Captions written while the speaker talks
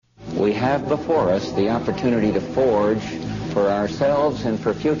we have before us the opportunity to forge for ourselves and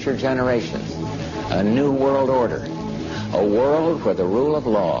for future generations a new world order, a world where the rule of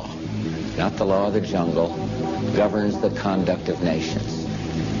law, not the law of the jungle, governs the conduct of nations.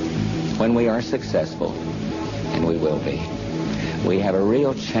 When we are successful, and we will be, we have a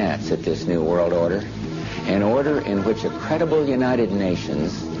real chance at this new world order, an order in which a credible United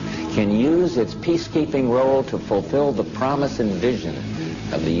Nations can use its peacekeeping role to fulfill the promise and vision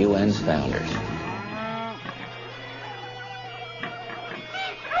of the UN's founders.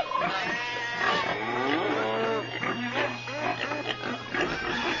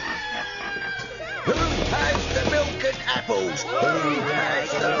 Who has the milk and apples? Who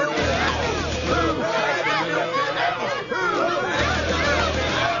has the milk and apples? Who has the milk and apples? Who has the milk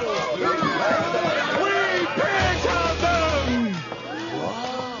and apples? Who has the milk? We picked on them!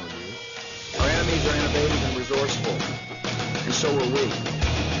 Our enemies are innovative and resourceful, and so are we.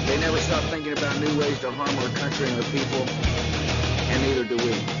 They never stop thinking about new ways to harm our country and our people, and neither do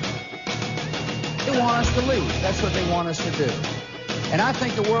we. They want us to leave. That's what they want us to do. And I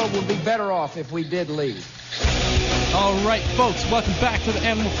think the world would be better off if we did leave. All right, folks, welcome back to the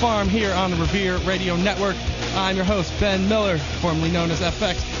Animal Farm here on the Revere Radio Network. I'm your host, Ben Miller, formerly known as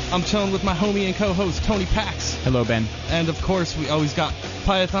FX. I'm chilling with my homie and co-host, Tony Pax. Hello, Ben. And, of course, we always got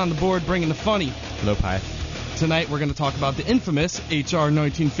Pyeth on the board bringing the funny. Hello, Pyeth. Tonight we're going to talk about the infamous H.R.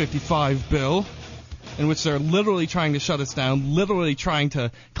 1955 bill, in which they're literally trying to shut us down, literally trying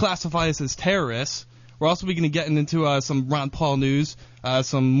to classify us as terrorists. We're also going to get into some Ron Paul news,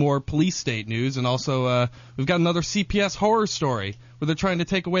 some more police state news, and also we've got another CPS horror story where they're trying to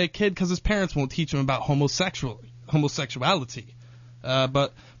take away a kid because his parents won't teach him about homosexuality.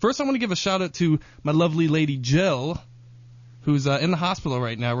 But first I want to give a shout-out to my lovely lady Jill, who's in the hospital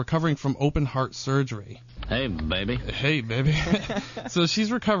right now recovering from open heart surgery. Hey, baby. Hey, baby. So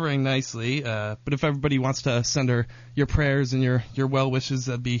she's recovering nicely, but if everybody wants to send her your prayers and your well wishes,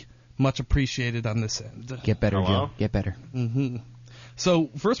 that'd be much appreciated on this end. Get better, Hello? Jill. Get better. Mm-hmm. So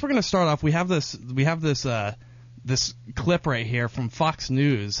first we're going to start off. We have this clip right here from Fox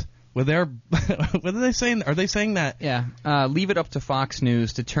News where they're what are they saying? Are they saying that? Yeah. Leave it up to Fox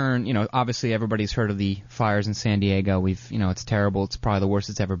News to turn. Obviously everybody's heard of the fires in San Diego. It's terrible. It's probably the worst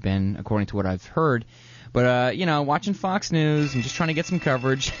it's ever been, according to what I've heard. But, watching Fox News and just trying to get some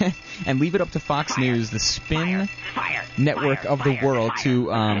coverage and leave it up to Fox News, the spin network of the world,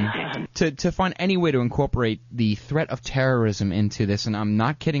 to find any way to incorporate the threat of terrorism into this. And I'm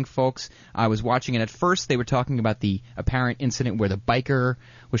not kidding, folks. I was watching it. At first, they were talking about the apparent incident where the biker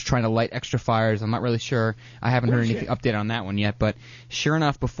was trying to light extra fires. I'm not really sure. I haven't heard anything update on that one yet. But sure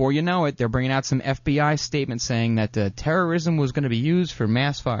enough, before you know it, they're bringing out some FBI statements saying that terrorism was going to be used for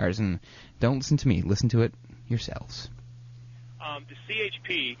mass fires. And don't listen to me. Listen to it yourselves. The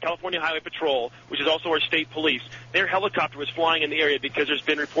CHP, California Highway Patrol, which is also our state police, their helicopter was flying in the area because there's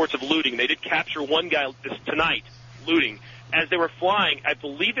been reports of looting. They did capture one guy tonight looting. As they were flying, I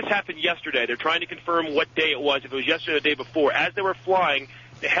believe this happened yesterday. They're trying to confirm what day it was, if it was yesterday or the day before. As they were flying,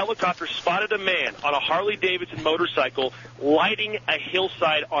 the helicopter spotted a man on a Harley-Davidson motorcycle lighting a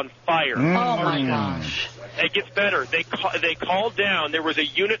hillside on fire. Oh, my gosh. It gets better. They called down. There was a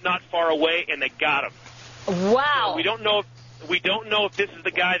unit not far away, and they got him. Wow. So we don't know if this is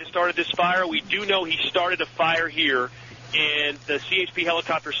the guy that started this fire. We do know he started a fire here, and the CHP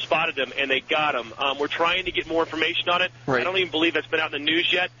helicopter spotted him, and they got him. We're trying to get more information on it. Right. I don't even believe that's been out in the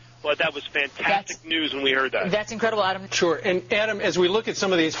news yet, but that was fantastic news when we heard that. That's incredible, Adam. Sure. And, Adam, as we look at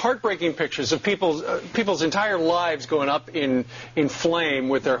some of these heartbreaking pictures of people's entire lives going up in flame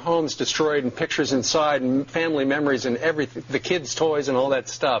with their homes destroyed and pictures inside and family memories and everything, the kids' toys and all that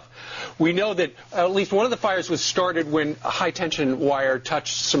stuff, we know that at least one of the fires was started when a high-tension wire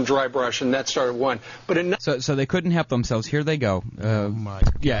touched some dry brush, and that started one. But So they couldn't help themselves. Here they go. Oh, my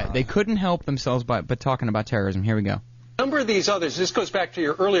God. Yeah, they couldn't help themselves by talking about terrorism. Here we go. A number of these others, this goes back to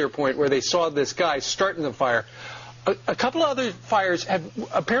your earlier point where they saw this guy starting the fire. A couple of other fires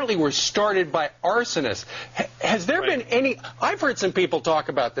apparently were started by arsonists. Has there been any... I've heard some people talk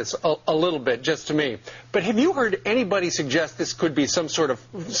about this a little bit, just to me. But have you heard anybody suggest this could be some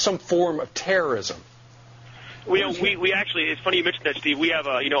form of terrorism? We actually, it's funny you mentioned that, Steve. We have,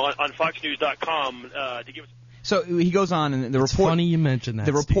 on FoxNews.com, to give us... So he goes on, and It's funny you mentioned that.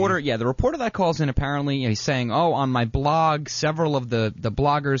 The reporter, Steve. yeah, the reporter that calls in apparently, he's saying, "Oh, on my blog, several of the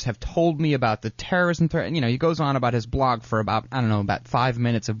bloggers have told me about the terrorism threat." He goes on about his blog for about 5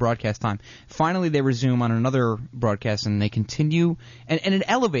 minutes of broadcast time. Finally, they resume on another broadcast, and they continue, and it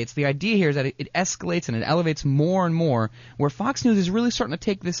elevates. The idea here is that it escalates and it elevates more and more, where Fox News is really starting to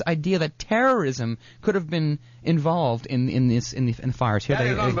take this idea that terrorism could have been involved in the fires. Here That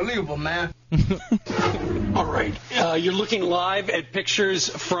is unbelievable, man. All right. You're looking live at pictures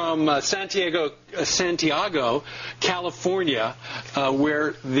from Santiago, California,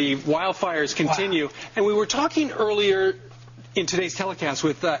 where the wildfires continue. Wow. And we were talking earlier in today's telecast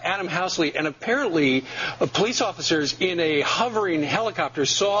with Adam Housley, and apparently police officers in a hovering helicopter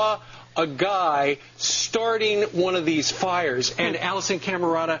saw a guy starting one of these fires. And Allison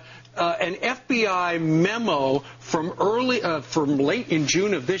Camerata, an FBI memo from late in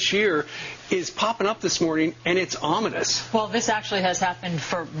June of this year is popping up this morning, and it's ominous. Well, this actually has happened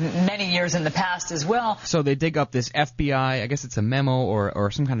for many years in the past as well. So they dig up this FBI, I guess it's a memo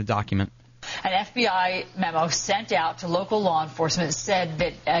or some kind of document. An FBI memo sent out to local law enforcement said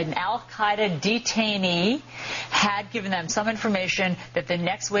that an al-Qaeda detainee had given them some information that the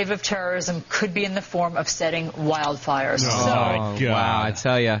next wave of terrorism could be in the form of setting wildfires. Oh, God. Wow, I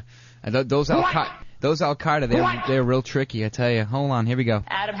tell you, those Al-Qaeda, they're real tricky, I tell you. Hold on, here we go.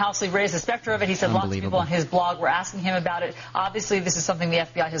 Adam Housley raised the specter of it. He said lots of people on his blog were asking him about it. Obviously, this is something the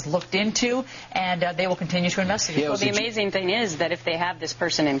FBI has looked into, and they will continue to investigate. Well, the amazing thing is that if they have this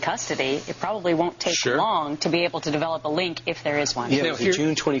person in custody, it probably won't take long to be able to develop a link if there is one. Yeah, it was a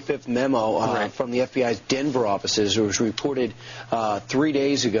June 25th memo from the FBI's Denver offices. It was reported 5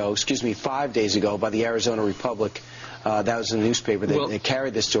 days ago by the Arizona Republic. That was in the newspaper. They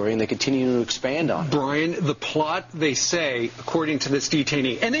carried this story, and they continue to expand on it. Brian, the plot, they say, according to this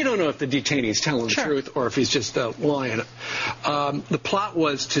detainee, and they don't know if the detainee is telling the truth or if he's just lying. The plot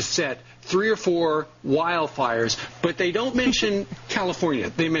was to set 3 or 4 wildfires, but they don't mention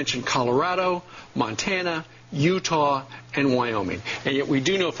California. They mention Colorado, Montana, Utah, and Wyoming. And yet we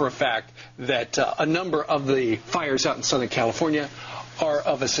do know for a fact that a number of the fires out in Southern California are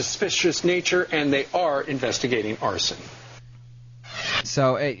of a suspicious nature, and they are investigating arson.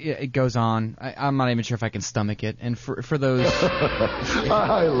 So it goes on. I'm not even sure if I can stomach it. And for those...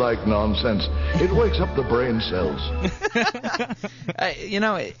 I like nonsense. It wakes up the brain cells.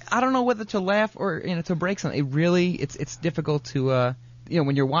 I don't know whether to laugh or to break something. It really, it's difficult to...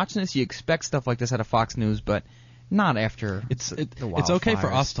 when you're watching this, you expect stuff like this out of Fox News, but not after It's the It's okay for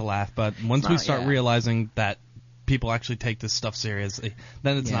wildfires. us to laugh, but once we start realizing that people actually take this stuff seriously,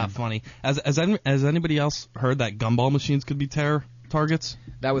 then it's not funny. Has anybody else heard that gumball machines could be terror targets?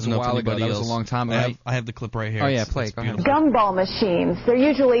 That was a while ago. That was a long time ago. I have the clip right here. Oh, yeah, play it. Go ahead. Gumball machines, they're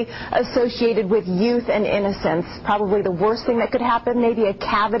usually associated with youth and innocence. Probably the worst thing that could happen, maybe a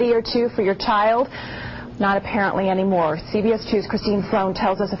cavity or two for your child. Not apparently anymore. CBS 2's Christine Sloan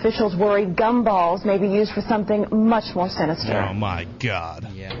tells us officials worry gumballs may be used for something much more sinister. Oh, my God.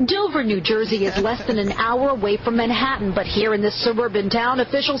 Dover, New Jersey is less than an hour away from Manhattan, but here in this suburban town,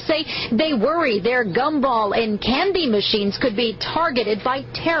 officials say they worry their gumball and candy machines could be targeted by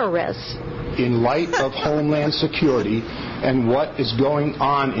terrorists. In light of Homeland Security and what is going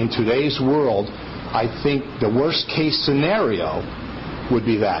on in today's world, I think the worst case scenario would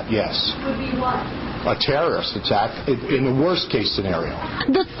be that, yes. Would be what? A terrorist attack in the worst case scenario.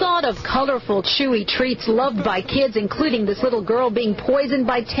 The thought of colorful, chewy treats loved by kids, including this little girl being poisoned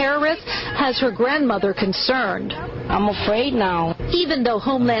by terrorists, has her grandmother concerned. I'm afraid now. Even though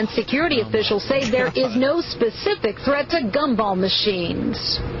Homeland Security officials say there is no specific threat to gumball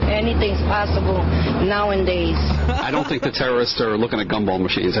machines. Anything's possible nowadays. I don't think the terrorists are looking at gumball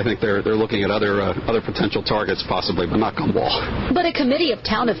machines. I think they're looking at other potential targets possibly, but not gumball. But a committee of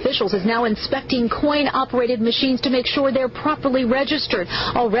town officials is now inspecting coin-operated machines to make sure they're properly registered.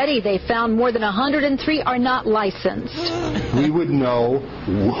 Already they found more than 103 are not licensed. We would know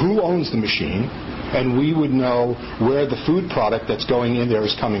who owns the machine, and we would know where the food product that's going in there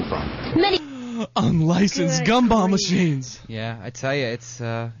is coming from. Many unlicensed gumball machines. Yeah, I tell you, it's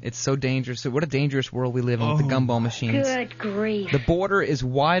so dangerous. What a dangerous world we live in with the gumball machines. Good grief. The border is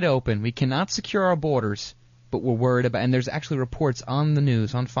wide open. We cannot secure our borders, but we're worried about, and there's actually reports on the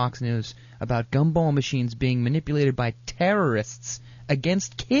news, on Fox News, about gumball machines being manipulated by terrorists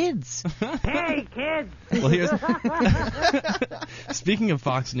against kids. Hey, kids! Well, here's speaking of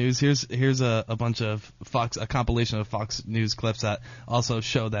Fox News, here's a bunch of a compilation of Fox News clips that also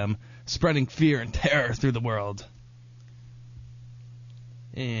show them spreading fear and terror through the world.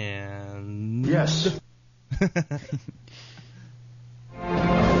 And yes.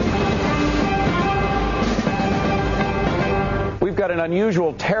 got an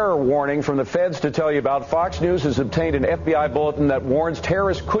unusual terror warning from the feds to tell you about. Fox News has obtained an FBI bulletin that warns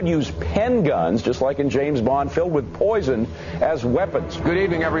terrorists could use pen guns, just like in James Bond, filled with poison as weapons. Good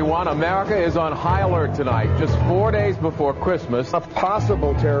evening, everyone. America is on high alert tonight, just 4 days before Christmas. A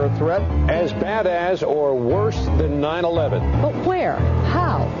possible terror threat as bad as or worse than 9/11. But where?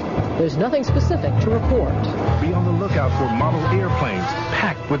 How? There's nothing specific to report. Be on the lookout for model airplanes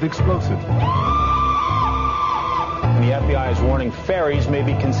packed with explosives. The FBI is warning ferries may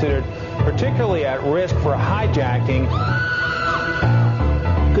be considered particularly at risk for hijacking.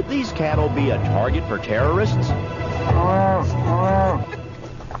 Could these cattle be a target for terrorists?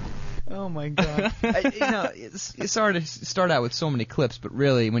 Oh my God! It's hard to start out with so many clips, but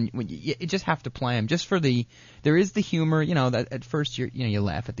really, when you just have to play them, just for there is the humor, that at first you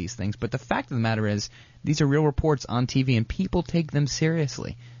laugh at these things, but the fact of the matter is, these are real reports on TV, and people take them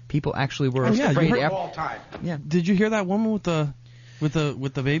seriously. People actually were afraid. All time. Yeah. Did you hear that woman with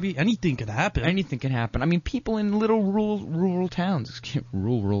the baby? Anything could happen. Anything can happen. I mean, people in little rural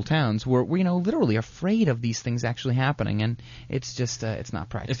towns were literally afraid of these things actually happening, and it's just it's not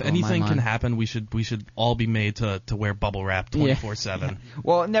practical. If anything can happen, we should all be made to wear bubble wrap 24/7. Yeah.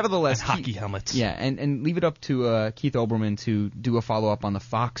 Well, nevertheless, and hockey helmets. Yeah, and leave it up to Keith Olbermann to do a follow up on the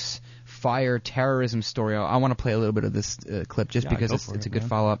Fox fire terrorism story. I want to play a little bit of this clip just because it's a good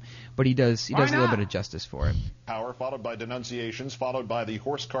follow-up, but he does a little bit of justice for it. Power followed by denunciations, followed by the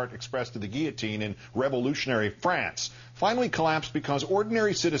horse cart express to the guillotine in revolutionary France. Finally collapsed because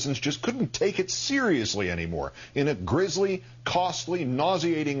ordinary citizens just couldn't take it seriously anymore in a grisly, costly,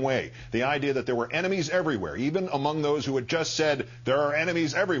 nauseating way. The idea that there were enemies everywhere, even among those who had just said there are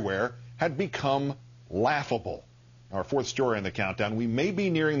enemies everywhere, had become laughable. Our fourth story in the countdown, we may be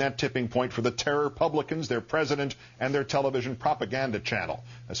nearing that tipping point for the terror Republicans, their president, and their television propaganda channel.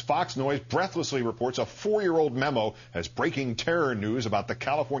 As Fox News breathlessly reports a 4-year-old memo as breaking terror news about the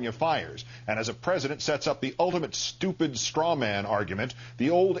California fires. And as a president sets up the ultimate stupid straw man argument, the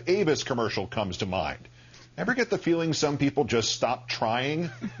old Avis commercial comes to mind. Ever get the feeling some people just stop trying?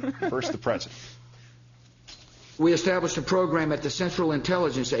 First, the president. We established a program at the Central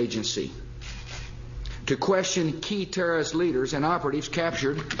Intelligence Agency to question key terrorist leaders and operatives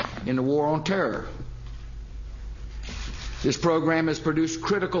captured in the war on terror. This program has produced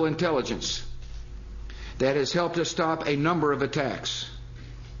critical intelligence that has helped us stop a number of attacks,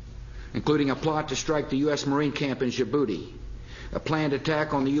 including a plot to strike the U.S. Marine camp in Djibouti, a planned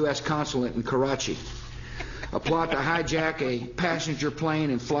attack on the U.S. consulate in Karachi, a plot to hijack a passenger plane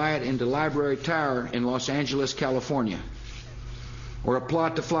and fly it into Library Tower in Los Angeles, California, or a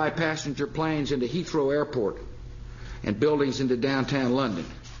plot to fly passenger planes into Heathrow Airport and buildings into downtown London.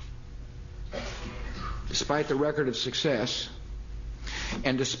 Despite the record of success,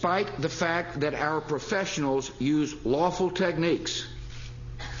 and despite the fact that our professionals use lawful techniques,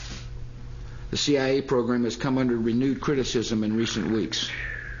 the CIA program has come under renewed criticism in recent weeks.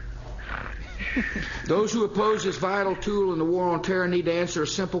 Those who oppose this vital tool in the war on terror need to answer a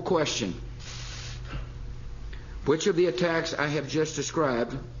simple question. Which of the attacks I have just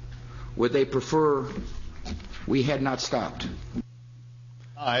described would they prefer we had not stopped?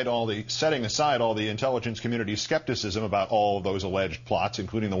 Setting aside all the intelligence community skepticism about all of those alleged plots,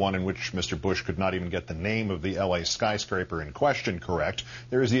 including the one in which Mr. Bush could not even get the name of the L.A. skyscraper in question correct,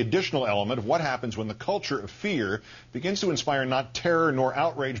 there is the additional element of what happens when the culture of fear begins to inspire not terror nor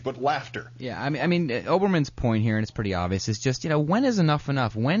outrage but laughter. Yeah, I mean, Olbermann's point here, and it's pretty obvious, is just, when is enough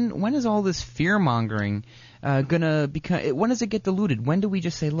enough? When is all this fear-mongering gonna become? When does it get diluted? When do we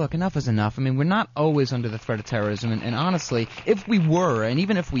just say, look, enough is enough? I mean, we're not always under the threat of terrorism, and honestly, if we were, and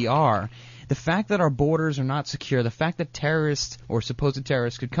even if we are, the fact that our borders are not secure, the fact that terrorists or supposed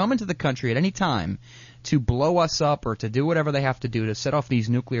terrorists could come into the country at any time to blow us up or to do whatever they have to do to set off these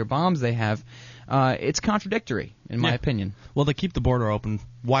nuclear bombs they have, it's contradictory, in my opinion. Well, they keep the border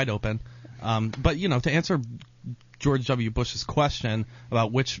wide open. But, to answer George W. Bush's question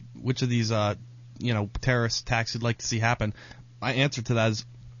about which of these terrorist attacks you'd like to see happen, my answer to that is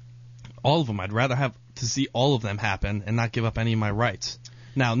all of them. I'd rather have to see all of them happen and not give up any of my rights.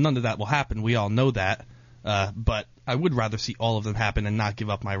 Now, none of that will happen. We all know that. But I would rather see all of them happen and not give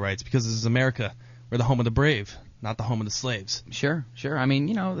up my rights, because this is America. We're the home of the brave, not the home of the slaves. Sure. I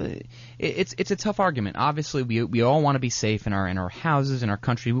mean, it's a tough argument. Obviously, we all want to be safe in our houses, in our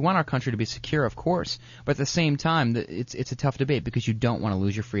country. We want our country to be secure, of course. But at the same time, it's a tough debate, because you don't want to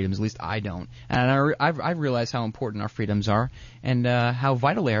lose your freedoms. At least I don't. And I realize how important our freedoms are and how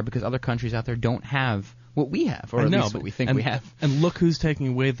vital they are, because other countries out there don't have what we have, or at least what we think we have. And look who's taking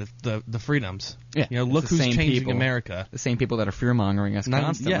away the freedoms. Yeah, look who's changing America. The same people that are fear-mongering us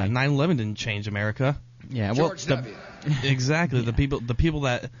constantly. Yeah, 9/11 didn't change America. Yeah, well, George W. Exactly. The people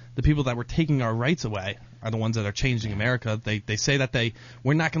that were taking our rights away are the ones that are changing America. They say that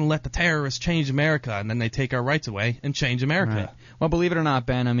we're not going to let the terrorists change America, and then they take our rights away and change America. Right. Well, believe it or not,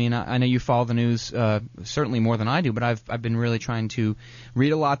 Ben, I mean, I know you follow the news certainly more than I do, but I've been really trying to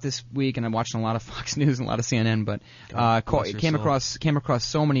read a lot this week, and I'm watching a lot of Fox News and a lot of CNN, but came across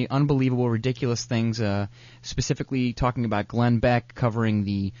so many unbelievable, ridiculous things, specifically talking about Glenn Beck covering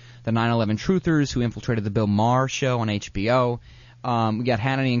the 9/11 truthers who infiltrated the Bill Maher show on HBO. We got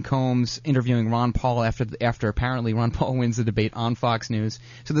Hannity and Combs interviewing Ron Paul after apparently Ron Paul wins the debate on Fox News.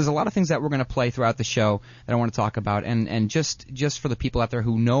 So there's a lot of things that we're going to play throughout the show that I want to talk about. And just for the people out there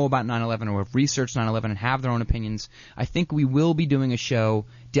who know about 9/11 or have researched 9/11 and have their own opinions, I think we will be doing a show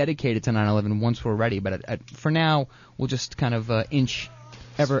dedicated to 9/11 once we're ready. But for now, we'll just kind of inch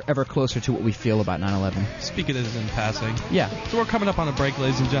ever closer to what we feel about 9/11. Speaking of it in passing. Yeah. So we're coming up on a break,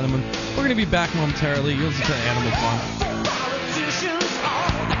 ladies and gentlemen. We're going to be back momentarily. You'll listen to Animal Farm.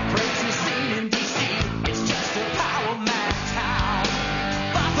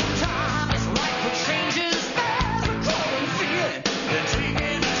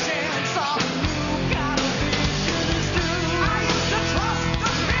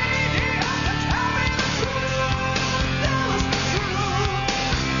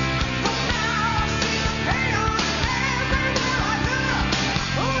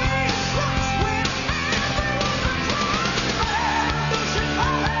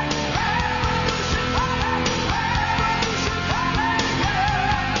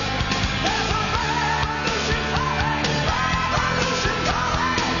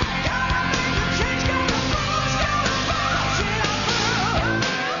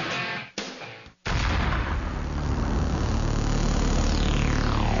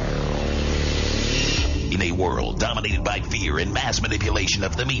 Dominated by fear and mass manipulation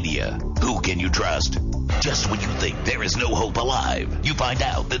of the media. Who can you trust? Just when you think there is no hope alive, you find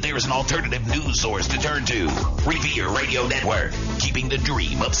out that there is an alternative news source to turn to. Revere Radio Network, keeping the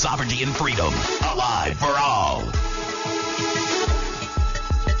dream of sovereignty and freedom alive for all.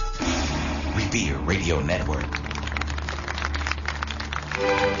 Revere Radio Network.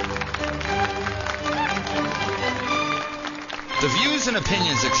 The views and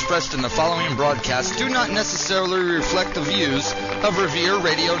opinions expressed in the following broadcast do not necessarily reflect the views of Revere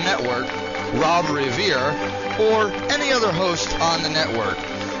Radio Network, Rob Revere, or any other host on the network.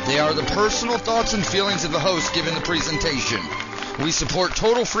 They are the personal thoughts and feelings of the host given the presentation. We support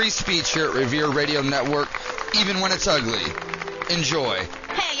total free speech here at Revere Radio Network, even when it's ugly. Enjoy.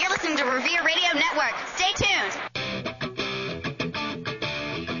 Hey, you're listening to Revere Radio Network. Stay tuned.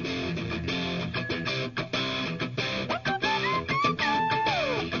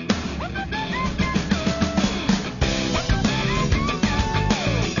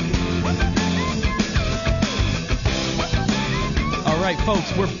 All right,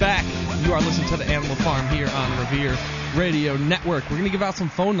 folks, we're back. You are listening to the Animal Farm here on Revere Radio Network. We're going to give out some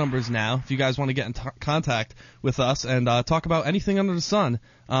phone numbers now if you guys want to get in contact with us and talk about anything under the sun.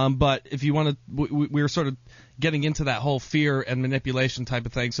 But if you want to, we're sort of getting into that whole fear and manipulation type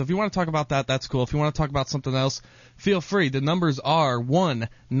of thing. So if you want to talk about that, that's cool. If you want to talk about something else, feel free. The numbers are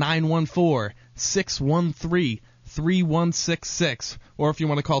 1-914-613-3166. Or if you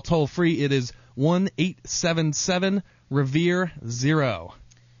want to call toll free, it is 1-877-REVERE-0.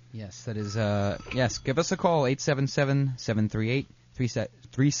 Yes, that is, yes, give us a call,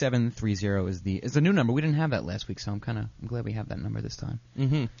 877-738-3730 is the new number. We didn't have that last week, so I'm glad we have that number this time.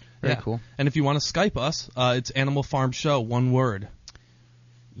 Mm-hmm. Very cool. And if you want to Skype us, it's Animal Farm Show, one word.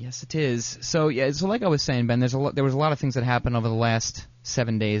 Yes, it is. So, yeah, so like I was saying, Ben, there was a lot of things that happened over the last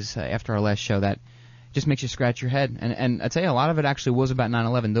 7 days after our last show that just makes you scratch your head. And I tell you, a lot of it actually was about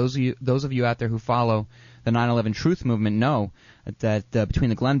 9/11. Those of you out there who follow the 9/11 truth movement know that between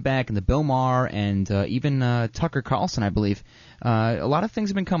the Glenn Beck and the Bill Maher and even Tucker Carlson, I believe, a lot of things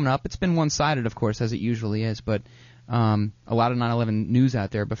have been coming up. It's been one-sided, of course, as it usually is, but a lot of 9/11 news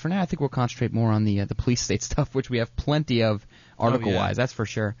out there. But for now, I think we'll concentrate more on the police state stuff, which we have plenty of article-wise. That's for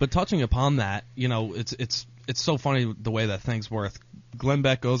sure. But touching upon that, you know, it's so funny the way that things work. Glenn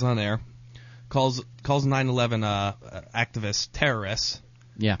Beck goes on air, calls 9/11 activists terrorists.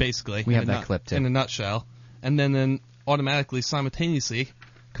 Yeah, basically. We have that clip too. In a nutshell, and then automatically, simultaneously,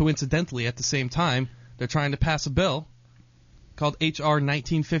 coincidentally, at the same time, they're trying to pass a bill called H.R.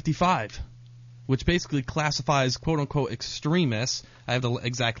 1955, which basically classifies quote-unquote extremists. I have the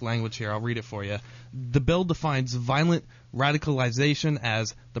exact language here. I'll read it for you. The bill defines violent radicalization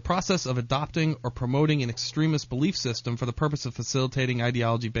as the process of adopting or promoting an extremist belief system for the purpose of facilitating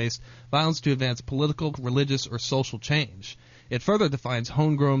ideology-based violence to advance political, religious, or social change. It further defines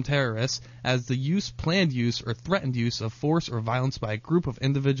homegrown terrorists as the use, planned use, or threatened use of force or violence by a group of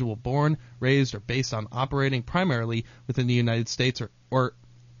individuals born, raised, or based on operating primarily within the United States or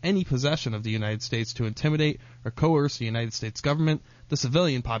any possession of the United States to intimidate or coerce the United States government, the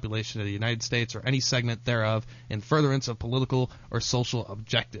civilian population of the United States, or any segment thereof in furtherance of political or social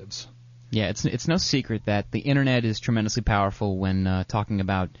objectives. Yeah, it's no secret that the Internet is tremendously powerful when talking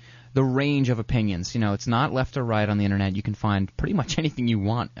about the range of opinions. You know, it's not left or right on the Internet. You can find pretty much anything you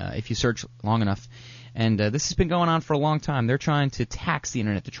want if you search long enough. And this has been going on for a long time. They're trying to tax the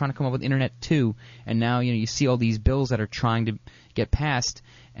Internet. They're trying to come up with Internet 2. And now, you see all these bills that are trying to get passed,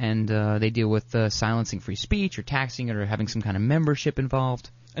 and they deal with silencing free speech or taxing it or having some kind of membership involved.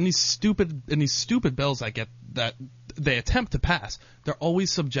 And these stupid bills that they attempt to pass, they're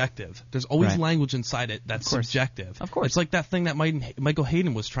always subjective. There's always language inside it that's subjective. Of course. It's like that thing that Michael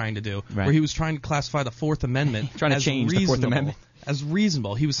Hayden was trying to do, where he was trying to classify the Fourth Amendment trying to change the Fourth Amendment as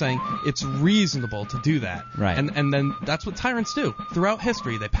reasonable. He was saying it's reasonable to do that. Right. And then that's what tyrants do. Throughout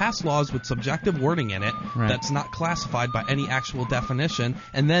history, they pass laws with subjective wording in it that's not classified by any actual definition,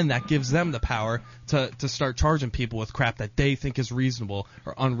 and then that gives them the power to start charging people with crap that they think is reasonable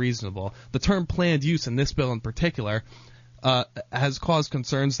or unreasonable. The term planned use in this bill in particular has caused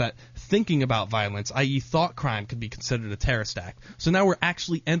concerns that thinking about violence, i.e. thought crime, could be considered a terrorist act. So now we're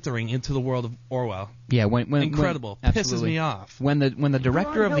actually entering into the world of Orwell. Yeah, incredible. Pisses me off. When the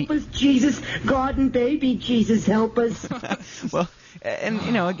director God of the help us, Jesus, God and baby Jesus, help us. Well, and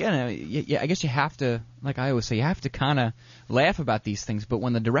again, I guess you have to, like I always say, you have to kind of laugh about these things. But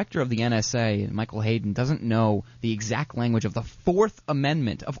when the director of the NSA, Michael Hayden, doesn't know the exact language of the Fourth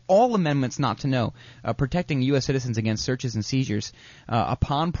Amendment, of all amendments not to know, protecting U.S. citizens against searches and seizures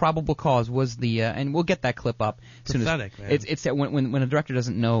upon probable cause was the, and we'll get that clip up soon. Pathetic, man. It's that when a director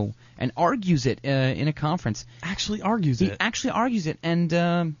doesn't know and argues it in a conference. Actually argues it,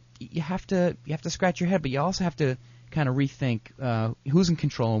 and you have to scratch your head, but you also have to kind of rethink who's in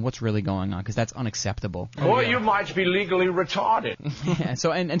control and what's really going on, because that's unacceptable. Or you might be legally retarded. Yeah.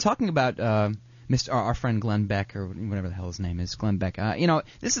 So, and talking about our friend Glenn Beck, or whatever the hell his name is, Glenn Beck.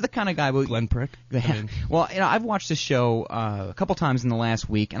 This is the kind of guy. Glenn Prick. Well, I've watched this show a couple times in the last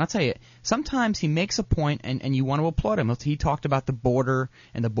week, and I'll tell you, sometimes he makes a point, and you want to applaud him. He talked about the border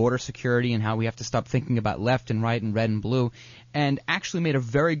and the border security and how we have to stop thinking about left and right and red and blue, and actually made a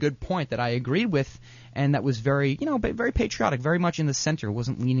very good point that I agreed with. And that was very, very patriotic, very much in the center.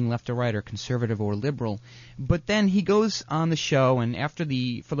 Wasn't leaning left or right or conservative or liberal. But then he goes on the show, and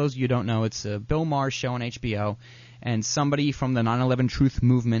for those of you who don't know, it's Bill Maher's show on HBO, and somebody from the 9/11 Truth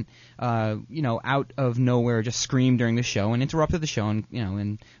Movement, out of nowhere just screamed during the show and interrupted the show,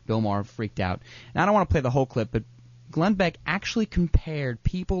 and Bill Maher freaked out. Now I don't want to play the whole clip, but Glenn Beck actually compared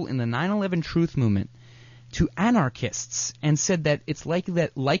people in the 9/11 Truth Movement to anarchists, and said that it's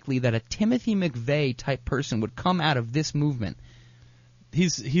likely that a Timothy McVeigh type person would come out of this movement.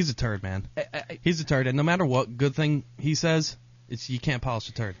 He's a turd, man. He's a turd, and no matter what good thing he says, you can't polish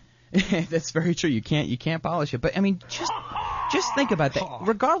a turd. That's very true. You can't polish it. But I mean, just think about that.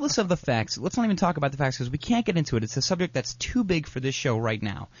 Regardless of the facts, let's not even talk about the facts because we can't get into it. It's a subject that's too big for this show right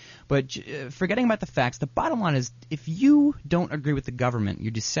now. But forgetting about the facts, the bottom line is if you don't agree with the government,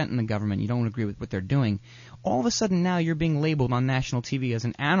 you dissent in the government, you don't agree with what they're doing, all of a sudden now you're being labeled on national TV as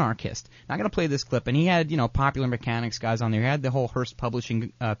an anarchist. Now, I'm going to play this clip, and he had, Popular Mechanics guys on there. He had the whole Hearst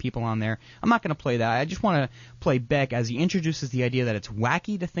Publishing people on there. I'm not going to play that. I just want to play Beck as he introduces the idea that it's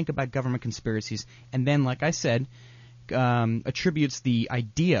wacky to think about government conspiracies, and then, like I said, attributes the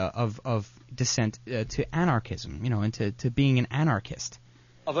idea of dissent to anarchism, and to being an anarchist.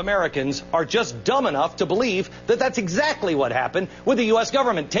 Of Americans are just dumb enough to believe that that's exactly what happened with the U.S.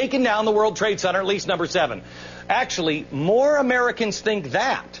 government taking down the World Trade Center, at least number 7. Actually, more Americans think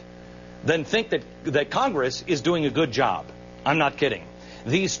that than think that Congress is doing a good job. I'm not kidding.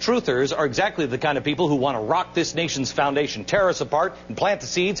 These truthers are exactly the kind of people who want to rock this nation's foundation, tear us apart, and plant the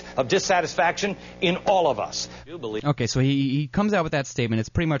seeds of dissatisfaction in all of us. Okay, so he comes out with that statement. It's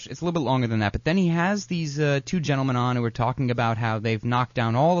a little bit longer than that, but then he has these two gentlemen on who are talking about how they've knocked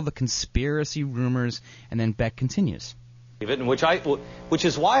down all of the conspiracy rumors, and then Beck continues. Which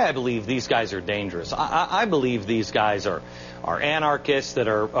is why I believe these guys are dangerous. I believe these guys are anarchists that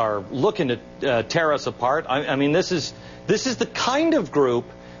are looking to tear us apart. I mean, this is the kind of group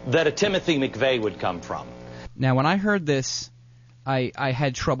that a Timothy McVeigh would come from. Now, when I heard this, I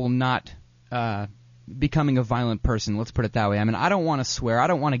had trouble not becoming a violent person. Let's put it that way. I mean, I don't want to swear. I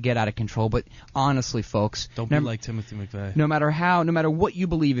don't want to get out of control. But honestly, folks, don't be like Timothy McVeigh. No matter what you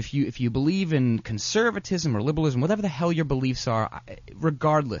believe, if you believe in conservatism or liberalism, whatever the hell your beliefs are,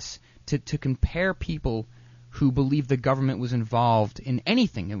 regardless, to compare people who believe the government was involved in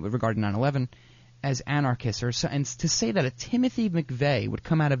anything regarding 9/11 as anarchists, and to say that a Timothy McVeigh would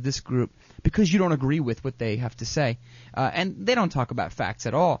come out of this group because you don't agree with what they have to say, and they don't talk about facts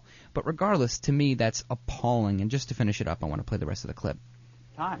at all. But regardless, to me, that's appalling. And just to finish it up, I want to play the rest of the clip.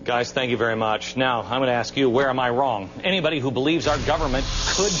 Guys, thank you very much. Now, I'm going to ask you, where am I wrong? Anybody who believes our government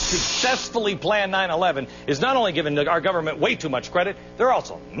could successfully plan 9/11 is not only giving our government way too much credit, they're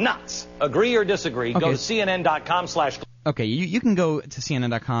also nuts. Agree or disagree? Okay. Go to CNN.com/. Okay, you can go to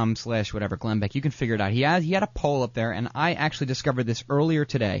CNN.com/whatever, Glenn Beck. You can figure it out. He had a poll up there, and I actually discovered this earlier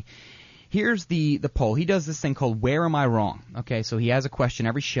today. Here's the poll. He does this thing called Where Am I Wrong? Okay, so he has a question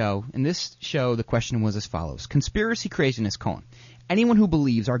every show. In this show, the question was as follows. Conspiracy craziness, : anyone who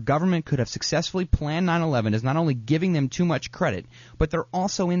believes our government could have successfully planned 9/11 is not only giving them too much credit, but they're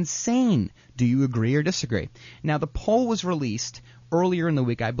also insane. Do you agree or disagree? Now, the poll was released earlier in the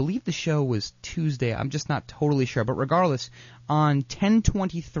week. I believe the show was Tuesday. I'm just not totally sure. But regardless, on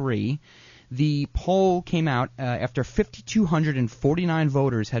 10/23, the poll came out after 5,249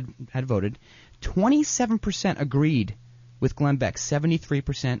 voters had voted. 27% agreed with Glenn Beck.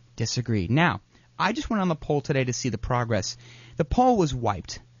 73% disagreed. Now, I just went on the poll today to see the progress. The poll was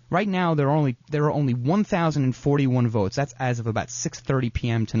wiped. Right now, there are only 1,041 votes. That's as of about 6:30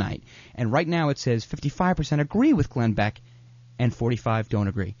 p.m. tonight. And right now, it says 55% agree with Glenn Beck, and 45 don't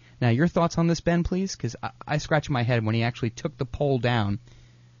agree. Now, your thoughts on this, Ben, please? Because I scratched my head when he actually took the poll down,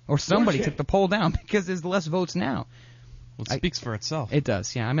 or somebody took the poll down, because there's less votes now. Well, it speaks for itself. It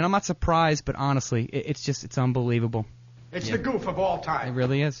does, yeah. I mean, I'm not surprised, but honestly, it's unbelievable. It's the goof of all time. It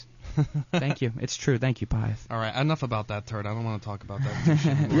really is. Thank you. It's true. Thank you, Pius. All right, enough about that turd. I don't want to talk about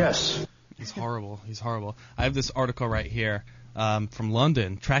that. Yes. He's horrible. He's horrible. I have this article right here from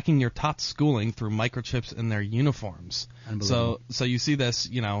London, tracking your top schooling through microchips in their uniforms. Unbelievable. So you see this,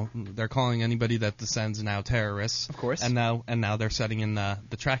 they're calling anybody that dissents now terrorists. Of course. And now they're setting in the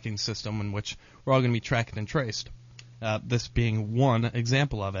tracking system in which we're all going to be tracked and traced. This being one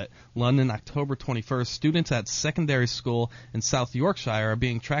example of it. London, October 21st, students at secondary school in South Yorkshire are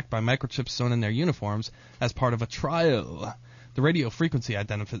being tracked by microchips sewn in their uniforms as part of a trial. The radio frequency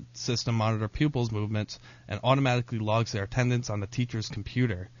identification system monitors pupils' movements and automatically logs their attendance on the teacher's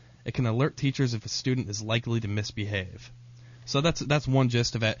computer. It can alert teachers if a student is likely to misbehave. So that's one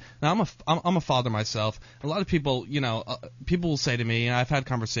gist of it. Now I'm a father myself. A lot of people, people will say to me, and I've had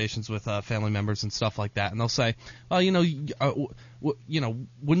conversations with family members and stuff like that, and they'll say, well,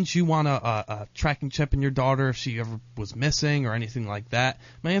 wouldn't you want a tracking chip in your daughter if she ever was missing or anything like that?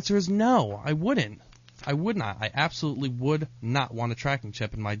 My answer is no, I wouldn't. I would not. I absolutely would not want a tracking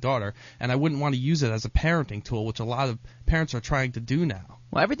chip in my daughter, and I wouldn't want to use it as a parenting tool, which a lot of parents are trying to do now.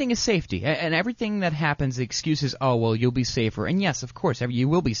 Well, everything is safety, and everything that happens, the excuse is, oh, well, you'll be safer. And yes, of course, you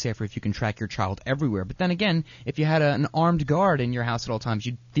will be safer if you can track your child everywhere. But then again, if you had an armed guard in your house at all times,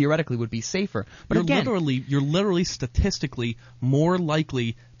 you theoretically would be safer. But you're literally statistically more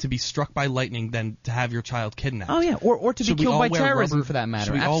likely to be struck by lightning than to have your child kidnapped. Oh, yeah, or to be killed by terrorism, for that matter.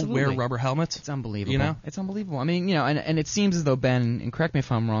 Should we Absolutely. all wear rubber helmets? It's unbelievable. It's unbelievable. I mean, and it seems as though, Ben, and correct me if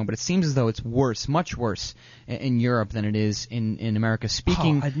I'm wrong, but it seems as though it's worse, much worse, in Europe than it is in America. Speaking,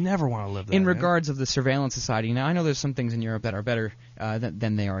 I'd never want to live there. In regards of the surveillance society, now I know there's some things in Europe that are better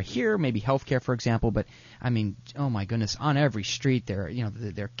than they are here, maybe healthcare, for example, but I mean, oh my goodness, on every street there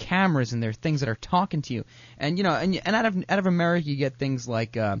are cameras and there are things that are talking to you, and out of America you get things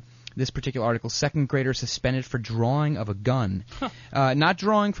like this particular article, second grader suspended for drawing of a gun. Not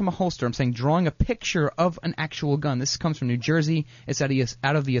drawing from a holster, I'm saying drawing a picture of an actual gun. This comes from New Jersey. It's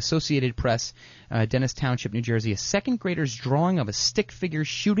out of the Associated Press, Dennis Township, New Jersey. A second grader's drawing of a stick figure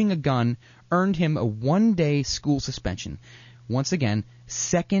shooting a gun earned him a one-day school suspension. Once again,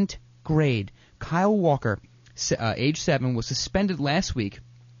 second grade. Kyle Walker, age 7, was suspended last week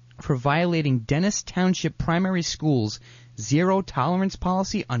for violating Dennis Township Primary School's zero-tolerance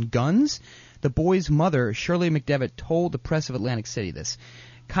policy on guns. The boy's mother, Shirley McDevitt, told the Press of Atlantic City this.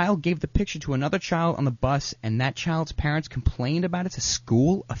 Kyle gave the picture to another child on the bus, and that child's parents complained about it to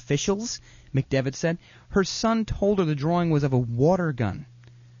school officials, McDevitt said. Her son told her the drawing was of a water gun.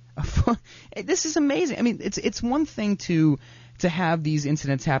 This is amazing. I mean, it's one thing to have these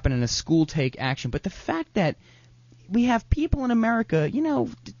incidents happen and a school take action, but the fact that we have people in America,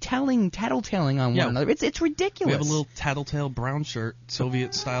 tattletaling on one another. It's ridiculous. We have a little tattletale brown shirt,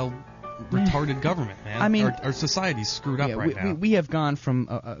 Soviet-style retarded government, man. I mean, our society's screwed up now. We have gone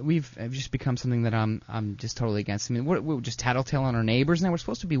from we've just become something that I'm just totally against. I mean, we're just tattletale on our neighbors, and we're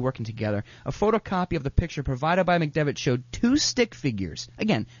supposed to be working together. A photocopy of the picture provided by McDevitt showed 2 stick figures.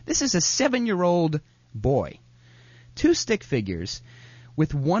 Again, this is a 7-year-old boy. 2 stick figures,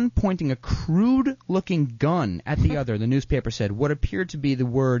 with one pointing a crude-looking gun at the other. The newspaper said what appeared to be the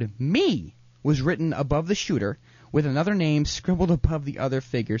word "me" was written above the shooter, with another name scribbled above the other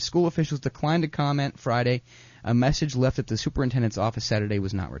figure. School officials declined to comment Friday. A message left at the superintendent's office Saturday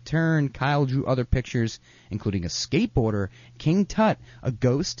was not returned. Kyle drew other pictures, including a skateboarder, King Tut, a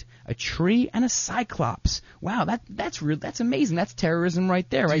ghost, a tree, and a cyclops. Wow, that's amazing. That's terrorism right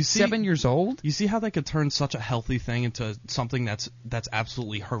there, right? 7 years old. You see how that could turn such a healthy thing into something that's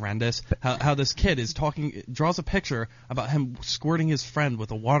absolutely horrendous? How this kid draws a picture about him squirting his friend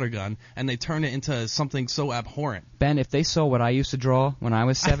with a water gun, and they turn it into something so abhorrent. Ben, if they saw what I used to draw when I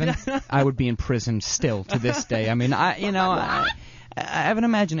was 7, I would be in prison still to this day. I mean, I have an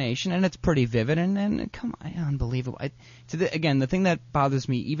imagination, and it's pretty vivid, and come on, unbelievable. Again, the thing that bothers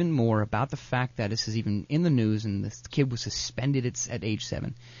me even more about the fact that this is even in the news and this kid was suspended at age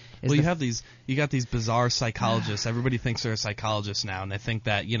 7. Well, you got these bizarre psychologists. Everybody thinks they're a psychologist now, and they think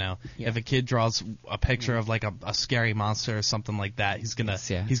that if a kid draws a picture of like a scary monster or something like that, he's gonna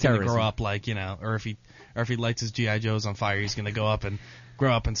grow up like or if he lights his GI Joes on fire, he's gonna grow up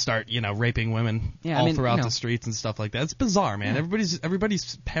and start raping women throughout the streets and stuff like that. It's bizarre, man. Yeah.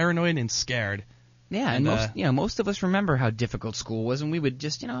 Everybody's paranoid and scared. Yeah, and most of us remember how difficult school was, and we would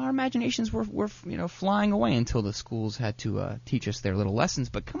just, our imaginations were flying away until the schools had to teach us their little lessons.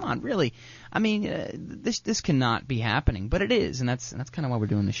 But come on, really, I mean, this cannot be happening, but it is, and that's kind of why we're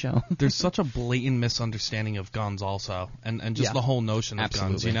doing the show. There's such a blatant misunderstanding of guns, also, and just the whole notion of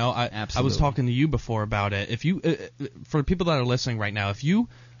guns. I was talking to you before about it. If you, for people that are listening right now, if you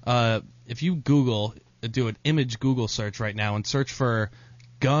do an image Google search right now and search for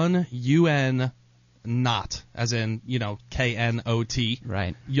gun UN. Not, as in, KNOT.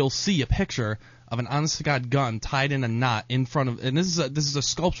 Right. You'll see a picture of an honest-to-God gun tied in a knot in front of, and this is a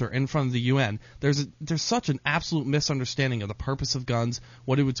sculpture in front of the UN. There's such an absolute misunderstanding of the purpose of guns,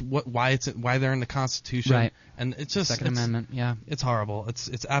 why they're in the Constitution, right? And it's just Second Amendment, yeah. It's horrible.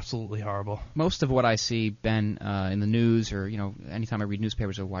 It's absolutely horrible. Most of what I see, Ben, in the news or anytime I read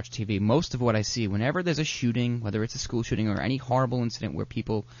newspapers or watch TV, most of what I see whenever there's a shooting, whether it's a school shooting or any horrible incident where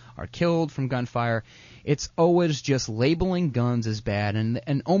people are killed from gunfire, it's always just labeling guns as bad,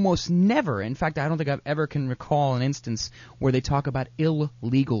 and almost never, in fact, I don't think I ever can recall an instance where they talk about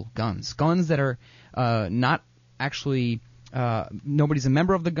illegal guns that are not actually, nobody's a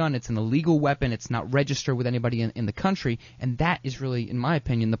member of the gun, it's an illegal weapon, it's not registered with anybody in the country, and that is really, in my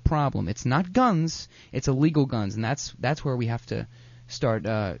opinion, the problem. It's not guns, it's illegal guns, and that's where we have to start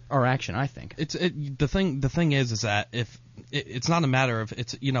our action, I think. The thing is that if it's not a matter of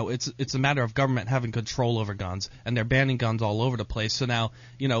it's a matter of government having control over guns, and they're banning guns all over the place. So now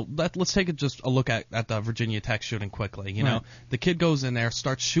let's take just a look at the Virginia Tech shooting quickly. Right. The kid goes in there,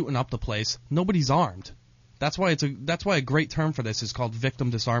 starts shooting up the place. Nobody's armed. That's why a great term for this is called victim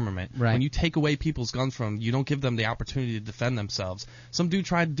disarmament. Right. When you take away people's guns from them, you don't give them the opportunity to defend themselves. Some dude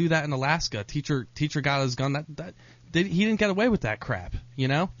tried to do that in Alaska. Teacher got his gun. He didn't get away with that crap.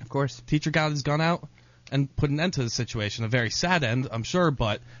 Of course. Teacher got his gun out and put an end to the situation. A very sad end, I'm sure,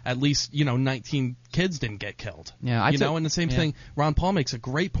 but at least 19 kids didn't get killed. Yeah, and the same thing. Ron Paul makes a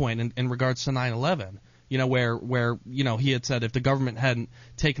great point in regards to 9/11. Where he had said if the government hadn't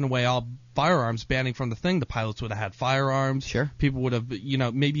taken away all firearms, banning from the thing, the pilots would have had firearms. Sure. People would have,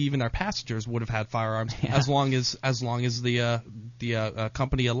 maybe even their passengers would have had firearms as long as the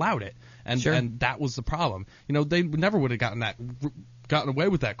company allowed it. And sure. And that was the problem. They never would have gotten away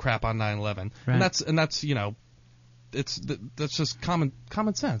with that crap on 9/11. Right. And that's that's just common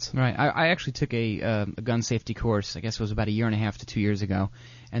sense. Right. I actually took a gun safety course. I guess it was about 1.5 to 2 years ago,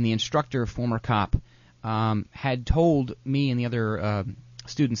 and the instructor, former cop, had told me and the other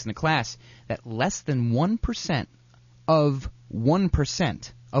students in the class that less than 1% of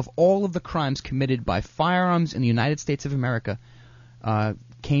 1% of all of the crimes committed by firearms in the United States of America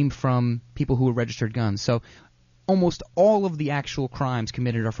came from people who were registered guns. So almost all of the actual crimes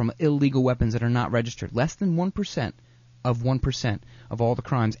committed are from illegal weapons that are not registered. Less than 1% of all the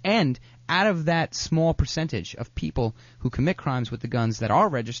crimes. And out of that small percentage of people who commit crimes with the guns that are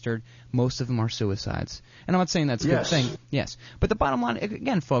registered, most of them are suicides. And I'm not saying that's a good thing. Yes. But the bottom line,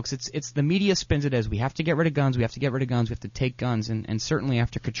 again, folks, it's the media spins it as we have to get rid of guns, we have to take guns. And certainly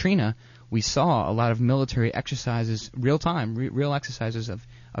after Katrina, we saw a lot of military exercises, real exercises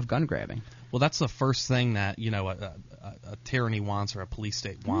gun grabbing. Well, that's the first thing that a tyranny wants, or a police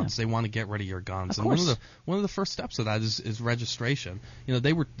state wants. They want to get rid of your guns. Of and course. one of the first steps of that is registration.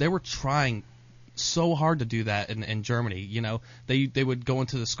 They were trying so hard to do that in Germany. They would go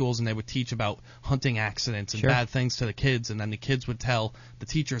into the schools and they would teach about hunting accidents and bad things to the kids, and then the kids would tell the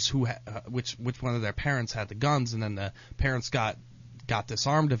teachers which one of their parents had the guns, and then the parents got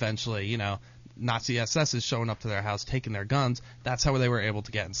disarmed eventually. Nazi SS is showing up to their house, taking their guns. That's how they were able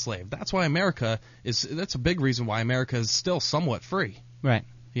to get enslaved. That's why that's a big reason why America is still somewhat free. Right.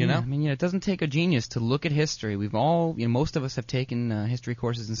 I mean, it doesn't take a genius to look at history. We've all, most of us have taken history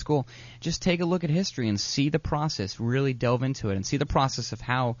courses in school. Just take a look at history and see the process, really delve into it, and see the process of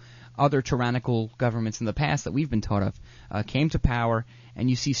how other tyrannical governments in the past that we've been taught of came to power, and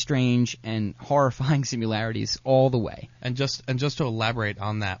you see strange and horrifying similarities all the way. And just to elaborate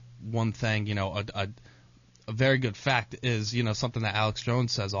on that one thing, a very good fact is, something that Alex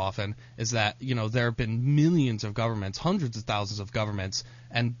Jones says often is that, there have been millions of governments, hundreds of thousands of governments,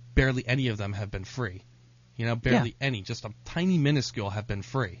 and barely any of them have been free. Barely any, just a tiny minuscule have been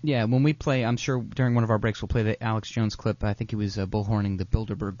free. Yeah, when we play, I'm sure during one of our breaks we'll play the Alex Jones clip. I think he was bullhorning the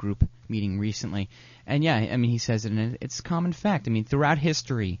Bilderberg Group meeting recently. And he says it, and it's a common fact. Throughout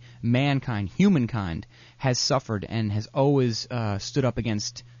history, humankind, has suffered and has always stood up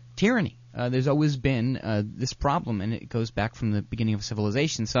against tyranny. There's always been this problem, and it goes back from the beginning of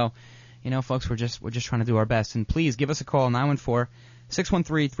civilization. So, folks, we're just trying to do our best. And please give us a call,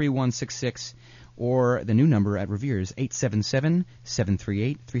 914-613-3166, or the new number at Revere is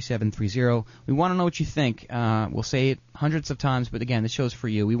 877-738-3730. We want to know what you think. We'll say it hundreds of times, but again, the show's for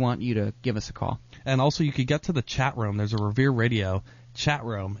you. We want you to give us a call. And also, you could get to the chat room. There's a Revere Radio chat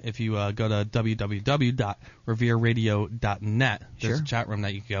room. If you go to www.revereradio.net, there's a chat room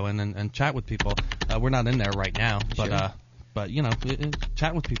that you can go in and chat with people. We're not in there right now, but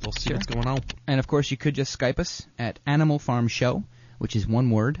chat with people, see what's going on. And of course, you could just Skype us at Animal Farm Show, which is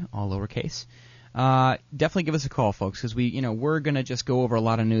one word, all lowercase. Definitely give us a call, folks, because we're going to just go over a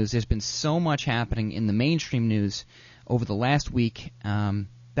lot of news. There's been so much happening in the mainstream news over the last week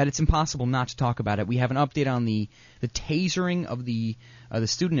that it's impossible not to talk about it. We have an update on the tasering of the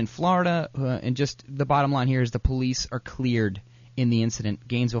student in Florida, and just the bottom line here is the police are cleared in the incident.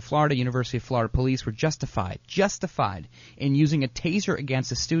 Gainesville, Florida, University of Florida police were justified in using a taser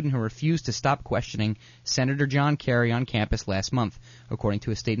against a student who refused to stop questioning Senator John Kerry on campus last month, according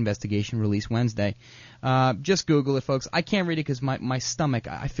to a state investigation released Wednesday. Just Google it, folks. I can't read it because my stomach,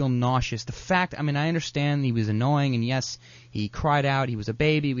 I feel nauseous. The fact, I understand he was annoying, and yes, he cried out, he was a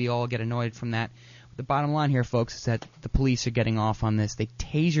baby, we all get annoyed from that. But the bottom line here, folks, is that the police are getting off on this. They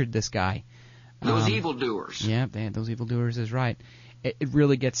tasered this guy. Those evildoers. Yeah, those evildoers is right. It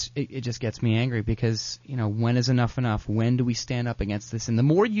really it just gets me angry because, when is enough enough? When do we stand up against this? And the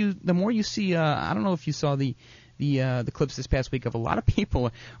more you see, I don't know if you saw the clips this past week of a lot of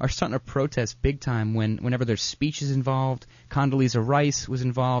people are starting to protest big time whenever there's speeches involved. Condoleezza Rice was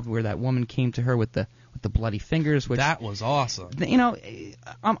involved, where that woman came to her with the bloody fingers. Which, that was awesome.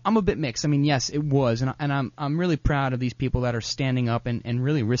 I'm a bit mixed. Yes, it was, and I'm really proud of these people that are standing up and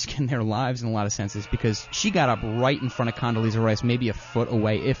really risking their lives in a lot of senses, because she got up right in front of Condoleezza Rice, maybe a foot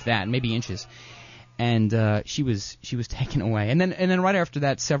away, if that, maybe inches. And she was taken away, and then right after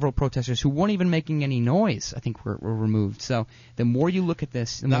that, several protesters who weren't even making any noise, I think, were removed. So the more you look at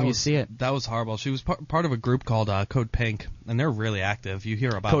this, the more you see it. That was horrible. She was part of a group called Code Pink, and they're really active. You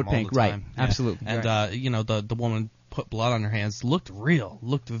hear about Code them all Pink, the time. right? Yeah. Absolutely. And right. The woman put blood on her hands. Looked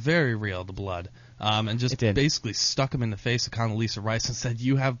very real. The blood. And just basically stuck him in the face of Condoleezza Rice and said,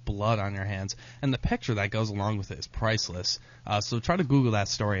 "You have blood on your hands." And the picture that goes along with it is priceless. So try to Google that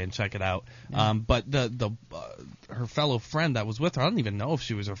story and check it out. Yeah. But her fellow friend that was with her, I don't even know if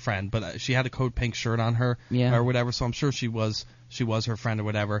she was her friend, but she had a Code Pink shirt on her or whatever. So I'm sure she was her friend or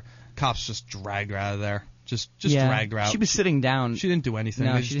whatever. Cops just dragged her out of there. Just dragged her out. She was sitting down. She didn't do anything.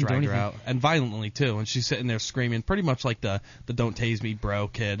 No, they she just didn't do dragged her anything. out, and violently too. And she's sitting there screaming, pretty much like the "Don't tase me, bro"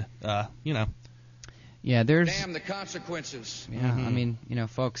 kid. Yeah, there's. Damn the consequences. Yeah, Mm-hmm.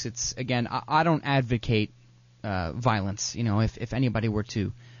 Folks, it's again. I don't advocate violence. If anybody were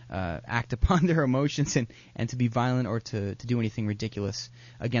to act upon their emotions and to be violent or to do anything ridiculous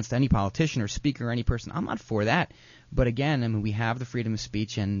against any politician or speaker or any person, I'm not for that. But again, we have the freedom of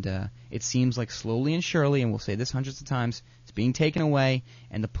speech, and it seems like slowly and surely, and we'll say this hundreds of times, it's being taken away,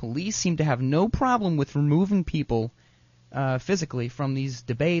 and the police seem to have no problem with removing people physically from these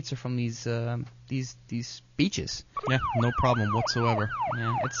debates or from these speeches. Yeah, no problem whatsoever.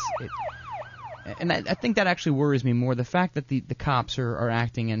 Yeah, And I think that actually worries me more. The fact that the cops are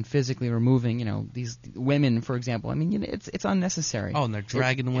acting and physically removing, these women, for example. I mean, it's unnecessary. Oh, and they're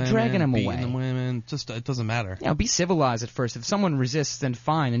dragging them away. The women. Just it doesn't matter. Be civilized at first. If someone resists, then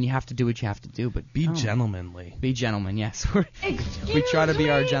fine, then you have to do what you have to do. But be gentlemanly. Be gentlemen. Yes, we try to be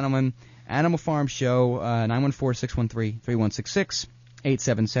our gentlemen. Animal Farm Show, 914-613-3166,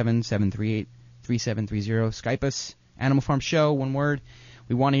 877-738-3730. Skype us. Animal Farm Show, one word.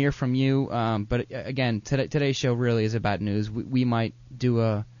 We want to hear from you, but again, today's show really is about news. We might do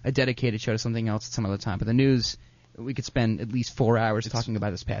a dedicated show to something else at some other time, but the news, we could spend at least 4 hours talking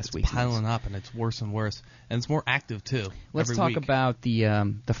about this past week. It's piling up, and it's worse and worse, and it's more active too. Let's talk about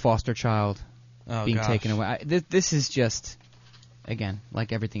the foster child being taken away. This is just, again,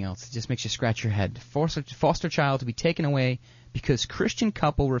 like everything else, it just makes you scratch your head. Foster child to be taken away because Christian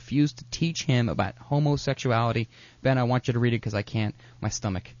couple refused to teach him about homosexuality. Ben, I want you to read it because I can't. My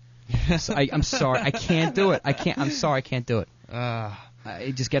stomach. So I'm sorry. I can't do it. I'm sorry. I can't do it.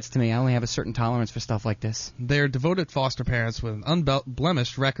 It just gets to me. I only have a certain tolerance for stuff like this. They're devoted foster parents with an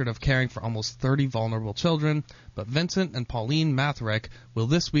unblemished record of caring for almost 30 vulnerable children. But Vincent and Pauline Matherick will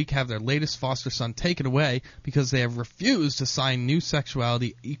this week have their latest foster son taken away because they have refused to sign new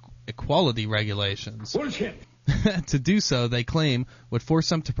sexuality equality regulations. Bullshit. To do so, they claim, would force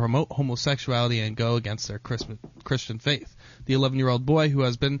them to promote homosexuality and go against their Christian faith. The 11-year-old boy, who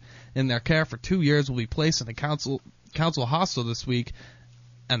has been in their care for 2 years, will be placed in a council hostel this week,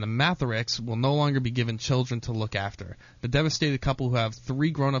 and the Mathericks will no longer be given children to look after. The devastated couple, who have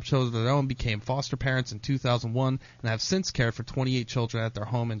 3 grown-up children of their own, became foster parents in 2001 and have since cared for 28 children at their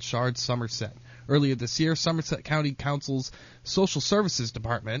home in Shard, Somerset. Earlier this year, Somerset County Council's Social Services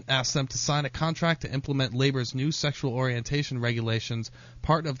Department asked them to sign a contract to implement labor's new sexual orientation regulations,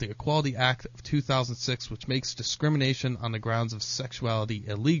 part of the Equality Act of 2006, which makes discrimination on the grounds of sexuality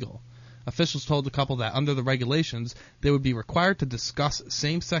illegal. Officials told the couple that under the regulations, they would be required to discuss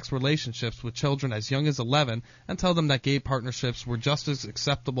same-sex relationships with children as young as 11 and tell them that gay partnerships were just as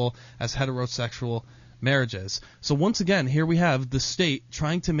acceptable as heterosexual marriages. So once again, here we have the state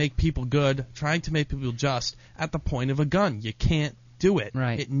trying to make people good, trying to make people just at the point of a gun. You can't do it.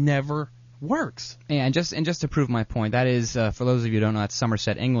 Right. It never works. Yeah, and just to prove my point, that is, for those of you who don't know, that's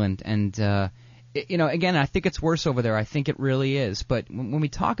Somerset, England, and again, I think it's worse over there. I think it really is. But when we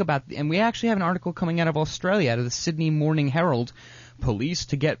talk about, and we actually have an article coming out of Australia, out of the Sydney Morning Herald, police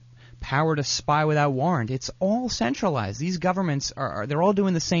to get power to spy without warrant. It's all centralized. These governments they're all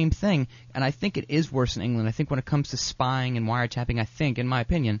doing the same thing, and I think it is worse in England. I think when it comes to spying and wiretapping, I think, in my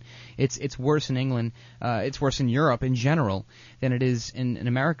opinion, it's worse in England. It's worse in Europe in general than it is in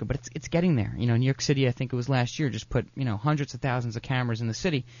America. But it's getting there. New York City, I think it was last year, just put hundreds of thousands of cameras in the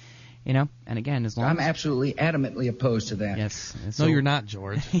city. And again, as long I'm absolutely adamantly opposed to that. Yes. No, you're not,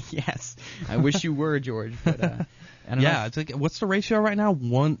 George. Yes. I wish you were, George. But I don't know. It's like, what's the ratio right now?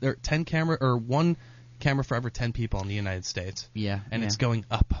 1 camera for every 10 people in the United States. Yeah. And it's going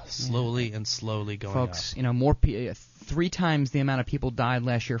up slowly and slowly going Folks, up. more 3 times the amount of people died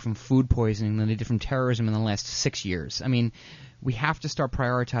last year from food poisoning than they did from terrorism in the last 6 years. I mean, we have to start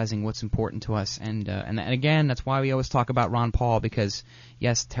prioritizing what's important to us, and again, that's why we always talk about Ron Paul, because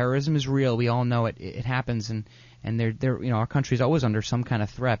yes, terrorism is real. We all know it. It happens, and our country's always under some kind of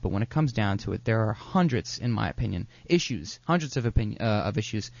threat. But when it comes down to it, there are hundreds, in my opinion, hundreds of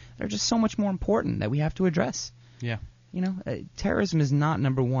issues that are just so much more important that we have to address. Yeah. Terrorism is not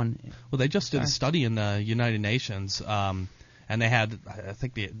number one. Well, they just did a study in the United Nations. And they had, I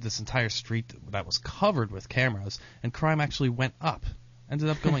think, this entire street that was covered with cameras, and crime actually went up. Ended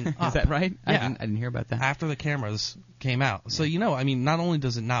up going up. Is that right? Yeah. I didn't hear about that. After the cameras came out. So, not only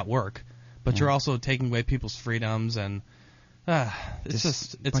does it not work, but you're also taking away people's freedoms, and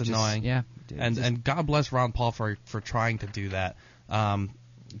it's annoying. And God bless Ron Paul for trying to do that.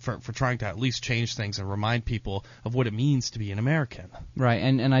 For trying to at least change things and remind people of what it means to be an American. Right,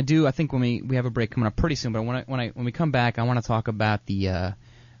 and I think when we have a break coming up pretty soon, but when we come back, I want to talk about the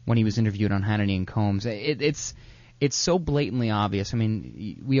when he was interviewed on Hannity and Combs. It's so blatantly obvious. I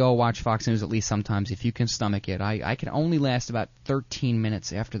mean, we all watch Fox News at least sometimes. If you can stomach it, I can only last about 13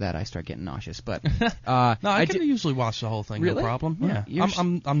 minutes. After that, I start getting nauseous. But no, I can usually watch the whole thing. Really? No problem. Yeah,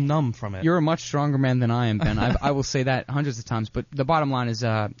 I'm numb from it. You're a much stronger man than I am, Ben. I will say that hundreds of times. But the bottom line is,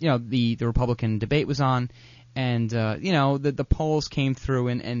 the Republican debate was on, and the polls came through,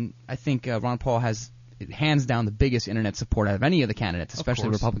 and I think Ron Paul has hands down the biggest internet support out of any of the candidates, especially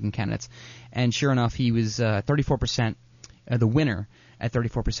Republican candidates. And sure enough, he was 34%, the winner at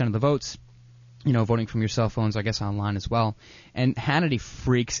 34% of the votes. voting from your cell phones, I guess online as well. And Hannity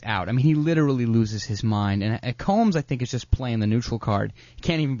freaks out. I mean, he literally loses his mind. And Combs, I think, is just playing the neutral card. He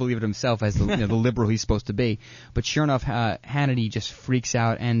can't even believe it himself as the, the liberal he's supposed to be. But sure enough, Hannity just freaks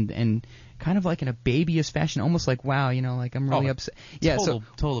out and kind of like in a babyish fashion, almost like, wow, like I'm really upset. Yeah,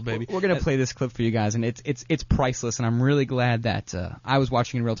 total baby. We're gonna play this clip for you guys, and it's priceless. And I'm really glad that I was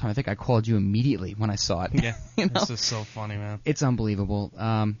watching in real time. I think I called you immediately when I saw it. Yeah, this is so funny, man. It's unbelievable.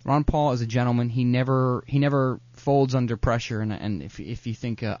 Ron Paul is a gentleman. He never folds under pressure. And if you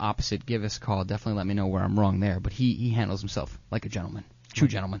think opposite, give us a call. Definitely let me know where I'm wrong there. But he handles himself like a gentleman, true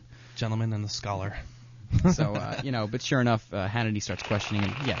gentleman. Gentleman and the scholar. So but sure enough, Hannity starts questioning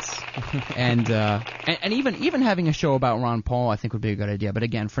him. Yes, and even having a show about Ron Paul, I think would be a good idea. But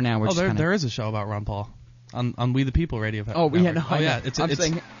again, for now, we're just there is a show about Ron Paul on We the People Radio. Oh, it's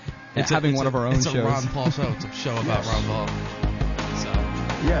having one of our own shows. It's a Ron Paul show. It's a show about Ron Paul. So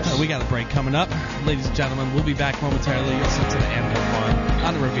yes, we got a break coming up, ladies and gentlemen. We'll be back momentarily. You'll listen to the Animal Farm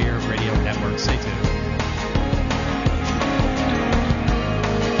on the Revere Radio Network. Stay tuned.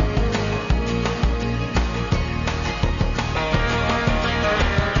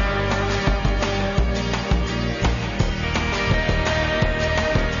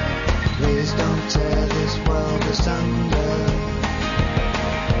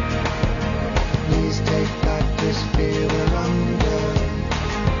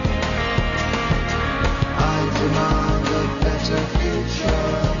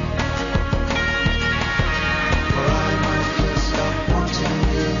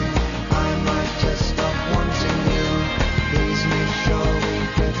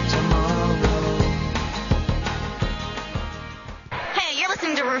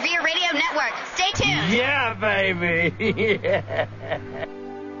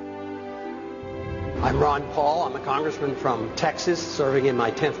 I'm Ron Paul. I'm a congressman from Texas, serving in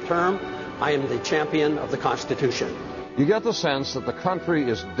my 10th term. I am the champion of the Constitution. You get the sense that the country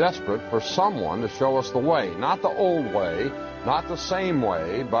is desperate for someone to show us the way. Not the old way, not the same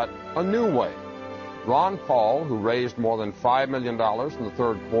way, but a new way. Ron Paul, who raised more than $5 million in the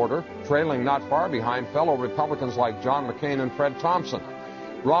third quarter, trailing not far behind fellow Republicans like John McCain and Fred Thompson.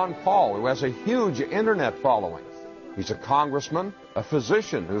 Ron Paul, who has a huge internet following. He's a congressman, a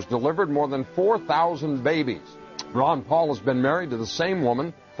physician who's delivered more than 4,000 babies. Ron Paul has been married to the same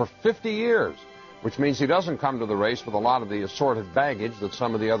woman for 50 years, which means he doesn't come to the race with a lot of the assorted baggage that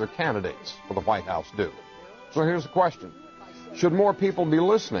some of the other candidates for the White House do. So here's the question. Should more people be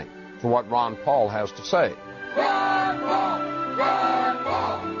listening to what Ron Paul has to say? Ron Paul! Ron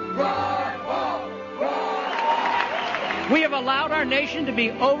Paul! Ron Paul! We have allowed our nation to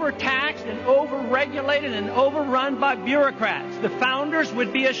be overtaxed and overregulated and overrun by bureaucrats. The founders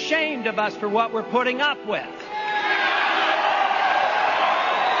would be ashamed of us for what we're putting up with.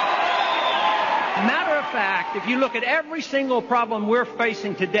 Matter of fact, if you look at every single problem we're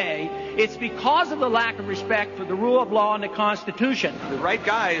facing today, it's because of the lack of respect for the rule of law and the Constitution. The right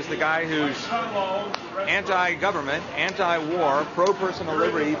guy is the guy who's anti-government, anti-war, pro-personal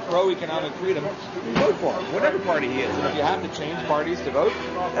liberty, pro-economic freedom. Vote for him, whatever party he is. And if you have to change parties to vote,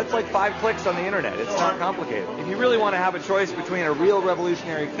 that's like 5 clicks on the internet. It's not complicated. If you really want to have a choice between a real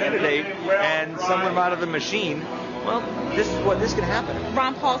revolutionary candidate and someone out of the machine, well, this can happen.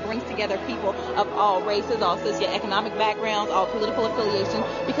 Ron Paul brings together people of all races, all socioeconomic backgrounds, all political affiliations,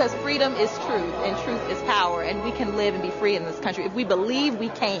 because freedom is truth and truth is power, and we can live and be free in this country if we believe we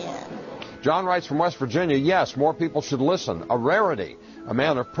can. John writes from West Virginia, yes, more people should listen. A rarity. A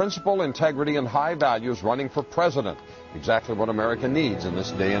man of principle, integrity, and high values running for president. Exactly what America needs in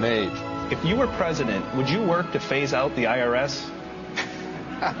this day and age. If you were president, would you work to phase out the IRS?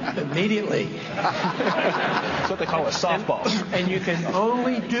 Immediately. That's what they call a softball. And you can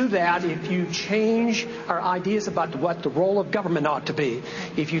only do that if you change our ideas about what the role of government ought to be.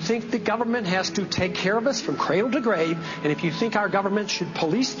 If you think the government has to take care of us from cradle to grave, and if you think our government should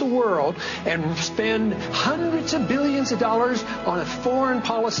police the world and spend hundreds of billions of dollars on a foreign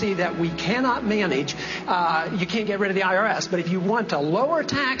policy that we cannot manage, you can't get rid of the IRS. But if you want to lower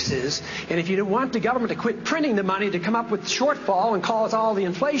taxes, and if you want the government to quit printing the money to come up with shortfall and cause all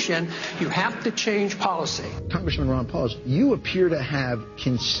the inflation, you have to change policy. Congressman Ron Paul, you appear to have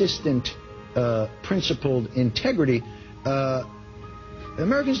consistent, principled integrity.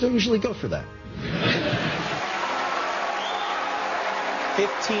 Americans don't usually go for that.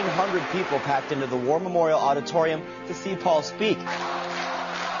 1,500 people packed into the War Memorial Auditorium to see Paul speak.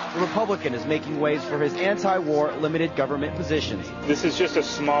 The Republican is making waves for his anti-war limited government positions. This is just a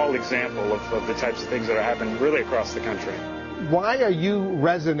small example of the types of things that are happening really across the country. Why are you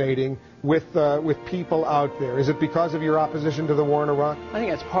resonating with people out there? Is it because of your opposition to the war in Iraq? I think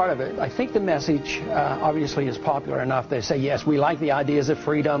that's part of it. I think the message obviously is popular enough. They say, yes, we like the ideas of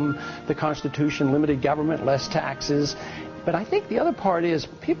freedom, the Constitution, limited government, less taxes. But I think the other part is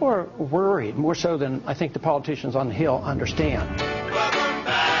people are worried, more so than I think the politicians on the Hill understand. Welcome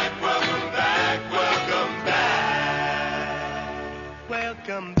back, welcome back, welcome back.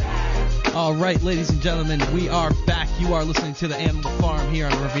 Welcome back. All right, ladies and gentlemen, we are back. You are listening to the Animal Farm here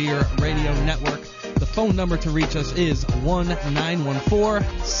on Revere Radio Network. The phone number to reach us is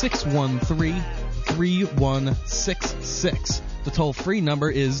 1-914-613-3166. The toll-free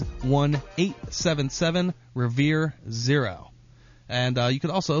number is 1-877-REVERE-0. And you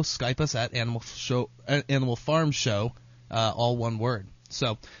can also Skype us at Animal Farm Show, all one word.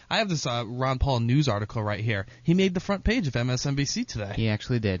 So I have this Ron Paul news article right here. He made the front page of MSNBC today. He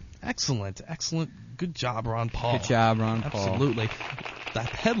actually did. Excellent. Good job, Ron Paul. Good job, Ron Paul. Absolutely. That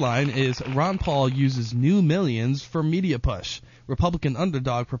headline is Ron Paul uses new millions for media push. Republican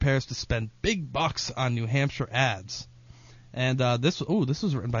underdog prepares to spend big bucks on New Hampshire ads. And this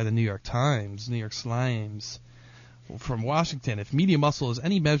was written by the New York Times, New York Slimes. From Washington, if media muscle is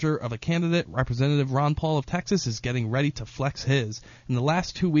any measure of a candidate, Representative Ron Paul of Texas is getting ready to flex his. In the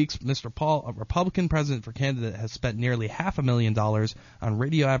last 2 weeks, Mr. Paul, a Republican president for candidate, has spent nearly $500,000 on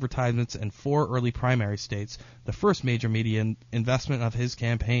radio advertisements in 4 early primary states, the first major media investment of his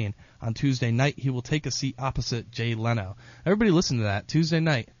campaign. On Tuesday night, he will take a seat opposite Jay Leno. Everybody listen to that. Tuesday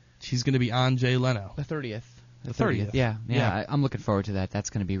night, he's going to be on Jay Leno. The 30th. The 30th. Yeah. I'm looking forward to that.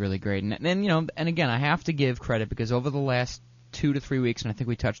 That's going to be really great. And again, I have to give credit because over the last 2 to 3 weeks, and I think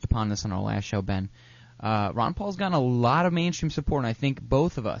we touched upon this on our last show, Ben, Ron Paul's gotten a lot of mainstream support, and I think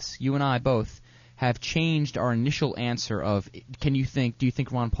both of us, you and I both, have changed our initial answer of do you think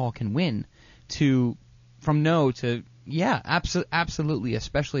Ron Paul can win, from no to yeah, absolutely,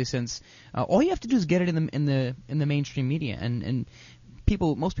 especially since all you have to do is get it in the mainstream media, and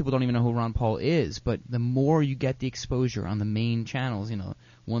most people don't even know who Ron Paul is, but the more you get the exposure on the main channels,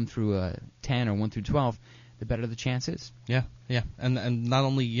 1 through 10 or 1 through 12, the better the chance is. Yeah. And not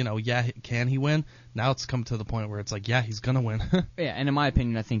only, can he win? Now it's come to the point where it's like, yeah, he's going to win. Yeah, and in my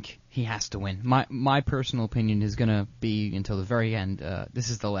opinion, I think he has to win. My personal opinion is going to be until the very end, this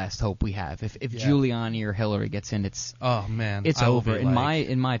is the last hope we have. If Giuliani or Hillary gets in, it's over. In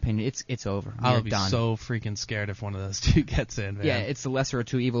my opinion, it's over. I'll be so freaking scared if one of those two gets in, man. Yeah, it's the lesser of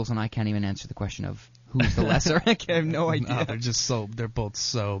two evils, and I can't even answer the question of who's the lesser. I have no idea. No, they're both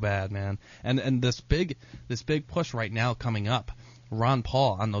so bad, man. And this big push right now coming up, Ron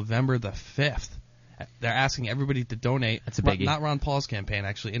Paul on November the 5th. They're asking everybody to donate. That's a biggie. Not Ron Paul's campaign,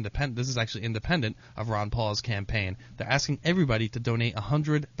 actually independent. This is actually independent of Ron Paul's campaign. They're asking everybody to donate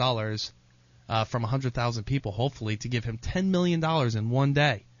 $100 from 100,000 people, hopefully, to give him $10 million in one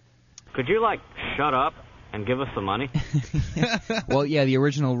day. Could you, shut up and give us some money? Well, yeah, the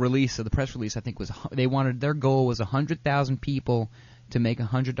original release of the press release, I think, was their goal was 100,000 people to make a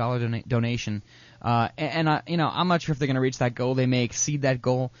 $100 donation. I'm not sure if they're going to reach that goal. They may exceed that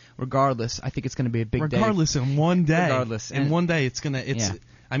goal. Regardless, I think it's going to be a big day. Regardless, in one day. In one day, it's going to. Yeah.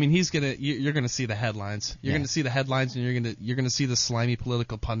 I mean, you're going to see the headlines. You're going to see the headlines, and you're going to see the slimy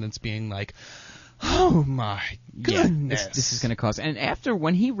political pundits being like, "Oh my goodness, this is going to cause." And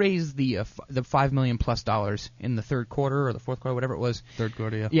when he raised the $5 million plus in the third quarter or the fourth quarter, whatever it was, third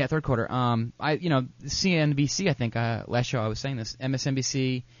quarter, yeah. Yeah, third quarter. CNBC, I think last show I was saying this,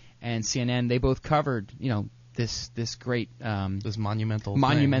 MSNBC and CNN, they both covered, this great this monumental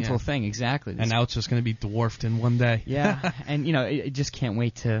thing, exactly. And now it's just going to be dwarfed in one day. Yeah, and I just can't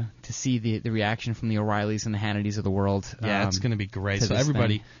wait to see the reaction from the O'Reillys and the Hannitys of the world. Yeah, it's going to be great. So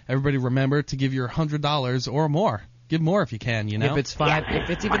everybody remember to give your $100 or more. Give more if you can, If it's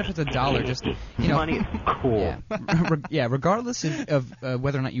 $5, even if it's $1, just money is cool. Yeah, regardless of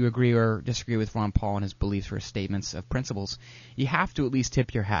whether or not you agree or disagree with Ron Paul and his beliefs or his statements of principles, you have to at least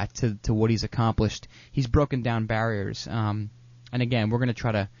tip your hat to what he's accomplished. He's broken down barriers, and again, we're going to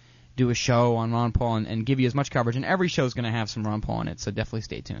try to do a show on Ron Paul and give you as much coverage, and every show is going to have some Ron Paul in it, so definitely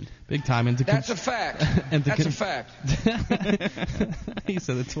stay tuned. Big time. That's a fact. That's a fact. He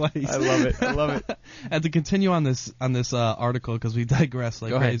said it twice. I love it. And to continue on this article, because we digress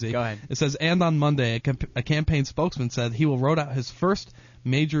like crazy. Go ahead. It says, and on Monday, a campaign spokesman said he will roll out his first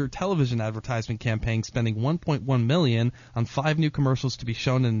major television advertisement campaign, spending $1.1 million on 5 new commercials to be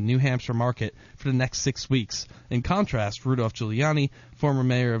shown in the New Hampshire market for the next 6 weeks. In contrast, Rudolph Giuliani, former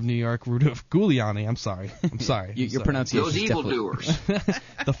mayor of New York, Rudolph Giuliani, I'm sorry. Your pronunciation. Those evildoers.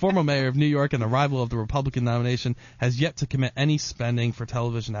 The former mayor of New York and a rival of the Republican nomination has yet to commit any spending for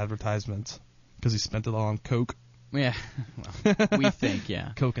television advertisements because he spent it all on coke. Yeah, well, we think,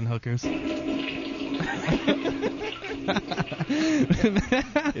 yeah. Coke and hookers.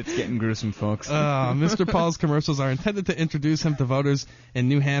 It's getting gruesome, folks. Mr. Paul's commercials are intended to introduce him to voters in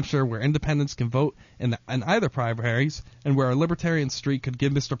New Hampshire, where independents can vote in either primaries, and where a libertarian streak could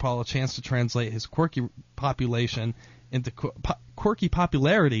give Mr. Paul a chance to translate his quirky population into quirky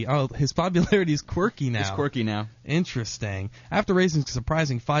popularity. Oh, his popularity is quirky now. It's quirky now. Interesting. After raising a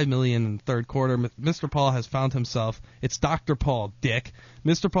surprising $5 million in the third quarter, Mr. Paul has found himself. It's Dr. Paul, dick.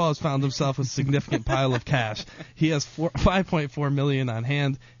 Mr. Paul has found himself a significant pile of cash. He has $5.4 million on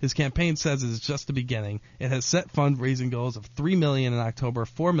hand. His campaign says it is just the beginning. It has set fundraising goals of $3 million in October,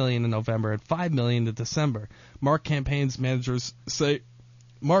 $4 million in November, and $5 million in December.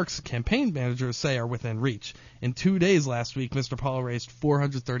 Mark's campaign managers say are within reach. In 2 days last week, Mr. Paul raised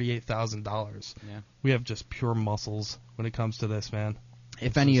 $438,000. Yeah. We have just pure muscles when it comes to this, man.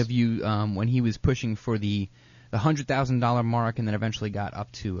 If any of you, when he was pushing for the $100,000 mark and then eventually got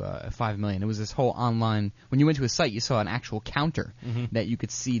up to $5 million, it was this whole online. When you went to his site, you saw an actual counter that you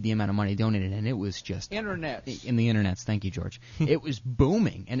could see the amount of money donated, and it was just in the internets. Thank you, George. It was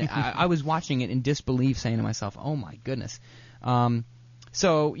booming, and I was watching it in disbelief, saying to myself, "Oh my goodness."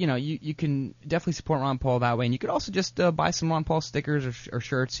 So, you can definitely support Ron Paul that way, and you could also just buy some Ron Paul stickers or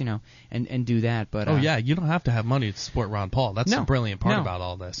shirts, and do that. But yeah, you don't have to have money to support Ron Paul. That's the brilliant part about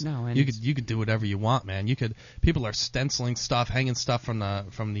all this. No, and you could do whatever you want, man. People are stenciling stuff, hanging stuff from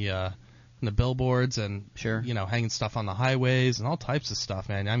the billboards, and hanging stuff on the highways and all types of stuff,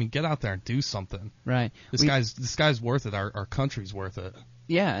 man. I mean, get out there and do something. Right. This guy's worth it. Our country's worth it.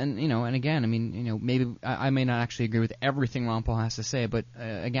 Yeah, and and again, I mean, maybe I may not actually agree with everything Ron Paul has to say, but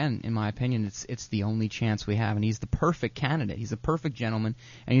again, in my opinion, it's the only chance we have, and he's the perfect candidate. He's the perfect gentleman,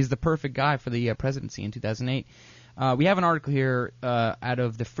 and he's the perfect guy for the presidency in 2008. We have an article here out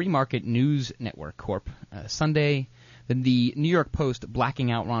of the Free Market News Network Corp. Sunday, the New York Post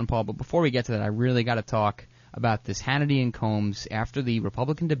blacking out Ron Paul. But before we get to that, I really got to talk about this Hannity and Combs after the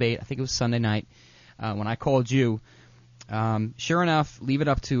Republican debate. I think it was Sunday night when I called you. Sure enough, leave it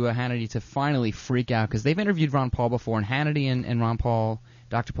up to Hannity to finally freak out, because they've interviewed Ron Paul before, and Hannity and Ron Paul,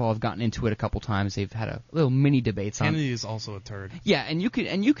 Dr. Paul, have gotten into it a couple times. They've had a little mini debates on. Hannity is also a turd. Yeah, and you could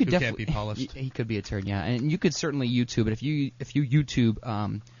definitely can't be polished. He could be a turd, yeah, and you could certainly YouTube it. If you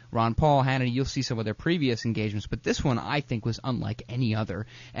YouTube Ron Paul, Hannity, you'll see some of their previous engagements, but this one I think was unlike any other.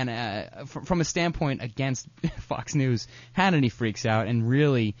 And from a standpoint against Fox News, Hannity freaks out and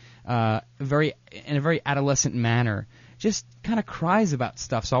really, in a very adolescent manner, just kind of cries about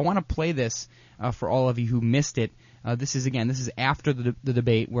stuff. So I want to play this for all of you who missed it. This is after the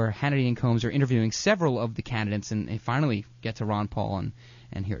debate where Hannity and Combs are interviewing several of the candidates, and they finally get to Ron Paul,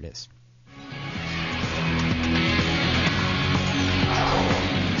 and here it is.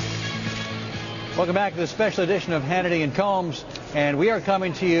 Welcome back to the special edition of Hannity and Combs, and we are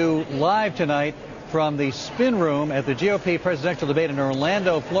coming to you live tonight from the spin room at the GOP presidential debate in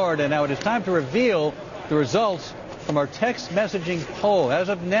Orlando, Florida. Now it is time to reveal the results from our text messaging poll. As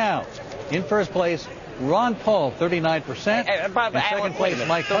of now, in first place, Ron Paul, 39%. In second place,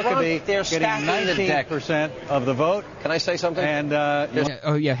 Mike Huckabee, getting 19% of the vote. Can I say something? And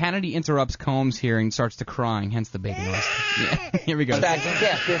Hannity interrupts Combs here and starts to crying, hence the big noise. Yeah, here we go.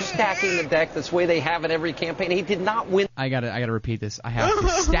 They're stacking the deck. That's the way they have in every campaign. He did not win. I gotta repeat this. I have to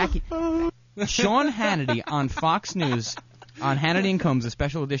stack it. Sean Hannity on Fox News. On Hannity and Combs, a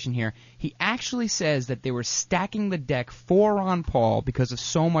special edition here, he actually says that they were stacking the deck for Ron Paul because of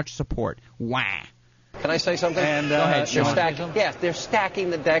so much support. Wah. Can I say something? And go ahead, Sean. They're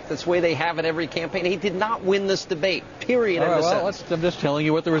stacking the deck. That's the way they have in every campaign. He did not win this debate, period. All right, I'm just telling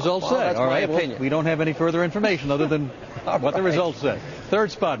you what the results say. That's my opinion. We don't have any further information other than what the results say.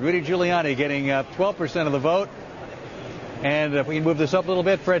 Third spot, Rudy Giuliani getting 12% of the vote. And if we can move this up a little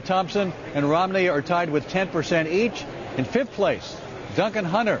bit, Fred Thompson and Romney are tied with 10% each. In fifth place, Duncan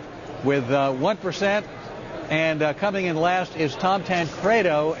Hunter with 1%. And coming in last is Tom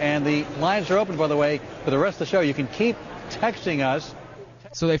Tancredo. And the lines are open, by the way, for the rest of the show. You can keep texting us.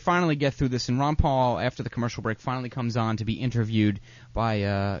 So they finally get through this, and Ron Paul, after the commercial break, finally comes on to be interviewed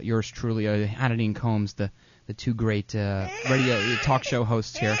by yours truly, Hannity and Combs, the two great radio talk show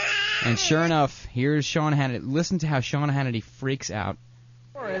hosts here. And sure enough, here's Sean Hannity. Listen to how Sean Hannity freaks out.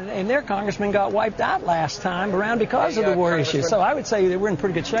 And their congressman got wiped out last time around because of the war issue. So I would say that we're in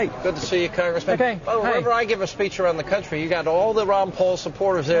pretty good shape. Good to see you, Congressman. Okay. Oh, whenever I give a speech around the country, you got all the Ron Paul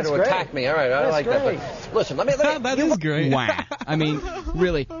supporters there to attack me. All right, I like that. But listen, let me that is great. Wow. I mean,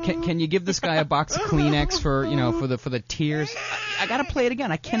 really, can you give this guy a box of Kleenex for the tears? I gotta play it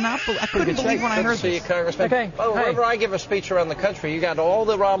again. I couldn't believe when I heard See you, this. Congressman. Okay. Oh, whenever I give a speech around the country, you got all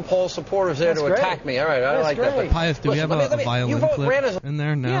the Ron Paul supporters there That's to attack great. me. All right, I That's like that. great. But Pius, do we have listen, a violin clip in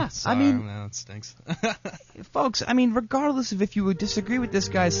there? No. Yes, Sorry, I mean- no, it stinks. Folks, I mean, regardless of if you would disagree with this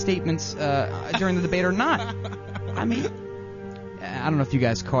guy's statements during the debate or not, I mean, I don't know if you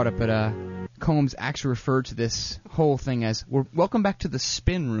guys caught it, but Combs actually referred to this whole thing as, welcome back to the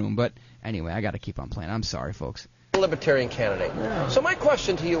spin room, but anyway, I gotta keep on playing. I'm sorry, folks. Libertarian candidate. So my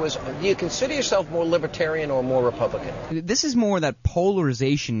question to you is, do you consider yourself more libertarian or more Republican? This is more that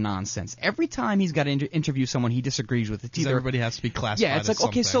polarization nonsense. Every time he's got to interview someone he disagrees with, it's Because either everybody has to be classified. yeah, it's like as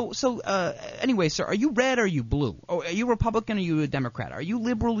okay, something. anyway, sir, are you red or are you blue? Or are you Republican or are you a Democrat? Are you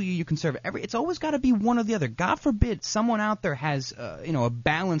liberal or are you conservative? It's always got to be one or the other. God forbid someone out there has a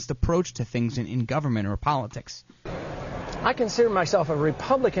balanced approach to things in government or politics. I consider myself a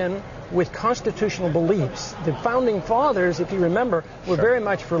Republican with constitutional beliefs. The founding fathers, if you remember, were very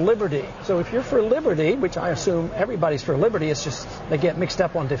much for liberty. So if you're for liberty, which I assume everybody's for liberty, it's just they get mixed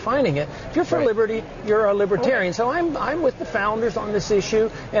up on defining it. If you're for liberty, you're a libertarian. So I'm with the founders on this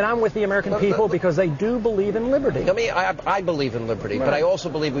issue, and I'm with the American people because they do believe in liberty. I mean, I believe in liberty, but I also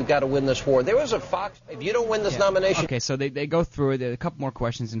believe we've got to win this war. There was a Fox. If you don't win this nomination, Okay, so they go through it. There are a couple more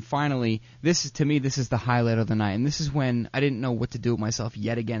questions, and finally, this is the highlight of the night, and this is when I didn't know what to do with myself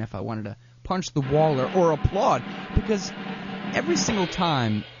yet again if I wanted to punch the wall or applaud, because every single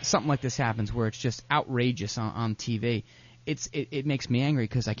time something like this happens where it's just outrageous on TV, it makes me angry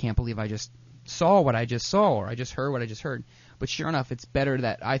because I can't believe I just saw what I just saw or I just heard what I just heard. But sure enough, it's better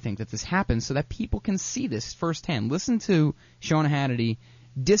that I think that this happens so that people can see this firsthand. Listen to Sean Hannity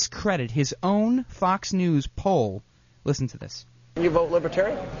discredit his own Fox News poll. Listen to this. you vote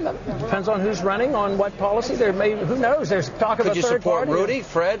Libertarian? Depends on who's running, on what policy. There may, who knows? There's talk of a third party. Could you support Rudy,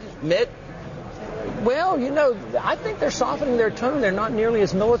 Fred, Mitt? Well, I think they're softening their tone. They're not nearly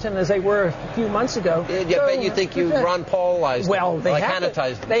as militant as they were a few months ago. I bet you think you Ron Paulized them, they like have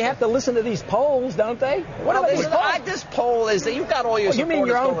Hannitized them. They have to listen to these polls, don't they? This poll is that you've got all your You mean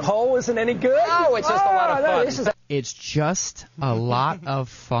your own poll isn't any good? No, it's just a lot of fun. It's just a lot of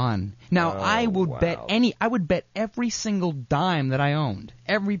fun. Now, I would bet every single dime that I owned,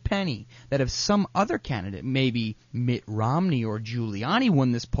 every penny, that if some other candidate, maybe Mitt Romney or Giuliani,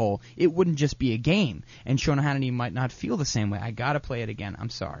 won this poll, it wouldn't just be a game. And Sean Hannity might not feel the same way. I gotta play it again. I'm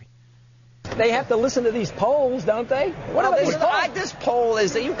sorry. They have to listen to these polls, don't they? This poll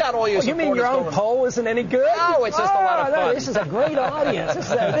is that you've got all your You mean your own poll isn't any good? No, it's just a lot of fun. This is a great audience.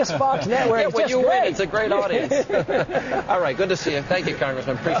 This Fox Network is when just you great. win, it's a great audience. All right, good to see you. Thank you,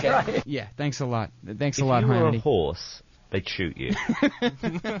 Congressman. Appreciate it. Yeah, thanks a lot. Thanks a lot, If you were a Hannity. horse, they'd shoot you.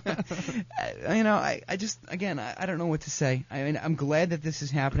 I just, again, I don't know what to say. I mean, I'm glad that this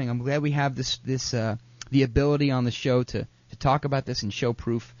is happening. I'm glad we have this the ability on the show to talk about this and show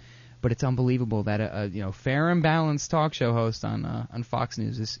proof. But it's unbelievable that a fair and balanced talk show host on Fox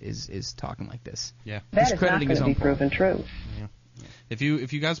News is talking like this. Yeah, that is not going to be proven true. Yeah. If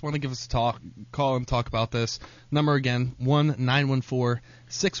you guys want to give us a call and talk about this, number again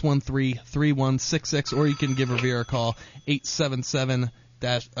 1-914-613-3166, or you can give Revere a call 877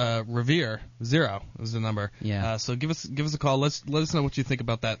 Revere 0 is the number. Yeah. So give us a call. Let us know what you think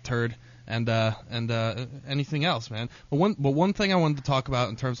about that turd. And anything else, man. But one thing I wanted to talk about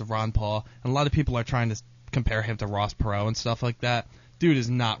in terms of Ron Paul, and a lot of people are trying to compare him to Ross Perot and stuff like that. Dude is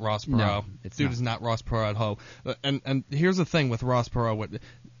not Ross Perot. No, Dude is not Ross Perot at all. And here's the thing with Ross Perot.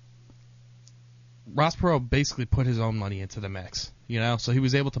 Ross Perot basically put his own money into the mix, so he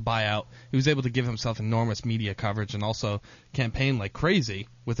was able to buy out. He was able to give himself enormous media coverage and also campaign like crazy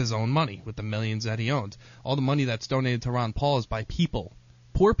with his own money, with the millions that he owned. All the money that's donated to Ron Paul is by people.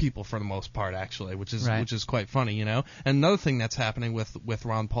 Poor people for the most part, actually, which is quite funny, And another thing that's happening with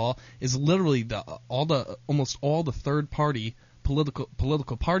Ron Paul is literally almost all the third party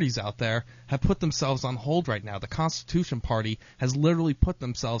political parties out there have put themselves on hold right now. The Constitution Party has literally put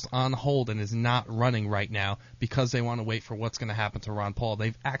themselves on hold and is not running right now because they want to wait for what's going to happen to Ron Paul.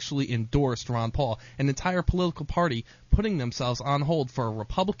 They've actually endorsed Ron Paul, an entire political party putting themselves on hold for a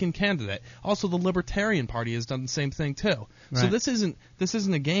Republican candidate. Also, the Libertarian Party has done the same thing too. Right. So this isn't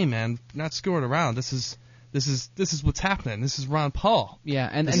a game, man. Not screwing around. This is what's happening. This is Ron Paul. Yeah,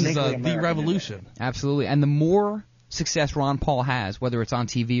 and this is the revolution. Absolutely. And the more success Ron Paul has, whether it's on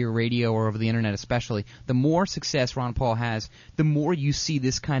TV or radio or over the internet especially, the more success Ron Paul has, the more you see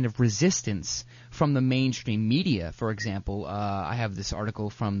this kind of resistance from the mainstream media. For example, I have this article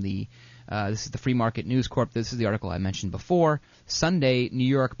from this is the Free Market News Corp. This is the article I mentioned before. Sunday, New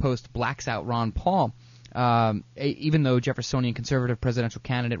York Post blacks out Ron Paul. Even though Jeffersonian conservative presidential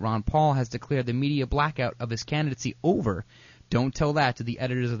candidate Ron Paul has declared the media blackout of his candidacy over, don't tell that to the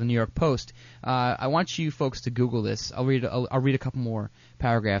editors of the New York Post. I want you folks to Google this. I'll read a couple more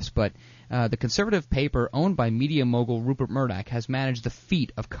paragraphs, but the conservative paper owned by media mogul Rupert Murdoch has managed the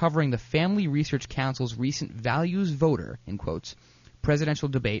feat of covering the Family Research Council's recent values voter, in quotes, presidential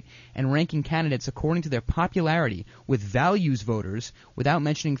debate and ranking candidates according to their popularity with values voters without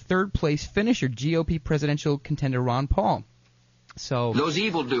mentioning third-place finisher GOP presidential contender Ron Paul. So those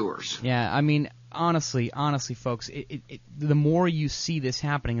evildoers. Yeah, I mean, honestly, folks, the more you see this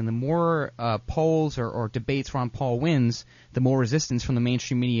happening and the more polls or debates Ron Paul wins, the more resistance from the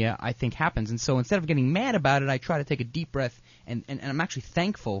mainstream media, I think, happens. And so instead of getting mad about it, I try to take a deep breath, and I'm actually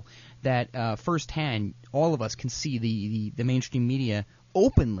thankful that firsthand all of us can see the mainstream media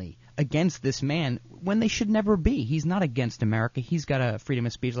openly against this man when they should never be. He's not against America. He's got a freedom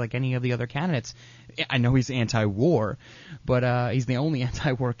of speech like any of the other candidates. I know he's anti-war, but he's the only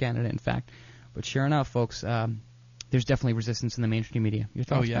anti-war candidate, in fact. But sure enough, folks, there's definitely resistance in the mainstream media. Your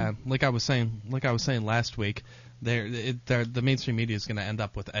thoughts? Oh yeah, like I was saying last week, the mainstream media is going to end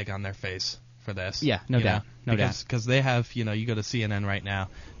up with egg on their face for this. Yeah, no doubt. Because they have, you go to CNN right now,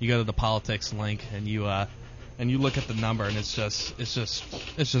 you go to the politics link, and you look at the number, and it's just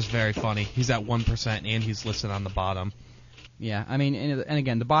very funny. He's at 1%, and he's listed on the bottom. Yeah, I mean, and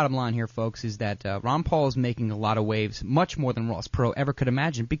again, the bottom line here, folks, is that Ron Paul is making a lot of waves, much more than Ross Perot ever could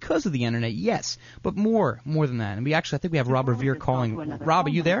imagine, because of the internet, yes, but more than that. And I think we have Rob Revere calling. Rob, are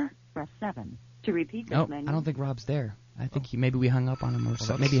you there? Press 7 to repeat this menu. I don't think Rob's there. I think maybe we hung up on him, or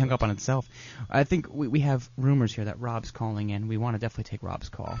something. Maybe he hung up on himself. I think we have rumors here that Rob's calling in. We want to definitely take Rob's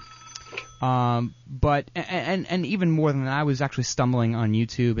call. But even more than that, I was actually stumbling on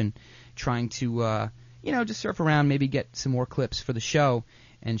YouTube and trying to just surf around, maybe get some more clips for the show.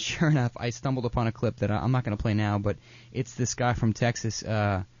 And sure enough, I stumbled upon a clip that I'm not going to play now, but it's this guy from Texas,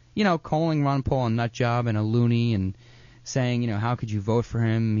 calling Ron Paul a nut job and a loony and saying, how could you vote for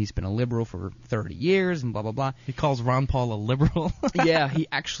him? He's been a liberal for 30 years and blah, blah, blah. He calls Ron Paul a liberal? Yeah, he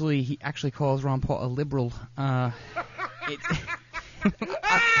actually calls Ron Paul a liberal. Yeah.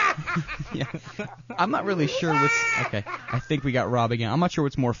 I'm not really sure what's... Okay, I think we got Rob again. I'm not sure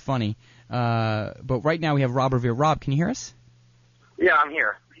what's more funny. But right now we have Rob Revere. Rob, can you hear us? Yeah, I'm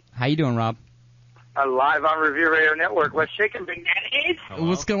here. How you doing, Rob? Live on Revere Radio Network. What's shaking, Big Daddy?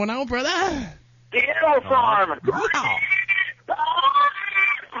 What's going on, brother? The Animal Farm. Wow.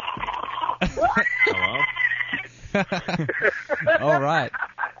 Hello? All right.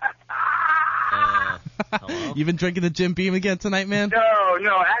 You been drinking the Jim Beam again tonight, man?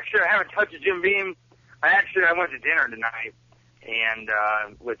 No. Actually, I haven't touched the Jim Beam. I went to dinner tonight, and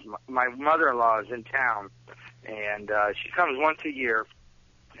with my mother-in-law is in town, and she comes once a year,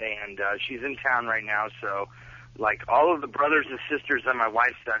 and she's in town right now. So, like all of the brothers and sisters on my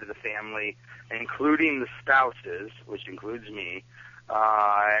wife's side of the family, including the spouses, which includes me,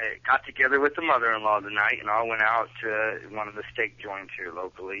 got together with the mother-in-law tonight, and all went out to one of the steak joints here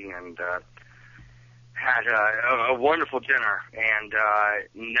locally, and had a wonderful dinner. And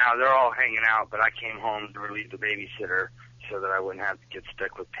now they're all hanging out, but I came home to relieve the babysitter so that I wouldn't have to get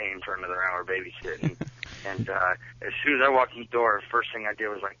stuck with pain for another hour babysitting. And as soon as I walked in the door, the first thing I did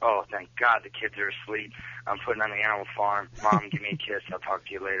was like, oh, thank God the kids are asleep. I'm putting on the Animal Farm. Mom, give me a kiss. I'll talk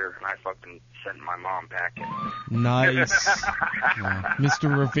to you later. And I fucking sent my mom back in. Nice.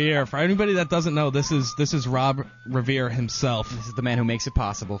 Mr. Revere. For anybody that doesn't know, this is Rob Revere himself. This is the man who makes it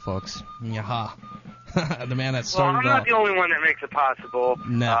possible, folks. Yaha. The man that started I'm not the only one that makes it possible.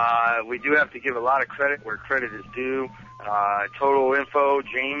 No. We do have to give a lot of credit where credit is due. Total Info,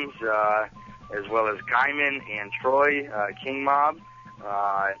 James, as well as Guyman and Troy, King Mob.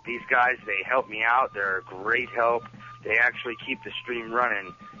 These guys, they help me out. They're a great help. They actually keep the stream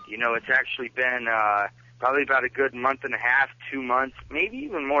running. It's actually been probably about a good month and a half, 2 months, maybe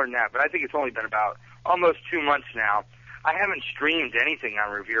even more than that, but I think it's only been about almost 2 months now. I haven't streamed anything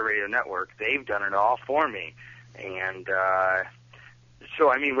on Revere Radio Network. They've done it all for me. And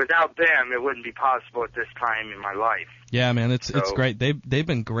so, I mean, without them, it wouldn't be possible at this time in my life. Yeah, man, it's great. They've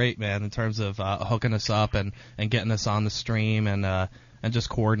been great, man, in terms of hooking us up and getting us on the stream and just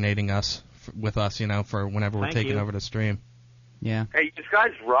coordinating us with us, for whenever we're taking over the stream. Yeah. Hey, you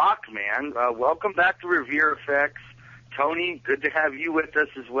guys rock, man. Welcome back to Revere Effects. Tony, good to have you with us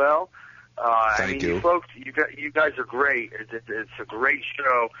as well. Thank you. You folks, you guys are great. It's a great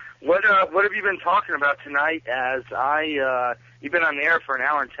show. What have you been talking about tonight? As you've been on the air for an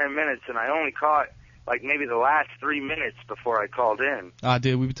hour and 10 minutes, and I only caught like maybe the last 3 minutes before I called in.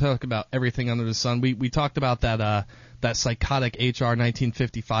 Dude, we talked about everything under the sun. We talked about that psychotic HR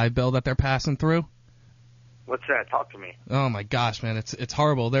 1955 bill that they're passing through. What's that? Talk to me. Oh my gosh, man, it's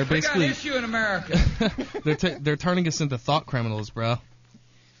horrible. They're basically We got issue in America. they're turning us into thought criminals, bro.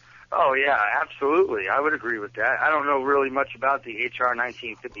 Oh, yeah, absolutely. I would agree with that. I don't know really much about the H.R.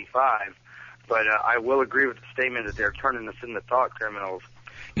 1955, but I will agree with the statement that they're turning us into thought criminals.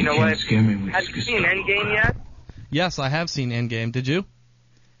 You know what? Have you seen Endgame yet? Yes, I have seen Endgame. Did you?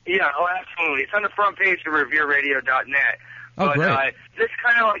 Yeah, oh, absolutely. It's on the front page of RevereRadio.net. Oh, but great. This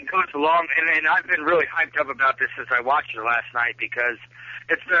kind of like goes along, and I've been really hyped up about this since I watched it last night because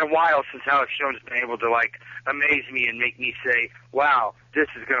it's been a while since Alex Jones has been able to like amaze me and make me say, "Wow, this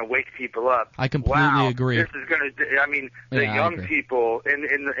is going to wake people up." I completely wow, agree. This is going to. I mean, the Yeah, I young agree. people in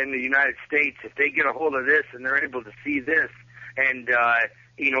the United States, if they get a hold of this and they're able to see this, and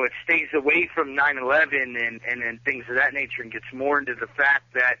you know, it stays away from 9/11 and things of that nature, and gets more into the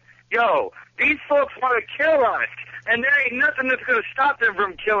fact that, yo, these folks want to kill us, and there ain't nothing that's going to stop them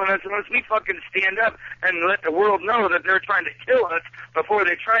from killing us unless we fucking stand up and let the world know that they're trying to kill us before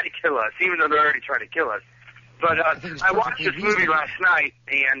they try to kill us, even though they're already trying to kill us. But I watched this movie last night,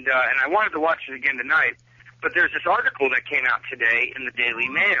 and I wanted to watch it again tonight. But there's this article that came out today in the Daily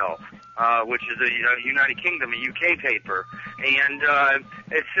Mail, which is a United Kingdom, a UK paper, and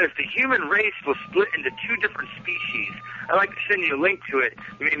it says the human race will split into two different species. I'd like to send you a link to it.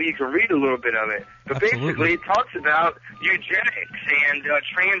 Maybe you can read a little bit of it. But basically, it talks about eugenics and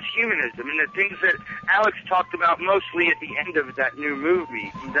transhumanism and the things that Alex talked about mostly at the end of that new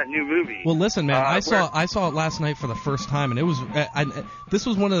movie. Well, listen, man, I saw it last night for the first time, and it was this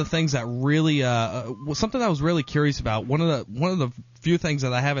was one of the things that really was something I was really curious about. One of the few things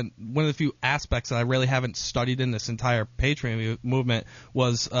that one of the few aspects that I really haven't studied in this entire Patriot movement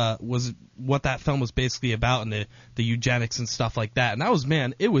was what that film was basically about, and the eugenics and stuff like that. And that was,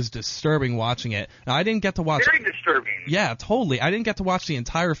 man, it was disturbing watching it. Now, I didn't get to watch. Very disturbing. Yeah, totally. I didn't get to watch the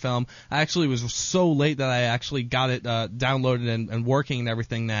entire film. I actually was so late that I actually got it downloaded and working and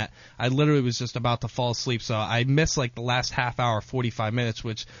everything that I literally was just about to fall asleep. So I missed like the last half hour, 45 minutes,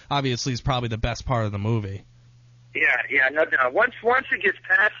 which obviously is probably the best part of the movie. Yeah, no doubt. Once it gets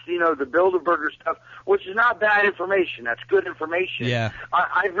past, the Bilderberger stuff, which is not bad information, that's good information. Yeah.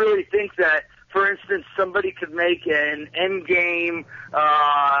 I really think that, for instance, somebody could make an Endgame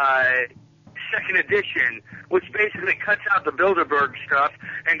second edition, which basically cuts out the Bilderberg stuff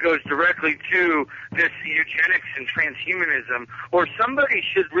and goes directly to this eugenics and transhumanism. Or somebody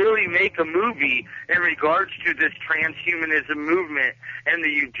should really make a movie in regards to this transhumanism movement and the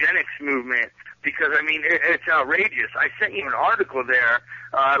eugenics movement. Because, I mean, it's outrageous. I sent you an article there,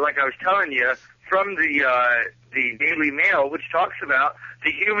 like I was telling you, from the Daily Mail, which talks about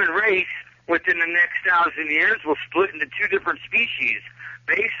the human race within the next 1,000 years will split into two different species.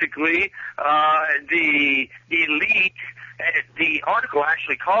 Basically, the elite, the article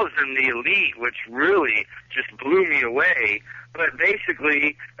actually calls them the elite, which really just blew me away. But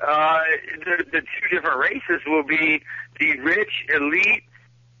basically, the two different races will be the rich elite.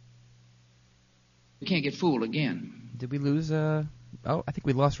 We can't get fooled again. Did we lose? Oh, I think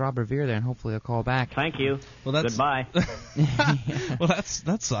we lost Rob Revere there, and hopefully he'll call back. Thank you. Well, that's goodbye. Well, that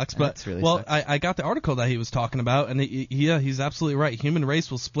sucks. But That's really well, sucks. I got the article that he was talking about, and he's absolutely right. Human race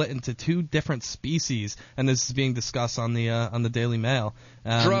will split into two different species, and this is being discussed on the Daily Mail.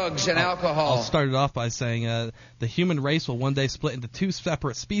 Drugs and alcohol. I'll start it off by saying the human race will one day split into two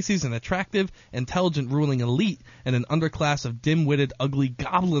separate species: an attractive, intelligent, ruling elite, and an underclass of dim-witted, ugly,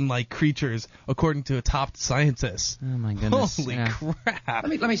 goblin-like creatures, according to a top scientist. Oh my goodness! Holy yeah. crap!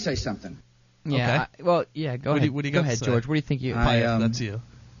 Let me say something. Yeah. Okay. Go What do ahead. you Go got to ahead, say? George. What do you think you? That's you.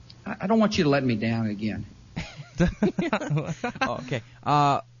 I don't want you to let me down again. Oh, okay.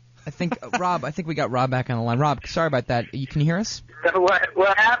 I think Rob. I think we got Rob back on the line. Rob, sorry about that. Can you hear us?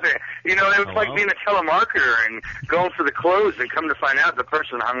 What happened? It was like being a telemarketer and going for the close and come to find out the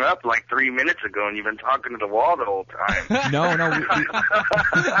person hung up like 3 minutes ago and you've been talking to the wall the whole time. No.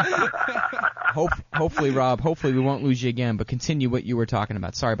 Hopefully, Rob. Hopefully, we won't lose you again. But continue what you were talking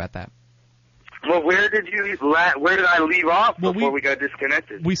about. Sorry about that. Well, where did I leave off before we got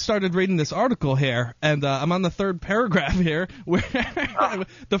disconnected? We started reading this article here, and I'm on the third paragraph here, where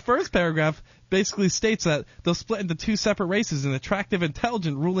the first paragraph basically states that they'll split into two separate races: an attractive,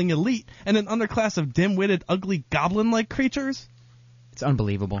 intelligent, ruling elite, and an underclass of dim-witted, ugly, goblin-like creatures. It's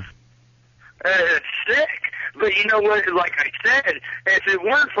unbelievable. It's sick. But you know what, like I said, if it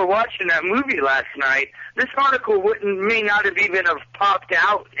weren't for watching that movie last night, this article may not have even have popped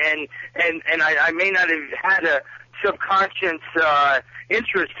out, and I may not have had a subconscious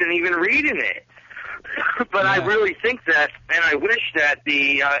interest in even reading it. But I really think that, and I wish that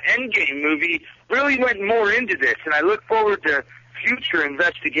the Endgame movie really went more into this, and I look forward to future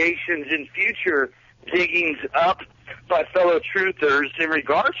investigations and future diggings up by fellow truthers in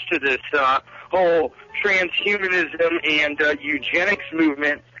regards to this whole transhumanism and eugenics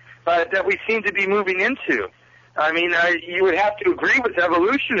movement that we seem to be moving into. I mean, you would have to agree with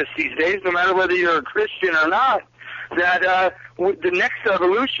evolutionists these days, no matter whether you're a Christian or not, that the next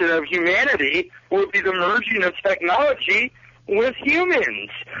evolution of humanity will be the merging of technology with humans.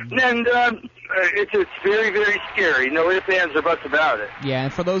 And it's very, very scary. No ifs, ands, or buts about it. Yeah,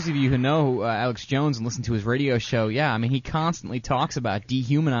 and for those of you who know Alex Jones and listen to his radio show, yeah, I mean, he constantly talks about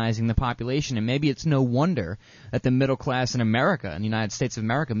dehumanizing the population, and maybe it's no wonder that the middle class in America, in the United States of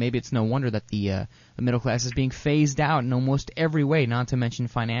America, maybe it's no wonder that the middle class is being phased out in almost every way, not to mention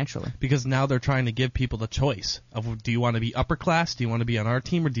financially. Because now they're trying to give people the choice of, do you want to be upper class, do you want to be on our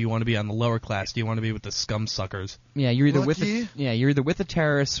team, or do you want to be on the lower class? Do you want to be with the scum suckers? Yeah, you're either with the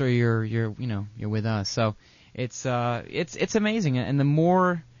terrorists or you're with us. So it's amazing, and the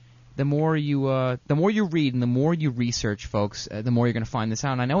more you read and the more you research, folks, the more you're going to find this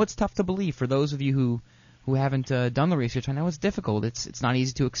out. And I know it's tough to believe for those of you who haven't done the research. I know it's difficult. It's not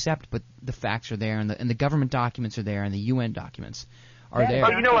easy to accept, but the facts are there, and the government documents are there, and the UN documents are there. Oh,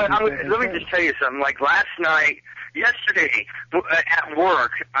 you know what? Let me just tell you something. Like yesterday at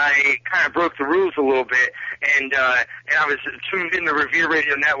work, I kind of broke the rules a little bit, and I was tuned in to Revere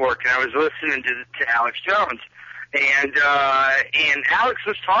Radio Network, and I was listening to Alex Jones. And Alex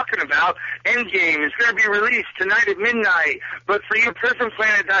was talking about Endgame is going to be released tonight at midnight, but for you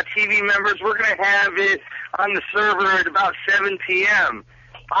PrisonPlanet.tv members, we're going to have it on the server at about 7 p.m.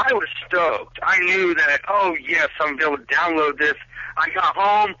 I was stoked. I knew that, oh, yes, I'm going to be able to download this. I got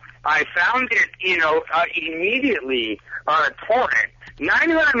home. I found it, immediately on a torrent.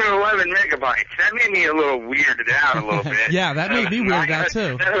 911 megabytes. That made me a little weirded out a little bit. Yeah, that made me weirded out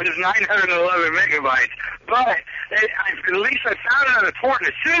too. That was 911 megabytes. But at least I found it on a torrent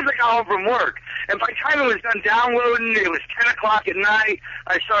as soon as I got home from work. And by the time it was done downloading, it was 10 o'clock at night.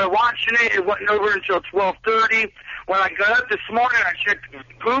 I started watching it. It wasn't over until 12:30. When I got up this morning, I checked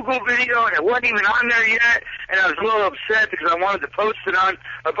Google video, and it wasn't even on there yet. And I was a little upset because I wanted to post it on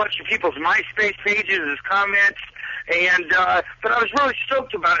a bunch of people's MySpace pages as comments. And but I was really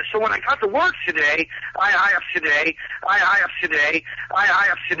stoked about it. So when I got to work today, I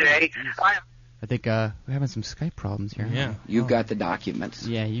think we're having some Skype problems here. Yeah. You've got the documents.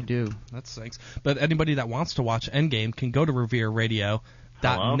 Yeah, you do. That stinks. But anybody that wants to watch Endgame can go to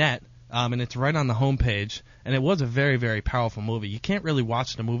RevereRadio.net, and it's right on the homepage. And it was a very, very powerful movie. You can't really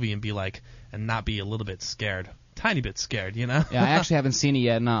watch the movie and not be a little bit scared. Tiny bit scared, Yeah, I actually haven't seen it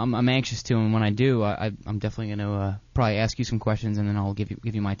yet, and I'm anxious to. And when I do, I'm definitely going to probably ask you some questions, and then I'll give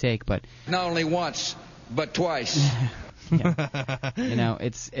you my take. But not only once, but twice. Yeah.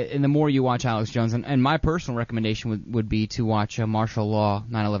 And the more you watch Alex Jones, and my personal recommendation would be to watch Martial Law,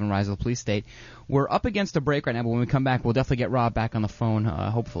 9/11 Rise of the Police State. We're up against a break right now, but when we come back, we'll definitely get Rob back on the phone,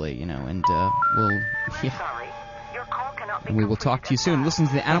 hopefully, and we'll. Yeah. And we will talk to you soon. Listen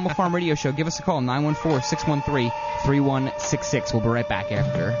to the Animal Farm Radio Show. Give us a call, 914-613-3166. We'll be right back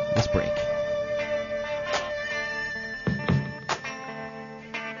after this break.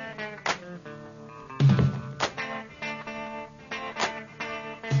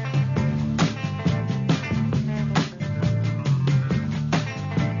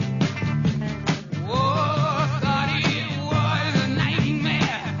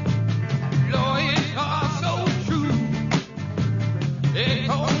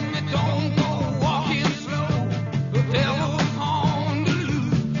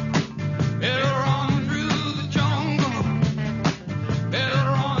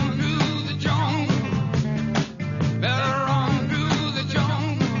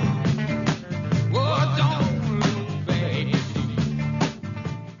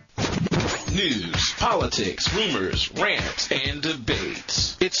 Politics, rumors, rants, and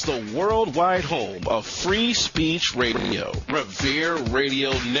debates. It's the worldwide home of free speech radio.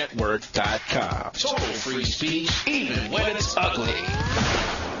 RevereRadioNetwork.com. Total free speech, even when it's ugly.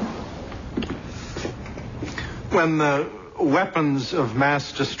 When the weapons of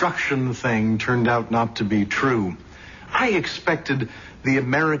mass destruction thing turned out not to be true, I expected the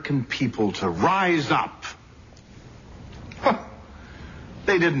American people to rise up.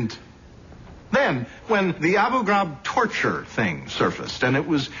 They didn't. Then, when the Abu Ghraib torture thing surfaced, and it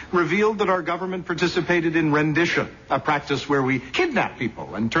was revealed that our government participated in rendition, a practice where we kidnap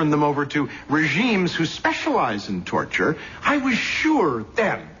people and turn them over to regimes who specialize in torture, I was sure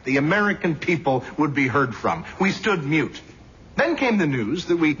then the American people would be heard from. We stood mute. Then came the news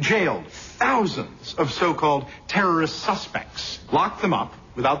that we jailed thousands of so-called terrorist suspects, locked them up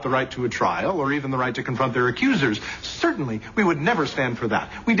without the right to a trial or even the right to confront their accusers. Certainly, we would never stand for that.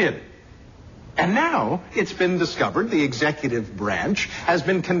 We did. And now it's been discovered the executive branch has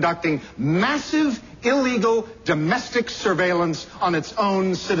been conducting massive illegal domestic surveillance on its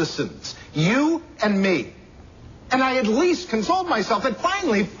own citizens. You and me. And I at least consoled myself that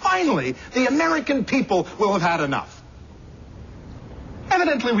finally, the American people will have had enough.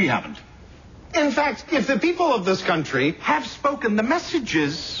 Evidently we haven't. In fact, if the people of this country have spoken the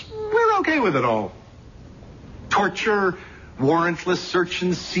messages, we're okay with it all. Torture, warrantless search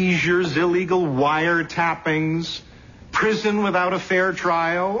and seizures, illegal wiretappings, prison without a fair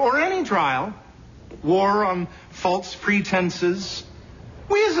trial, or any trial, war on false pretenses.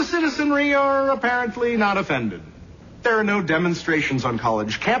 We as a citizenry are apparently not offended. There are no demonstrations on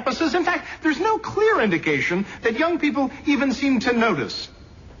college campuses. In fact, there's no clear indication that young people even seem to notice.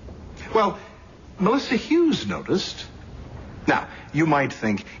 Well, Melissa Hughes noticed. Now, you might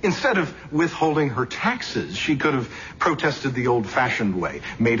think, instead of withholding her taxes, she could have protested the old-fashioned way,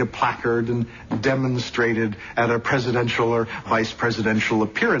 made a placard and demonstrated at a presidential or vice presidential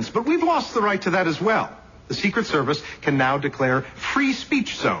appearance. But we've lost the right to that as well. The Secret Service can now declare free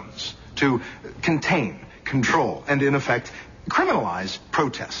speech zones to contain, control, and in effect, criminalize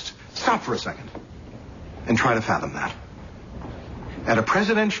protest. Stop for a second and try to fathom that. At a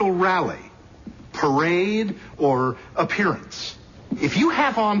presidential rally, parade, or appearance, if you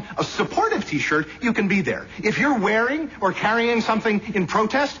have on a supportive T-shirt, you can be there. If you're wearing or carrying something in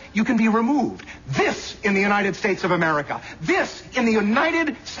protest, you can be removed. This in the United States of America. This in the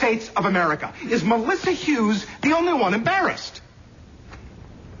United States of America. Is Melissa Hughes the only one embarrassed?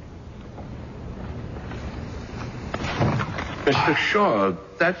 Mr. Shaw,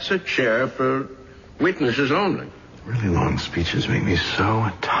 that's a chair for witnesses only. Really long speeches make me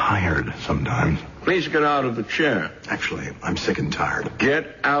so tired sometimes. Please get out of the chair. Actually, I'm sick and tired. Get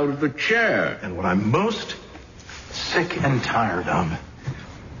out of the chair. And what I'm most sick and tired of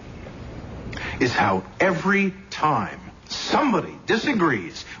is how every time somebody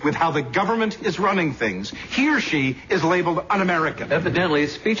disagrees with how the government is running things, he or she is labeled un-American. Evidently,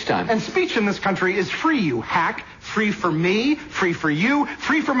 it's speech time. And speech in this country is free, you hack. Free for me, free for you,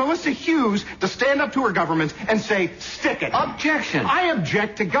 free for Melissa Hughes to stand up to her government and say, stick it. Objection. I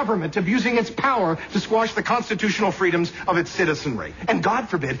object to government abusing its power to squash the constitutional freedoms of its citizenry. And God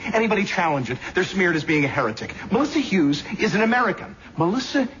forbid anybody challenge it. They're smeared as being a heretic. Melissa Hughes is an American.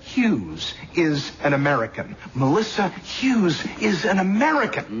 Melissa Hughes is an American. Melissa Hughes is an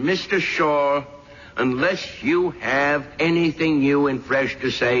American. Mr. Shaw, unless you have anything new and fresh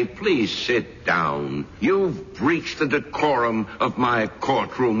to say, please sit down. You've breached the decorum of my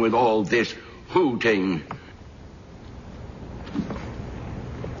courtroom with all this hooting.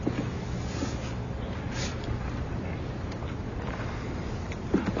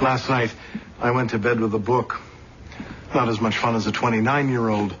 Last night, I went to bed with a book. Not as much fun as a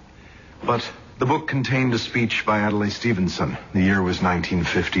 29-year-old, but the book contained a speech by Adlai Stevenson. The year was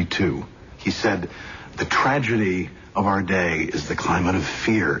 1952. He said, "The tragedy of our day is the climate of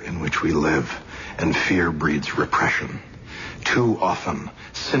fear in which we live, and fear breeds repression. Too often,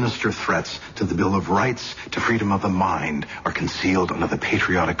 sinister threats to the Bill of Rights, to freedom of the mind, are concealed under the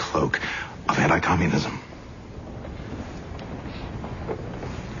patriotic cloak of anti-communism.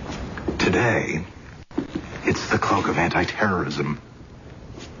 Today, it's the cloak of anti-terrorism."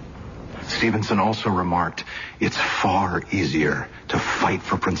 Stevenson also remarked, "It's far easier to fight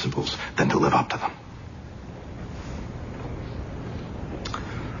for principles than to live up to them."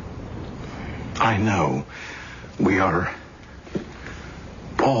 I know we are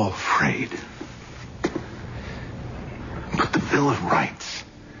all afraid. But the Bill of Rights,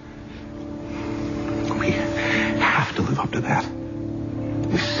 we have to live up to that.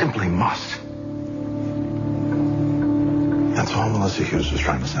 We simply must. That's all Melissa Hughes was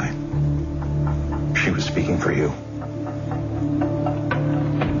trying to say. She was speaking for you.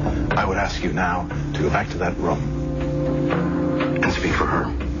 I would ask you now to go back to that room and speak for her.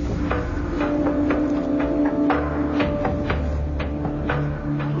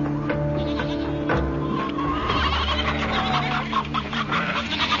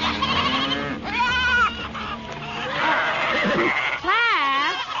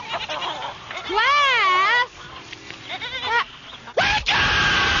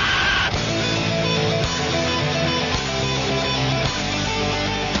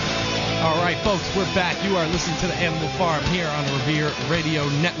 We're back. You are listening to the Animal Farm here on the Revere Radio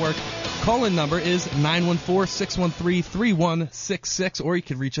Network. Call-in number is 914-613-3166, or you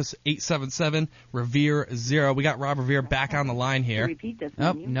can reach us 877-REVERE-0. We got Rob Revere back on the line here.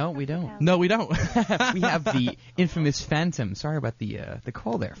 Oh, no, we don't. No, we don't. We have the infamous Phantom. Sorry about the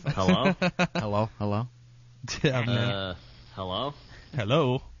call there. Hello? Hello? Yeah, man. Hello?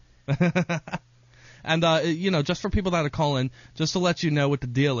 Hello? And just for people that are calling, just to let you know what the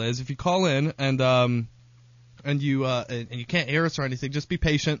deal is, if you call in and you can't hear us or anything, just be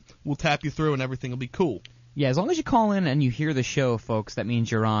patient. We'll tap you through and everything will be cool. Yeah, as long as you call in and you hear the show, folks, that means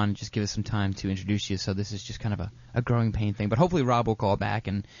you're on. Just give us some time to introduce you. So this is just kind of a growing pain thing. But hopefully Rob will call back,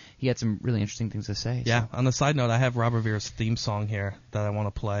 and he had some really interesting things to say. Yeah, on the side note, I have Rob Revere's theme song here that I want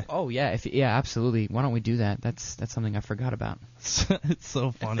to play. Oh, yeah, absolutely. Why don't we do that? That's something I forgot about. It's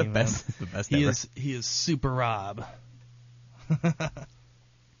so funny, man. It's the best he ever. He is super Rob.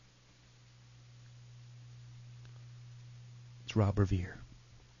 It's Rob Revere.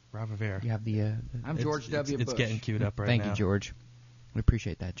 Rob Revere. You have the. I'm George W. It's Bush. getting queued up right Thank now. you, George. We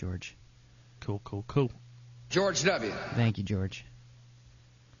appreciate that, George. Cool. George W. Thank you, George.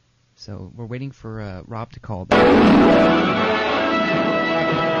 So we're waiting for Rob to call back.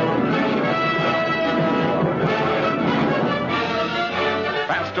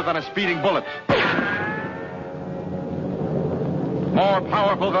 Faster than a speeding bullet. More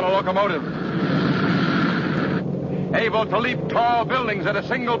powerful than a locomotive. Able to leap tall buildings at a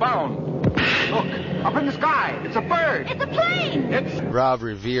single bound. Look, up in the sky. It's a bird. It's a plane! It's Rob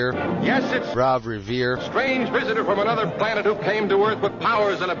Revere. Yes, it's Rob Revere. strange visitor from another planet who came to Earth with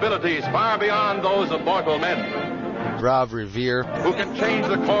powers and abilities far beyond those of mortal men. Rob Revere. Who can change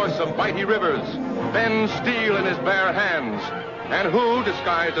the course of mighty rivers, bend steel in his bare hands, and who,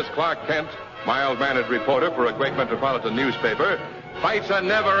 disguised as Clark Kent, mild-mannered reporter for a great metropolitan newspaper, fights a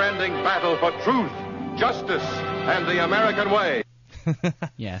never-ending battle for truth, justice, and the American way.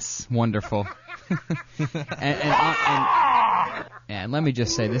 Yes, wonderful. and let me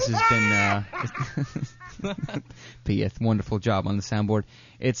just say, this has been P.S. Wonderful job on the soundboard.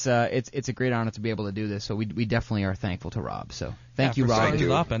 It's a great honor to be able to do this. So we definitely are thankful to Rob. So thank you, for Rob. setting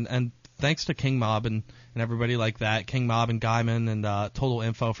it up, and thanks to King Mob and everybody like that, King Mob and Guyman and Total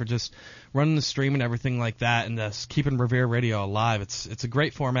Info for just running the stream and everything like that, and keeping Revere Radio alive. It's a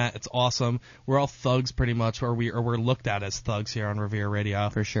great format. It's awesome. We're all thugs pretty much, or we're looked at as thugs here on Revere Radio.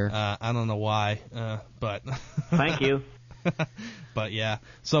 For sure. I don't know why, but Thank you. But yeah,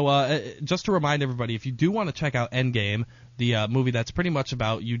 so just to remind everybody, if you do want to check out Endgame, the movie that's pretty much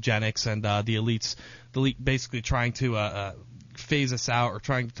about eugenics and the elite basically trying to phase us out or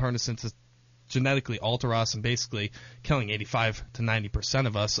trying to turn us into genetically alter us and basically killing 85 to 90%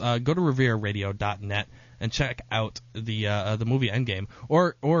 of us, go to revereradio.net and check out the movie Endgame.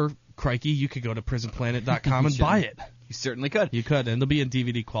 Or crikey, you could go to prisonplanet.com and buy it. You certainly could. You could, and it'll be in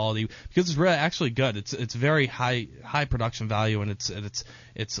DVD quality because it's really actually good. It's very high production value, and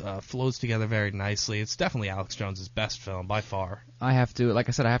it's flows together very nicely. It's definitely Alex Jones's best film by far. I have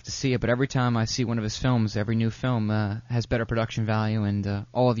to see it, but every time I see one of his films, every new film has better production value, and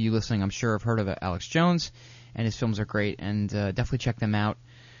all of you listening, I'm sure, have heard of Alex Jones, and his films are great, and definitely check them out.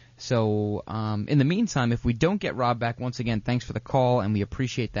 So in the meantime, if we don't get Rob back, once again, thanks for the call, and we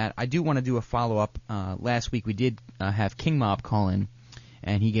appreciate that. I do want to do a follow-up. Last week we did have King Mob call in,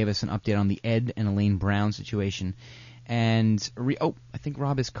 and he gave us an update on the Ed and Elaine Brown situation. And, I think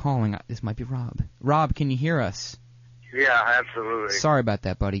Rob is calling. This might be Rob. Rob, can you hear us? Yeah, absolutely. Sorry about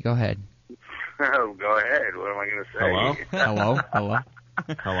that, buddy. Go ahead. Oh, go ahead. What am I going to say? Hello?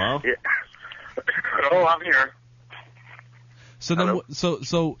 Hello? Yeah. Oh, I'm here. So then,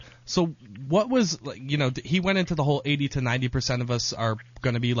 so what was, he went into the whole 80 to 90% of us are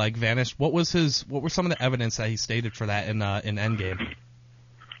going to be vanished. What were some of the evidence that he stated for that in Endgame?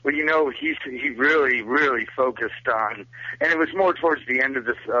 Well, he really, really focused on, and it was more towards the end of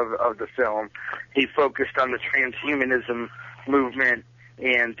the film. He focused on the transhumanism movement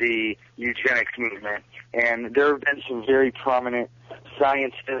and the eugenics movement. And there have been some very prominent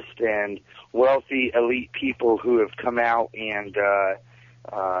scientists and wealthy elite people who have come out and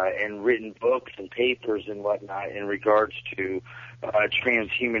written books and papers and whatnot in regards to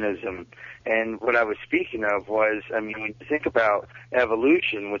transhumanism. And what I was speaking of was, when you think about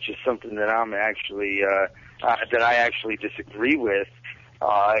evolution, which is something that I'm actually that I actually disagree with,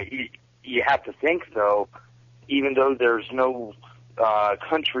 you have to think, though, even though there's no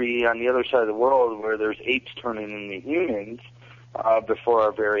country on the other side of the world where there's apes turning into humans before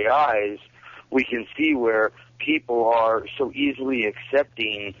our very eyes, we can see where people are so easily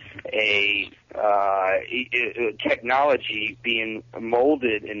accepting a technology being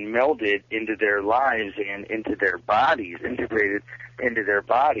molded and melded into their lives and into their bodies, integrated into their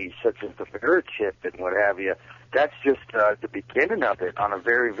bodies, such as the Verichip and what have you. That's just the beginning of it on a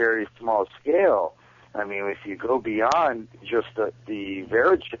very, very small scale. If you go beyond just the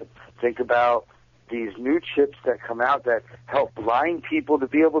Verichip, think about these new chips that come out that help blind people to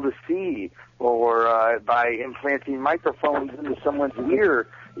be able to see, or by implanting microphones into someone's ear,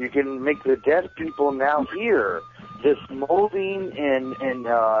 you can make the deaf people now hear. This molding and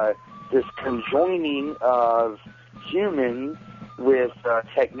this conjoining of humans with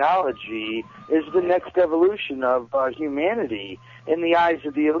technology is the next evolution of humanity in the eyes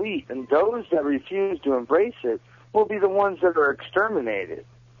of the elite, and those that refuse to embrace it will be the ones that are exterminated.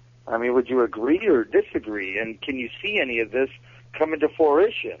 I mean, would you agree or disagree? And can you see any of this coming to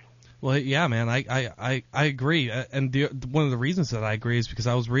fruition? Well, yeah, man, I agree. And one of the reasons that I agree is because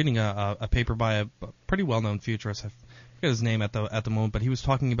I was reading a paper by a pretty well-known futurist. I forget his name at the moment, but he was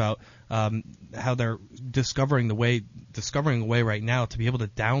talking about how they're discovering a way right now to be able to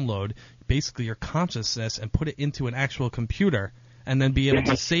download basically your consciousness and put it into an actual computer and then be able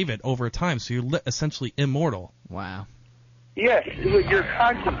to save it over time, so you're essentially immortal. Wow. Yes, your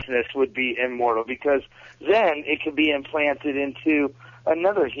consciousness would be immortal, because then it could be implanted into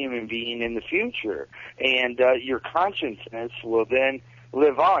another human being in the future, and your consciousness will then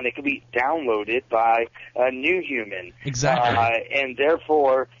live on. It could be downloaded by a new human. Exactly. And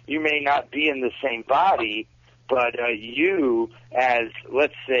therefore, you may not be in the same body, but you, as,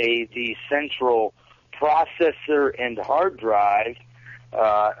 let's say, the central processor and hard drive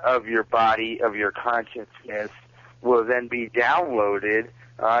of your body, of your consciousness, will then be downloaded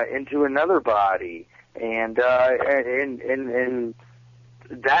into another body. And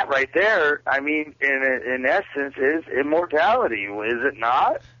that right there, I mean, in essence, is immortality, is it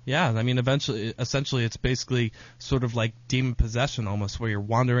not? Yeah, I mean, essentially, it's basically sort of like demon possession almost, where you're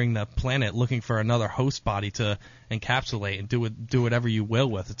wandering the planet looking for another host body to encapsulate and do whatever you will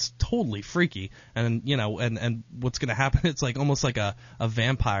with. It's totally freaky, and and what's going to happen? It's like almost like a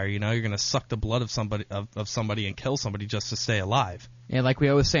vampire. You're going to suck the blood of somebody and kill somebody just to stay alive. Yeah, like we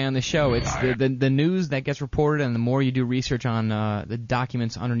always say on the show, it's the news that gets reported, and the more you do research on the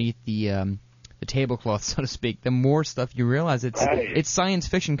documents underneath the tablecloth, so to speak, the more stuff you realize it's science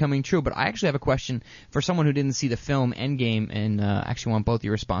fiction coming true. But I actually have a question for someone who didn't see the film Endgame, and actually want both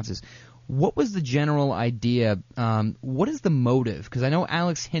your responses. What was the general idea? What is the motive? Because I know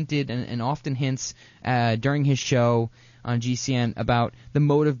Alex hinted and often hints during his show on GCN about the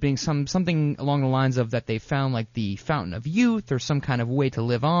motive being something along the lines of that they found like the fountain of youth or some kind of way to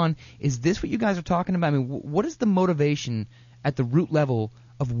live on. Is this what you guys are talking about? I mean, what is the motivation at the root level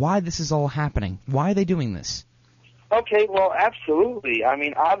of why this is all happening? Why are they doing this? Okay, well, absolutely. I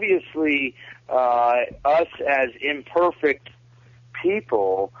mean, obviously, us as imperfect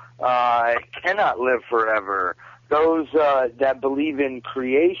people cannot live forever. Those that believe in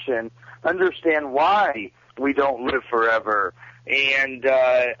creation understand why we don't live forever, and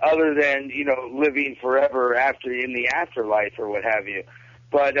other than living forever after in the afterlife or what have you.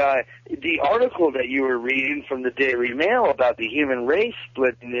 But the article that you were reading from the Daily Mail about the human race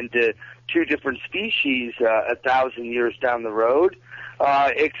splitting into two different species 1,000 years down the road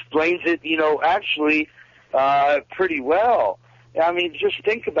explains it, actually pretty well. I mean, just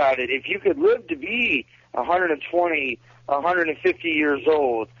think about it. If you could live to be 120, 150 years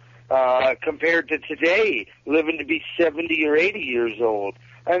old, compared to today, living to be 70 or 80 years old,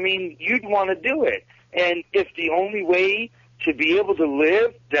 I mean, you'd want to do it. And if the only way to be able to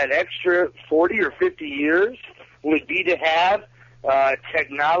live that extra 40 or 50 years would be to have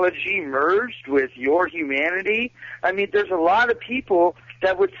technology merged with your humanity, I mean, there's a lot of people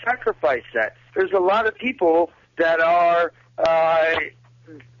that would sacrifice that. There's a lot of people that are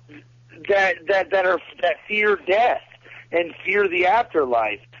that fear death and fear the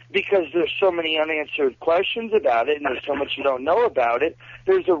afterlife, because there's so many unanswered questions about it, and there's so much you don't know about it.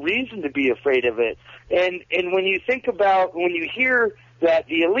 There's a reason to be afraid of it. And when you think about, when you hear that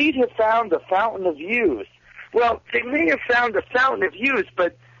the elite have found the fountain of youth, well, they may have found a fountain of youth,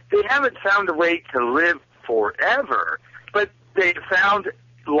 but they haven't found a way to live forever. But they found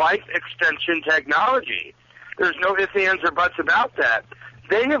life extension technology. There's no ifs, ands, or buts about that.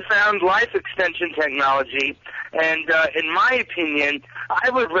 They have found life extension technology, and in my opinion, I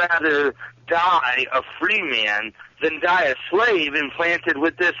would rather die a free man than die a slave implanted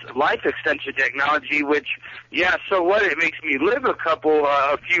with this life extension technology, which, yeah, so what? It makes me live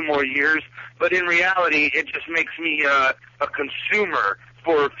a few more years, but in reality, it just makes me a consumer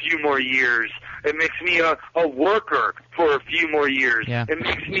for a few more years. It makes me a worker for a few more years. Yeah. It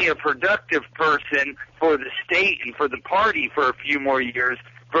makes me a productive person for the state and for the party for a few more years,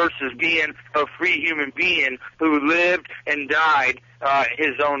 versus being a free human being who lived and died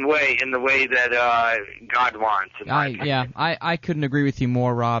his own way, in the way that God wants. I couldn't agree with you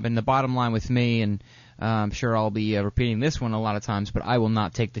more, Rob. And the bottom line with me, and I'm sure I'll be repeating this one a lot of times, but I will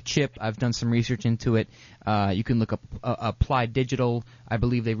not take the chip. I've done some research into it. You can look up Applied Digital. I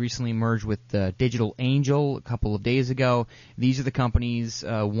believe they recently merged with Digital Angel a couple of days ago. These are the companies,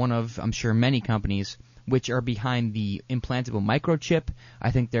 one of, I'm sure, many companies, which are behind the implantable microchip.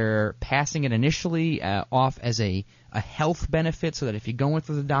 I think they're passing it initially off as a health benefit, so that if you go in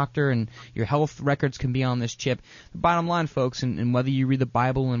for the doctor and your health records can be on this chip. The bottom line, folks, and whether you read the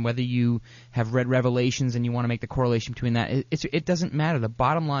Bible and whether you have read Revelations and you want to make the correlation between that, it doesn't matter. The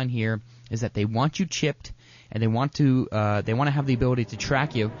bottom line here is that they want you chipped, and they want to have the ability to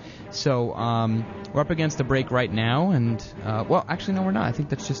track you. So we're up against the break right now, and well, actually no, we're not. I think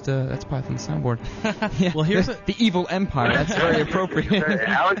that's just that's probably from the soundboard. Yeah. Well, here's the Evil Empire. That's very appropriate.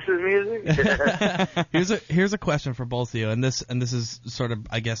 Alex's music. Here's a question for both of you, and this is sort of,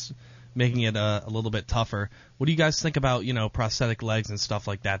 I guess, making it a little bit tougher. What do you guys think about, prosthetic legs and stuff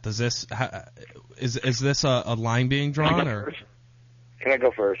like that? Does this is this a line being drawn, or? Can I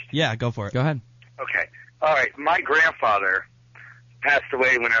go first? Yeah, go for it. Go ahead. Okay. All right. My grandfather passed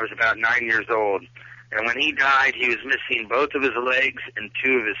away when I was about 9 years old, and when he died, he was missing both of his legs and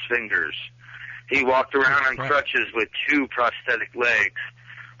 2 of his fingers. He walked around on crutches with 2 prosthetic legs.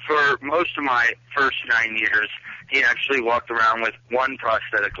 For most of my first 9 years, he actually walked around with 1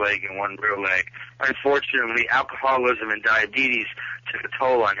 prosthetic leg and 1 real leg. Unfortunately, alcoholism and diabetes took a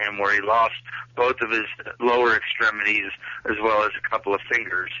toll on him, where he lost both of his lower extremities as well as a couple of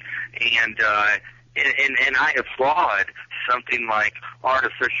fingers. And I applaud something like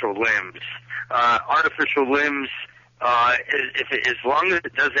artificial limbs. Artificial limbs, as long as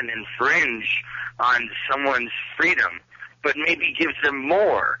it doesn't infringe on someone's freedom, but maybe gives them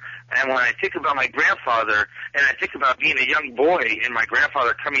more. And when I think about my grandfather, and I think about being a young boy and my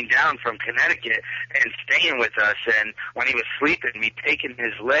grandfather coming down from Connecticut and staying with us, and when he was sleeping, me taking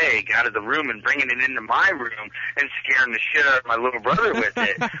his leg out of the room and bringing it into my room and scaring the shit out of my little brother with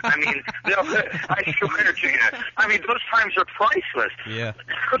it. I mean, I swear to you, I mean, those times are priceless. Yeah.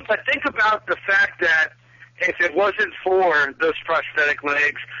 But think about the fact that if it wasn't for those prosthetic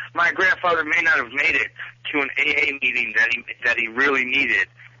legs, my grandfather may not have made it to an AA meeting that he really needed,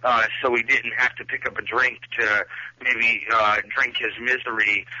 so he didn't have to pick up a drink to maybe drink his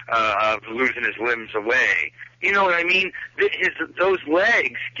misery of losing his limbs away. You know what I mean? Those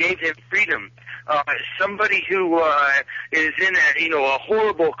legs gave him freedom. Somebody who is in a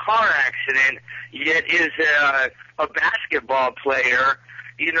horrible car accident, yet is a basketball player.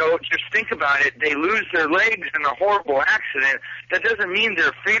 Just think about it. They lose their legs in a horrible accident. That doesn't mean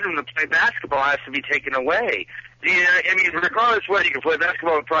their freedom to play basketball has to be taken away. I mean, regardless whether you can play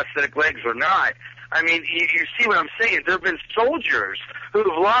basketball with prosthetic legs or not, I mean, you see what I'm saying? There have been soldiers who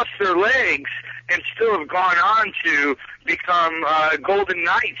have lost their legs and still have gone on to become golden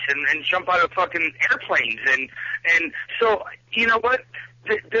knights and jump out of fucking airplanes. And so, you know what?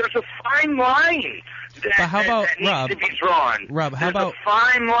 There's a fine line that needs to be drawn. Rob, how about a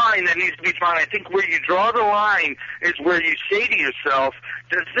fine line that needs to be drawn. I think where you draw the line is where you say to yourself,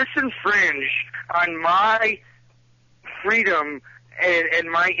 does this infringe on my freedom and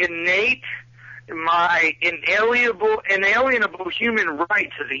my innate, my inalienable human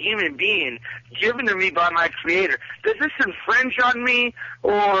rights as a human being given to me by my Creator? Does this infringe on me,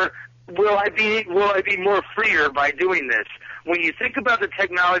 or will I be more freer by doing this? When you think about the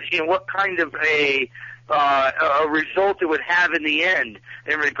technology and what kind of a result it would have in the end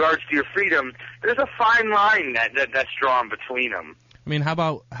in regards to your freedom, there's a fine line that's drawn between them. I mean, how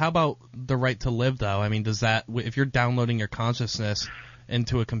about the right to live, though? I mean, does that, if you're downloading your consciousness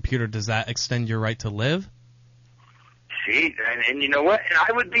into a computer, does that extend your right to live? See, and you know what? And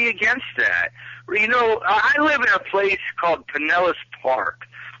I would be against that. I live in a place called Pinellas Park,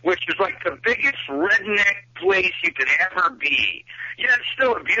 which is like the biggest redneck place you could ever be. Yeah, it's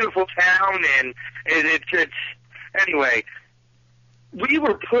still a beautiful town, and it's anyway, we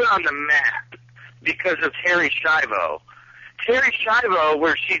were put on the map because of Terri Schiavo. Terri Schiavo,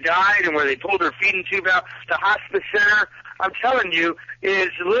 where she died and where they pulled her feeding tube out, the hospice center, I'm telling you, is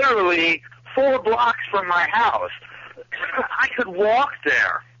literally 4 blocks from my house. I could walk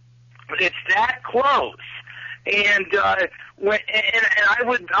there. It's that close. And I'm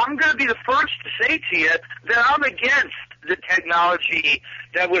going to be the first to say to you that I'm against the technology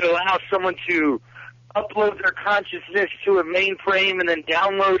that would allow someone to upload their consciousness to a mainframe and then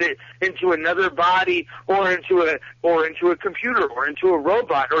download it into another body or into a computer or into a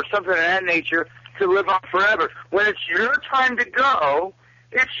robot or something of that nature to live on forever. When it's your time to go,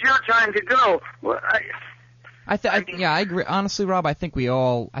 it's your time to go. Well, I agree. Honestly, Rob, I think we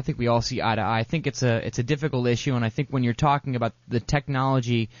all see eye to eye. I think it's a difficult issue, and I think when you're talking about the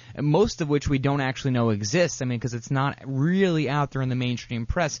technology, most of which we don't actually know exists, I mean, because it's not really out there in the mainstream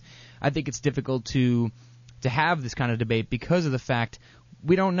press, I think it's difficult to have this kind of debate because of the fact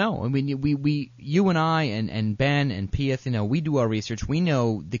we don't know. I mean, you and I and Ben and Pieth, we do our research. We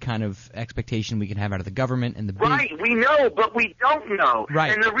know the kind of expectation we can have out of the government and the big... Right, we know, but we don't know.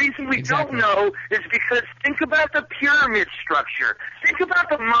 Right. And the reason we Exactly. don't know is because think about the pyramid structure. Think about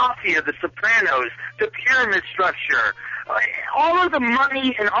the mafia, the Sopranos, the pyramid structure. All of the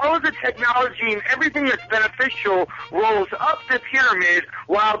money and all of the technology and everything that's beneficial rolls up the pyramid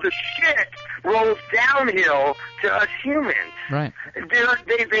while the shit rolls downhill to us humans. Right.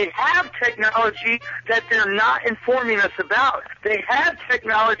 They have technology that they're not informing us about. They have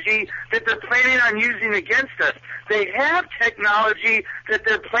technology that they're planning on using against us. They have technology that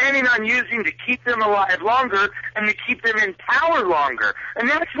they're planning on using to keep them alive longer and to keep them in power longer. And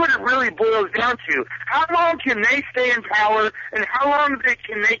that's what it really boils down to. How long can they stay in power, and how long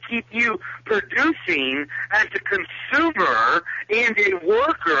can they keep you producing as a consumer and a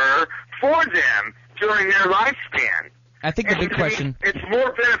worker for them during their lifespan? I think the big question... It's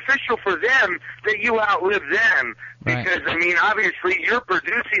more beneficial for them that you outlive them because, obviously you're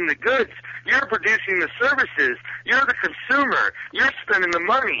producing the goods, you're producing the services, you're the consumer, you're spending the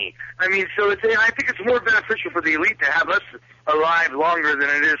money. I think it's more beneficial for the elite to have us alive longer than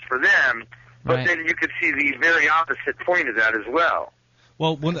it is for them, but then you could see the very opposite point of that as well.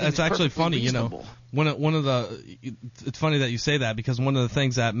 Well, it's actually funny, it's funny that you say that because one of the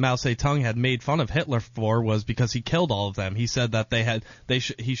things that Mao Zedong had made fun of Hitler for was because he killed all of them. He said that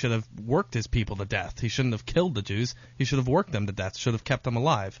he should have worked his people to death. He shouldn't have killed the Jews. He should have worked them to death. Should have kept them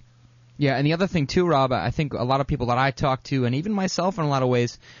alive. Yeah, and the other thing too, Rob, I think a lot of people that I talk to, and even myself in a lot of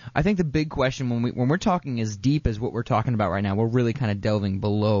ways, I think the big question when we're talking as deep as what we're talking about right now, we're really kind of delving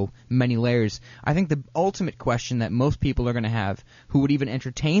below many layers. I think the ultimate question that most people are going to have who would even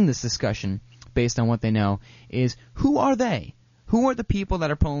entertain this discussion based on what they know is, who are they? Who are the people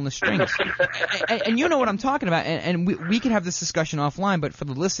that are pulling the strings? and you know what I'm talking about, and we can have this discussion offline, but for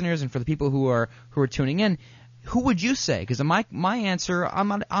the listeners and for the people who are tuning in, who would you say? Because my answer, I'm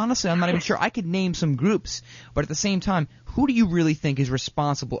not even sure. I could name some groups, but at the same time, who do you really think is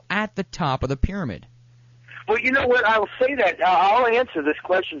responsible at the top of the pyramid? Well, you know what? I'll say that. I'll answer this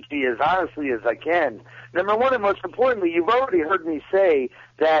question to you as honestly as I can. Number one, and most importantly, you've already heard me say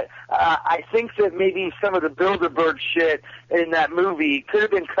that I think that maybe some of the Bilderberg shit in that movie could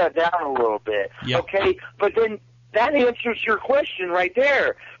have been cut down a little bit. Yep. Okay? But then that answers your question right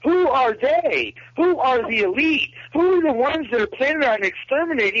there. Who are they? Who are the elite? Who are the ones that are planning on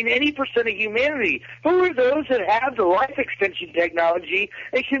exterminating 80% of humanity? Who are those that have the life extension technology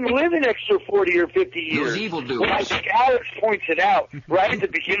and can live an extra 40 or 50 years? Those evildoers. Well, I think Alex points it out right at the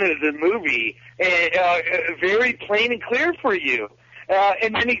beginning of the movie, very plain and clear for you.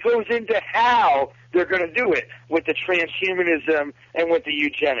 And then he goes into how they're going to do it with the transhumanism and with the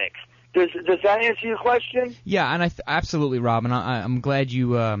eugenics. Does that answer your question? Yeah, and absolutely, Rob, and I'm glad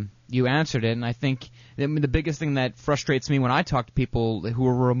you answered it. And I think the biggest thing that frustrates me when I talk to people who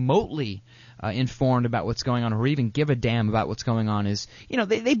are remotely informed about what's going on, or even give a damn about what's going on, is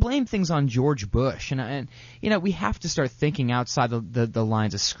they blame things on George Bush, and we have to start thinking outside the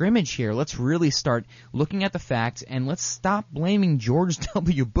lines of scrimmage here. Let's really start looking at the facts, and let's stop blaming George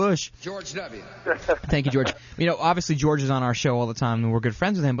W. Bush. George W. Thank you, George. Obviously George is on our show all the time, and we're good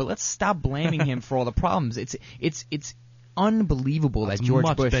friends with him, but let's stop blaming him for all the problems. It's unbelievable that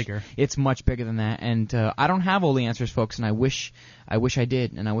George Bush. Bigger. It's much bigger than that, and I don't have all the answers, folks, and I wish I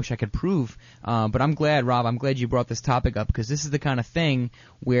did, and I wish I could prove. But I'm glad, Rob. I'm glad you brought this topic up, because this is the kind of thing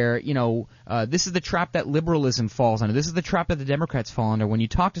where this is the trap that liberalism falls under. This is the trap that the Democrats fall under. When you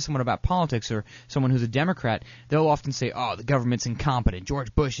talk to someone about politics, or someone who's a Democrat, they'll often say, "Oh, the government's incompetent.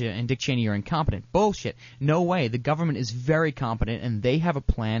 George Bush and Dick Cheney are incompetent." Bullshit. No way. The government is very competent, and they have a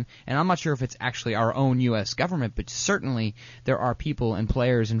plan. And I'm not sure if it's actually our own U.S. government, but certainly there are people and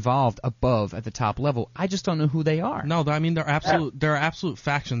players involved above at the top level. I just don't know who they are. No, I mean there are absolute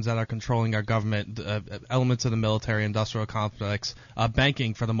factions that are controlling our government. Elements of the military-industrial complex.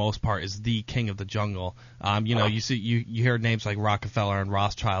 Banking, for the most part, is the king of the jungle. You hear names like Rockefeller and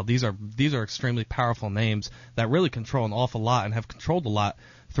Rothschild. These are extremely powerful names that really control an awful lot and have controlled a lot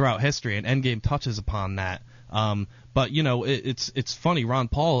throughout history. And Endgame touches upon that. But it's funny. Ron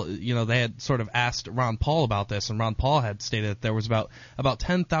Paul, they had sort of asked Ron Paul about this, and Ron Paul had stated that there was about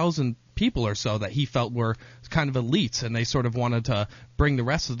 10,000 people or so that he felt were kind of elites, and they sort of wanted to bring the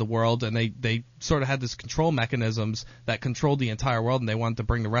rest of the world, and they sort of had this control mechanisms that controlled the entire world, and they wanted to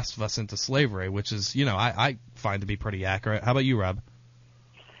bring the rest of us into slavery, which is, I find to be pretty accurate. How about you, Rob?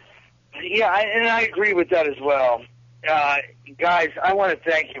 Yeah, and I agree with that as well. Guys, I want to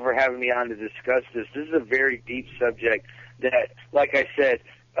thank you for having me on to discuss this. This is a very deep subject that, like I said,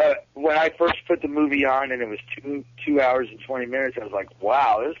 when I first put the movie on and it was 2 hours and 20 minutes, I was like,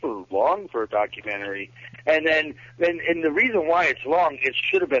 wow, this was long for a documentary. And the reason why it's long, it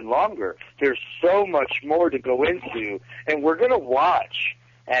should have been longer. There's so much more to go into, and we're going to watch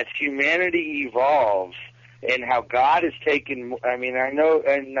as humanity evolves and how God has taken, I know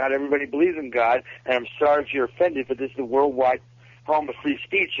and not everybody believes in God, and I'm sorry if you're offended, but this is the worldwide home of free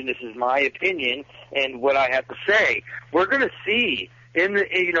speech, and this is my opinion and what I have to say. We're going to see within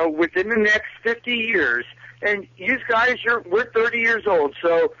the next 50 years, and you guys, we're 30 years old,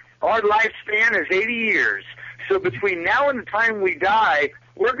 so our lifespan is 80 years. So between now and the time we die,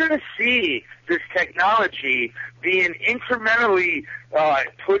 we're going to see this technology being incrementally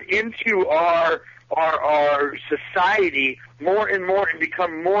put into our society more and more, and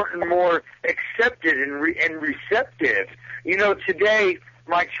become more and more accepted and receptive. Today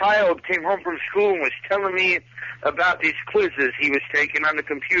my child came home from school and was telling me about these quizzes he was taking on the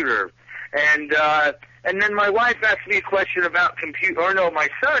computer, and then my wife asked me a question about my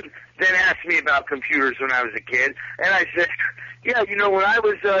son then asked me about computers when I was a kid, and I said, yeah, when I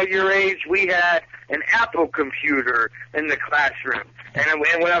was your age, we had an Apple computer in the classroom. And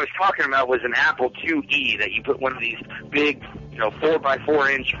what I was talking about was an Apple IIe that you put one of these big,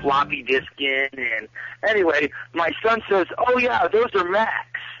 4x4 inch floppy disk in. And anyway, my son says, oh yeah, those are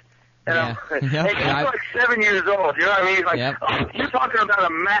Macs. And he's like 7 years old, you know what I mean? Like, oh, you're talking about a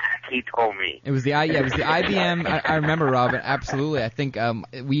Mac, he told me. It was the IBM. I remember, Rob, absolutely. I think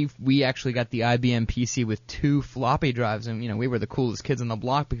we actually got the IBM PC with 2 floppy drives, and we were the coolest kids on the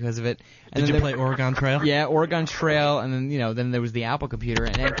block because of it. And Did you play Oregon Trail? Yeah, Oregon Trail, and then there was the Apple computer.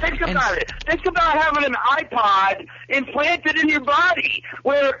 Think about it. Think about having an iPod implanted in your body,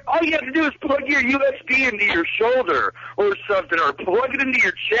 where all you have to do is plug your USB into your shoulder or something, or plug it into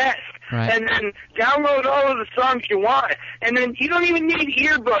your chest. Right. And then download all of the songs you want, and then you don't even need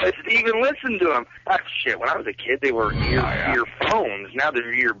earbuds to even listen to them. Shit, when I was a kid, they were earphones. Now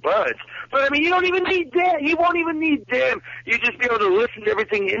they're earbuds. But, you don't even need that. You won't even need them. You just be able to listen to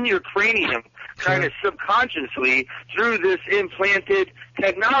everything in your cranium, kind of subconsciously, through this implanted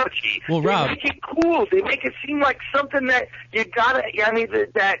technology. Well, Rob, they make it cool. They make it seem like something that you gotta,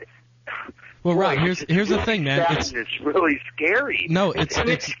 Well, Rob, here's the thing, man. It's really scary. No, it's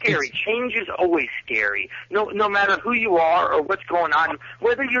scary. Change is always scary. No matter who you are or what's going on,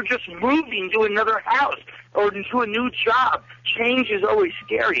 whether you're just moving to another house or to a new job, change is always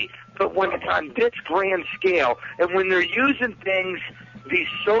scary. But when it's on this grand scale, and when they're using things, these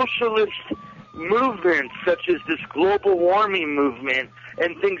socialist movements such as this global warming movement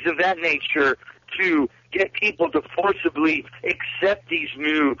and things of that nature, to get people to forcibly accept these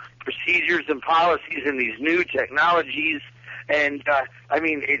new procedures and policies and these new technologies. And,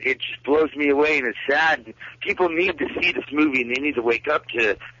 it just blows me away, and it's sad. People need to see this movie, and they need to wake up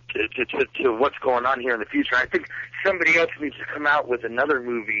to what's going on here in the future. I think somebody else needs to come out with another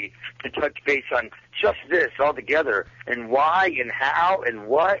movie to touch base on just this altogether, and why and how and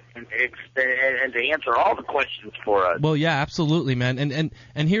what, and to answer all the questions for us. Well, yeah, absolutely, man.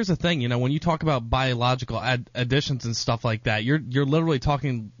 And here's the thing, when you talk about biological additions and stuff like that, you're literally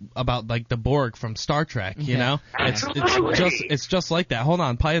talking about like the Borg from Star Trek. It's just like that. Hold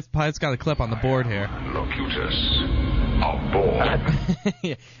on, Piatt's got a clip on the board here. Locutus of Borg.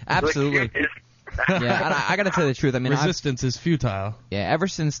 Yeah, absolutely. Yeah, I got to tell you the truth. Resistance is futile. Yeah, ever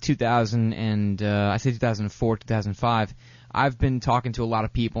since 2000 and I say 2004, 2005, I've been talking to a lot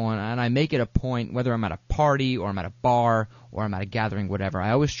of people, and I make it a point, whether I'm at a party or I'm at a bar or I'm at a gathering, whatever,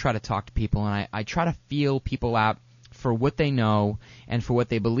 I always try to talk to people, and I try to feel people out for what they know and for what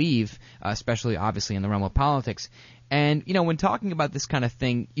they believe, especially obviously in the realm of politics. And, when talking about this kind of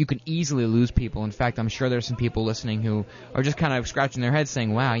thing, you can easily lose people. In fact, I'm sure there's some people listening who are just kind of scratching their heads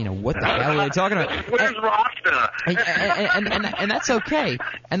saying, wow, what the hell are they talking about? Where's Rasta? And that's okay.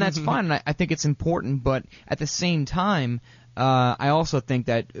 And that's fine. And I think it's important. But at the same time, I also think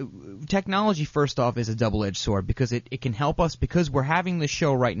that technology, first off, is a double-edged sword because it can help us because we're having this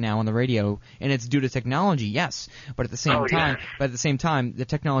show right now on the radio, and it's due to technology, yes. But at the same time, the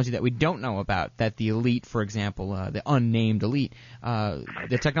technology that we don't know about, that the elite, for example, the unnamed elite,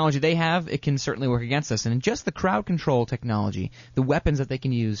 the technology they have, it can certainly work against us. And just the crowd control technology, the weapons that they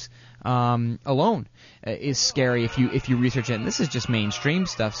can use alone is scary if you research it. And this is just mainstream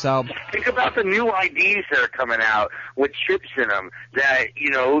stuff. So think about the new IDs that are coming out with chips in them. That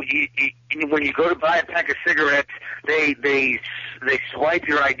when you go to buy a pack of cigarettes, they swipe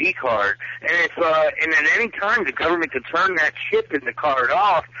your ID card, and and at any time the government can turn that chip in the card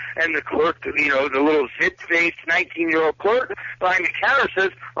off, and the clerk, the little zit-faced 19-year-old clerk behind the counter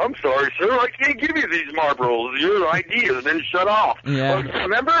says, "I'm sorry, sir, I can't give you these Marlboros. Your ID has been shut off." Yeah.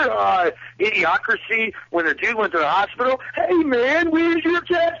 Remember Idiocracy when the dude went to the hospital? "Hey man, where's your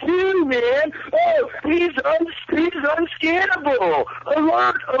tattoo, man? Oh, he's unscannable.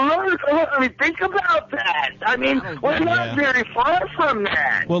 Alert, alert, alert." I mean, think about that. I mean, we're not very far from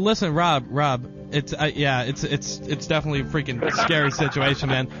that. Well, listen, Rob, it's definitely a freaking scary situation,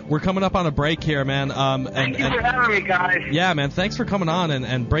 man. We're coming up on a break here, man. Thank you for having me, guys. Yeah, man. Thanks for coming on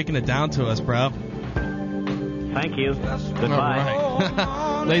and breaking it down to us, bro. Thank you. Goodbye. All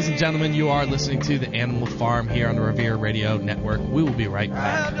right. Ladies and gentlemen, you are listening to the Animal Farm here on the Revere Radio Network. We will be right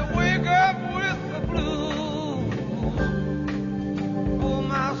back. Wake up with the blues, pull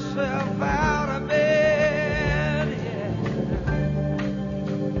myself out of bed, yeah.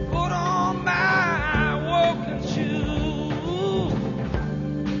 Put on my walking shoes,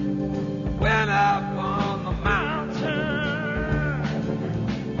 went up on the mountain,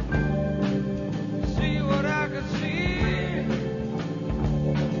 see what I could see,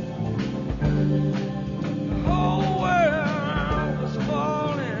 the whole world was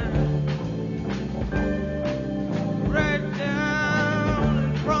falling right down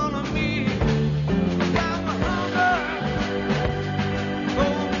in front of me. Down the hunger,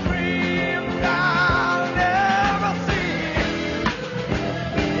 going free and I'll never see.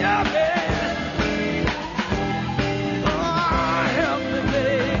 Yeah, baby. Oh, help me,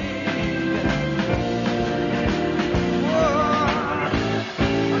 baby. Oh,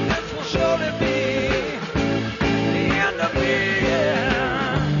 this will surely be the end of me.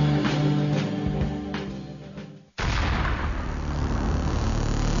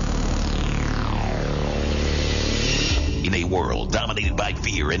 In a world dominated by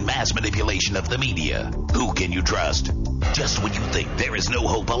fear and mass manipulation of the media, who can you trust? Just when you think there is no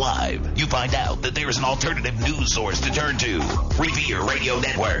hope alive, you find out that there is an alternative news source to turn to. Revere Radio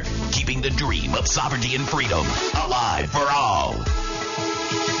Network, keeping the dream of sovereignty and freedom alive for all.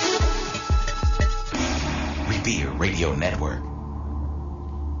 Revere Radio Network.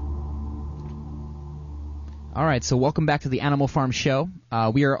 All right, so welcome back to the Animal Farm Show.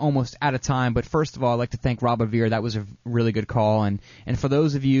 We are almost out of time, but first of all, I'd like to thank Rob Revere. That was a really good call, and for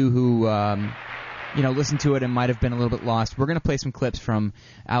those of you who listened to it and might have been a little bit lost, we're going to play some clips from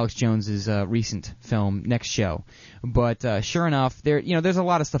Alex Jones's recent film next show. But sure enough, there's a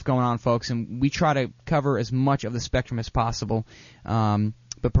lot of stuff going on, folks, and we try to cover as much of the spectrum as possible.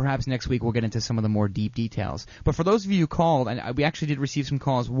 But perhaps next week we'll get into some of the more deep details. But for those of you who called, and we actually did receive some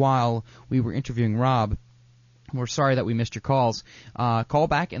calls while we were interviewing Rob. We're sorry that we missed your calls. Call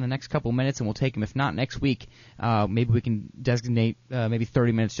back in the next couple minutes and we'll take them. If not, next week, maybe we can designate maybe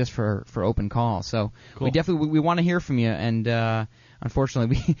 30 minutes just for open calls. So cool. We want to hear from you. And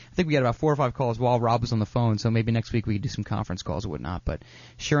unfortunately, I think we got about 4 or 5 calls while Rob was on the phone. So maybe next week we could do some conference calls or whatnot. But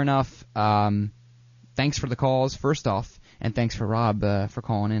sure enough, thanks for the calls, first off. And thanks for Rob for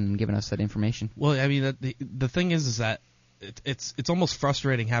calling in and giving us that information. Well, I mean, the thing is that it's almost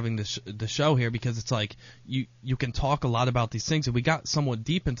frustrating having the show here because it's like you can talk a lot about these things and we got somewhat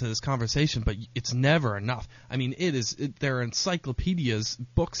deep into this conversation, but it's never enough. I mean, there are encyclopedias,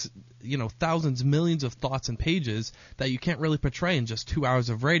 books, thousands, millions of thoughts and pages that you can't really portray in just 2 hours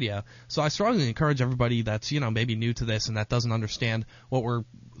of radio. So I strongly encourage everybody that's maybe new to this and that doesn't understand what we're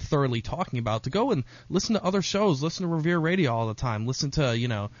thoroughly talking about to go and listen to other shows, listen to Revere Radio all the time, listen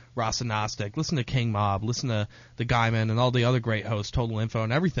to Ross and Gnostic, listen to King Mob, listen to the Guyman and all the other great hosts, Total Info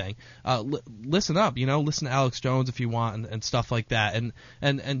and everything. Listen up, listen to Alex Jones if you want and stuff like that,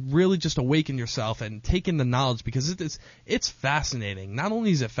 and really just awaken yourself and take in the knowledge because it's fascinating. Not only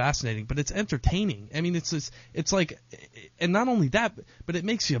is it fascinating, but it's entertaining. I mean, it's like, and not only that, but it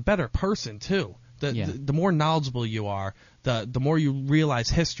makes you a better person too. The more knowledgeable you are, the more you realize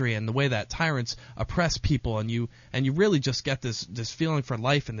history and the way that tyrants oppress people, and you really just get this feeling for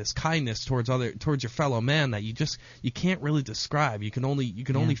life and this kindness towards your fellow man that you can't really describe. You can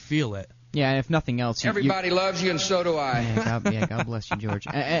only feel it. Yeah, and if nothing else, everybody loves you, and so do I. Yeah, God bless you, George.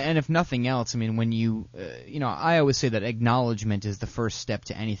 And if nothing else, I mean, when you I always say that acknowledgement is the first step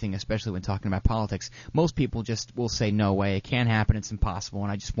to anything, especially when talking about politics. Most people just will say, no way, it can't happen, it's impossible,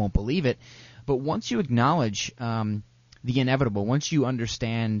 and I just won't believe it. But once you acknowledge the inevitable, once you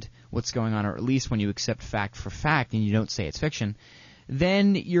understand what's going on, or at least when you accept fact for fact and you don't say it's fiction,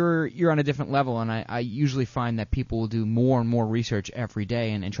 then you're on a different level, and I usually find that people will do more and more research every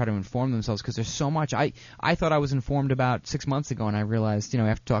day and try to inform themselves, because there's so much. I thought I was informed about 6 months ago, and I realized,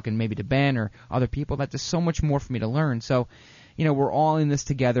 after talking maybe to Ben or other people, that there's so much more for me to learn. So, we're all in this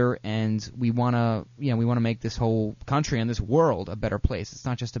together, and we want to make this whole country and this world a better place. It's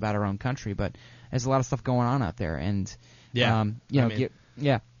not just about our own country, but there's a lot of stuff going on out there, and we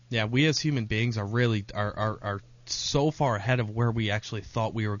as human beings are really are so far ahead of where we actually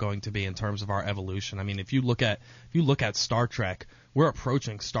thought we were going to be in terms of our evolution. I mean, if you look at Star Trek, we're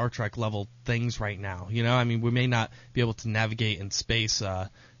approaching Star Trek level things right now. I mean, we may not be able to navigate in space,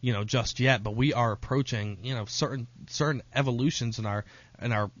 just yet, but we are approaching, certain evolutions in our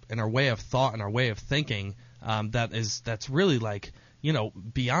way of thought and our way of thinking, that's really like,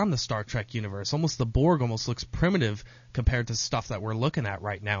 beyond the Star Trek universe. Almost the Borg almost looks primitive compared to stuff that we're looking at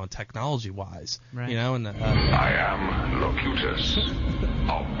right now, and technology-wise. Right. I am Locutus,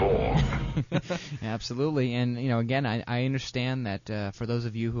 a Borg. Absolutely, and again, I understand that for those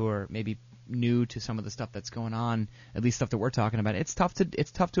of you who are maybe new to some of the stuff that's going on, at least stuff that we're talking about, it's tough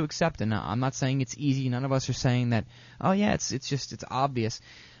to accept. And I'm not saying it's easy. None of us are saying that. Oh yeah, it's obvious.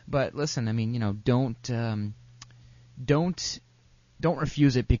 But listen, I mean, don't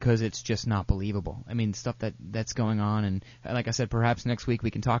refuse it because it's just not believable. I mean, stuff that's going on, and like I said, perhaps next week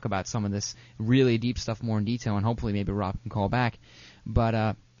we can talk about some of this really deep stuff more in detail, and hopefully maybe Rob can call back.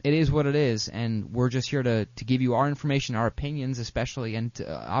 But it is what it is, and we're just here to give you our information, our opinions especially, and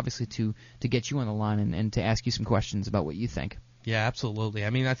obviously to get you on the line and to ask you some questions about what you think. Yeah, absolutely. I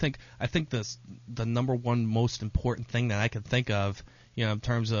mean, I think the number one most important thing that I can think of, in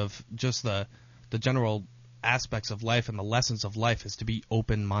terms of just the general aspects of life and the lessons of life, is to be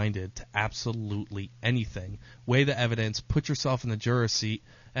open-minded to absolutely anything. Weigh the evidence, put yourself in the juror's seat,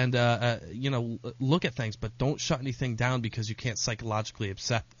 and look at things, but don't shut anything down because you can't psychologically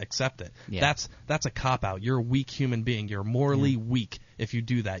accept it. Yeah. That's a cop-out. You're a weak human being. You're morally weak if you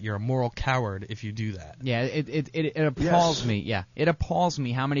do that. You're a moral coward if you do that. Yeah, it appalls me. Yeah, it appalls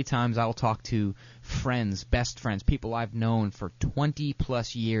me how many times I'll talk to friends, best friends, people I've known for 20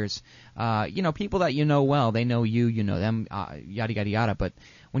 plus years. People that you know well. They know you, you know them, yada yada yada. But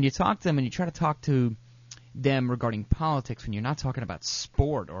when you talk to them and you try to talk to them regarding politics, when you're not talking about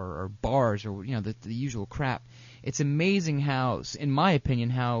sport or bars or the usual crap, it's amazing how, in my opinion,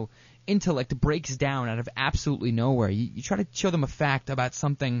 how intellect breaks down out of absolutely nowhere. You try to show them a fact about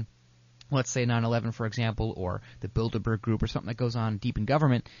something, let's say 9/11 for example, or the Bilderberg Group or something that goes on deep in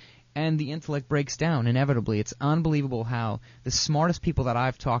government, and the intellect breaks down inevitably. It's unbelievable how the smartest people that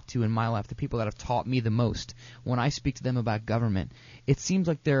I've talked to in my life, the people that have taught me the most, when I speak to them about government, it seems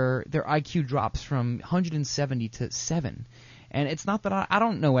like their IQ drops from 170 to 7. And it's not that I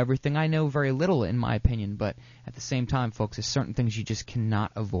don't know everything. I know very little, in my opinion. But at the same time, folks, there's certain things you just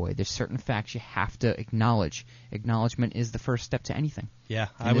cannot avoid. There's certain facts you have to acknowledge. Acknowledgement is the first step to anything. Yeah,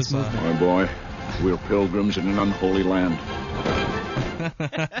 My boy, we're pilgrims in an unholy land.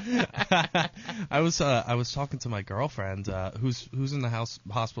 I was talking to my girlfriend, who's in the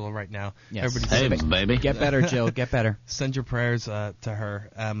hospital right now. Yes. Everybody's baby. Get better, Jill. Get better. Send your prayers to her.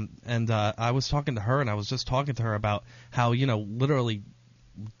 And I was talking to her, and I was just talking to her about how literally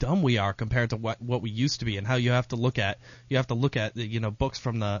dumb we are compared to what we used to be, and how you have to look at books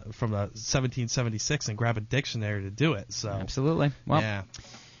from the 1776 and grab a dictionary to do it. So absolutely. Well, yeah.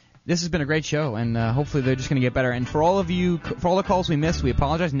 This has been a great show, and hopefully they're just going to get better. And for all the calls we missed, we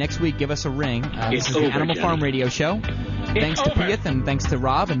apologize. Next week, give us a ring. This is the Animal Farm Radio Show. Thanks to Piet, and thanks to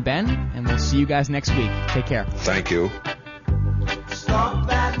Rob and Ben, and we'll see you guys next week. Take care. Thank you.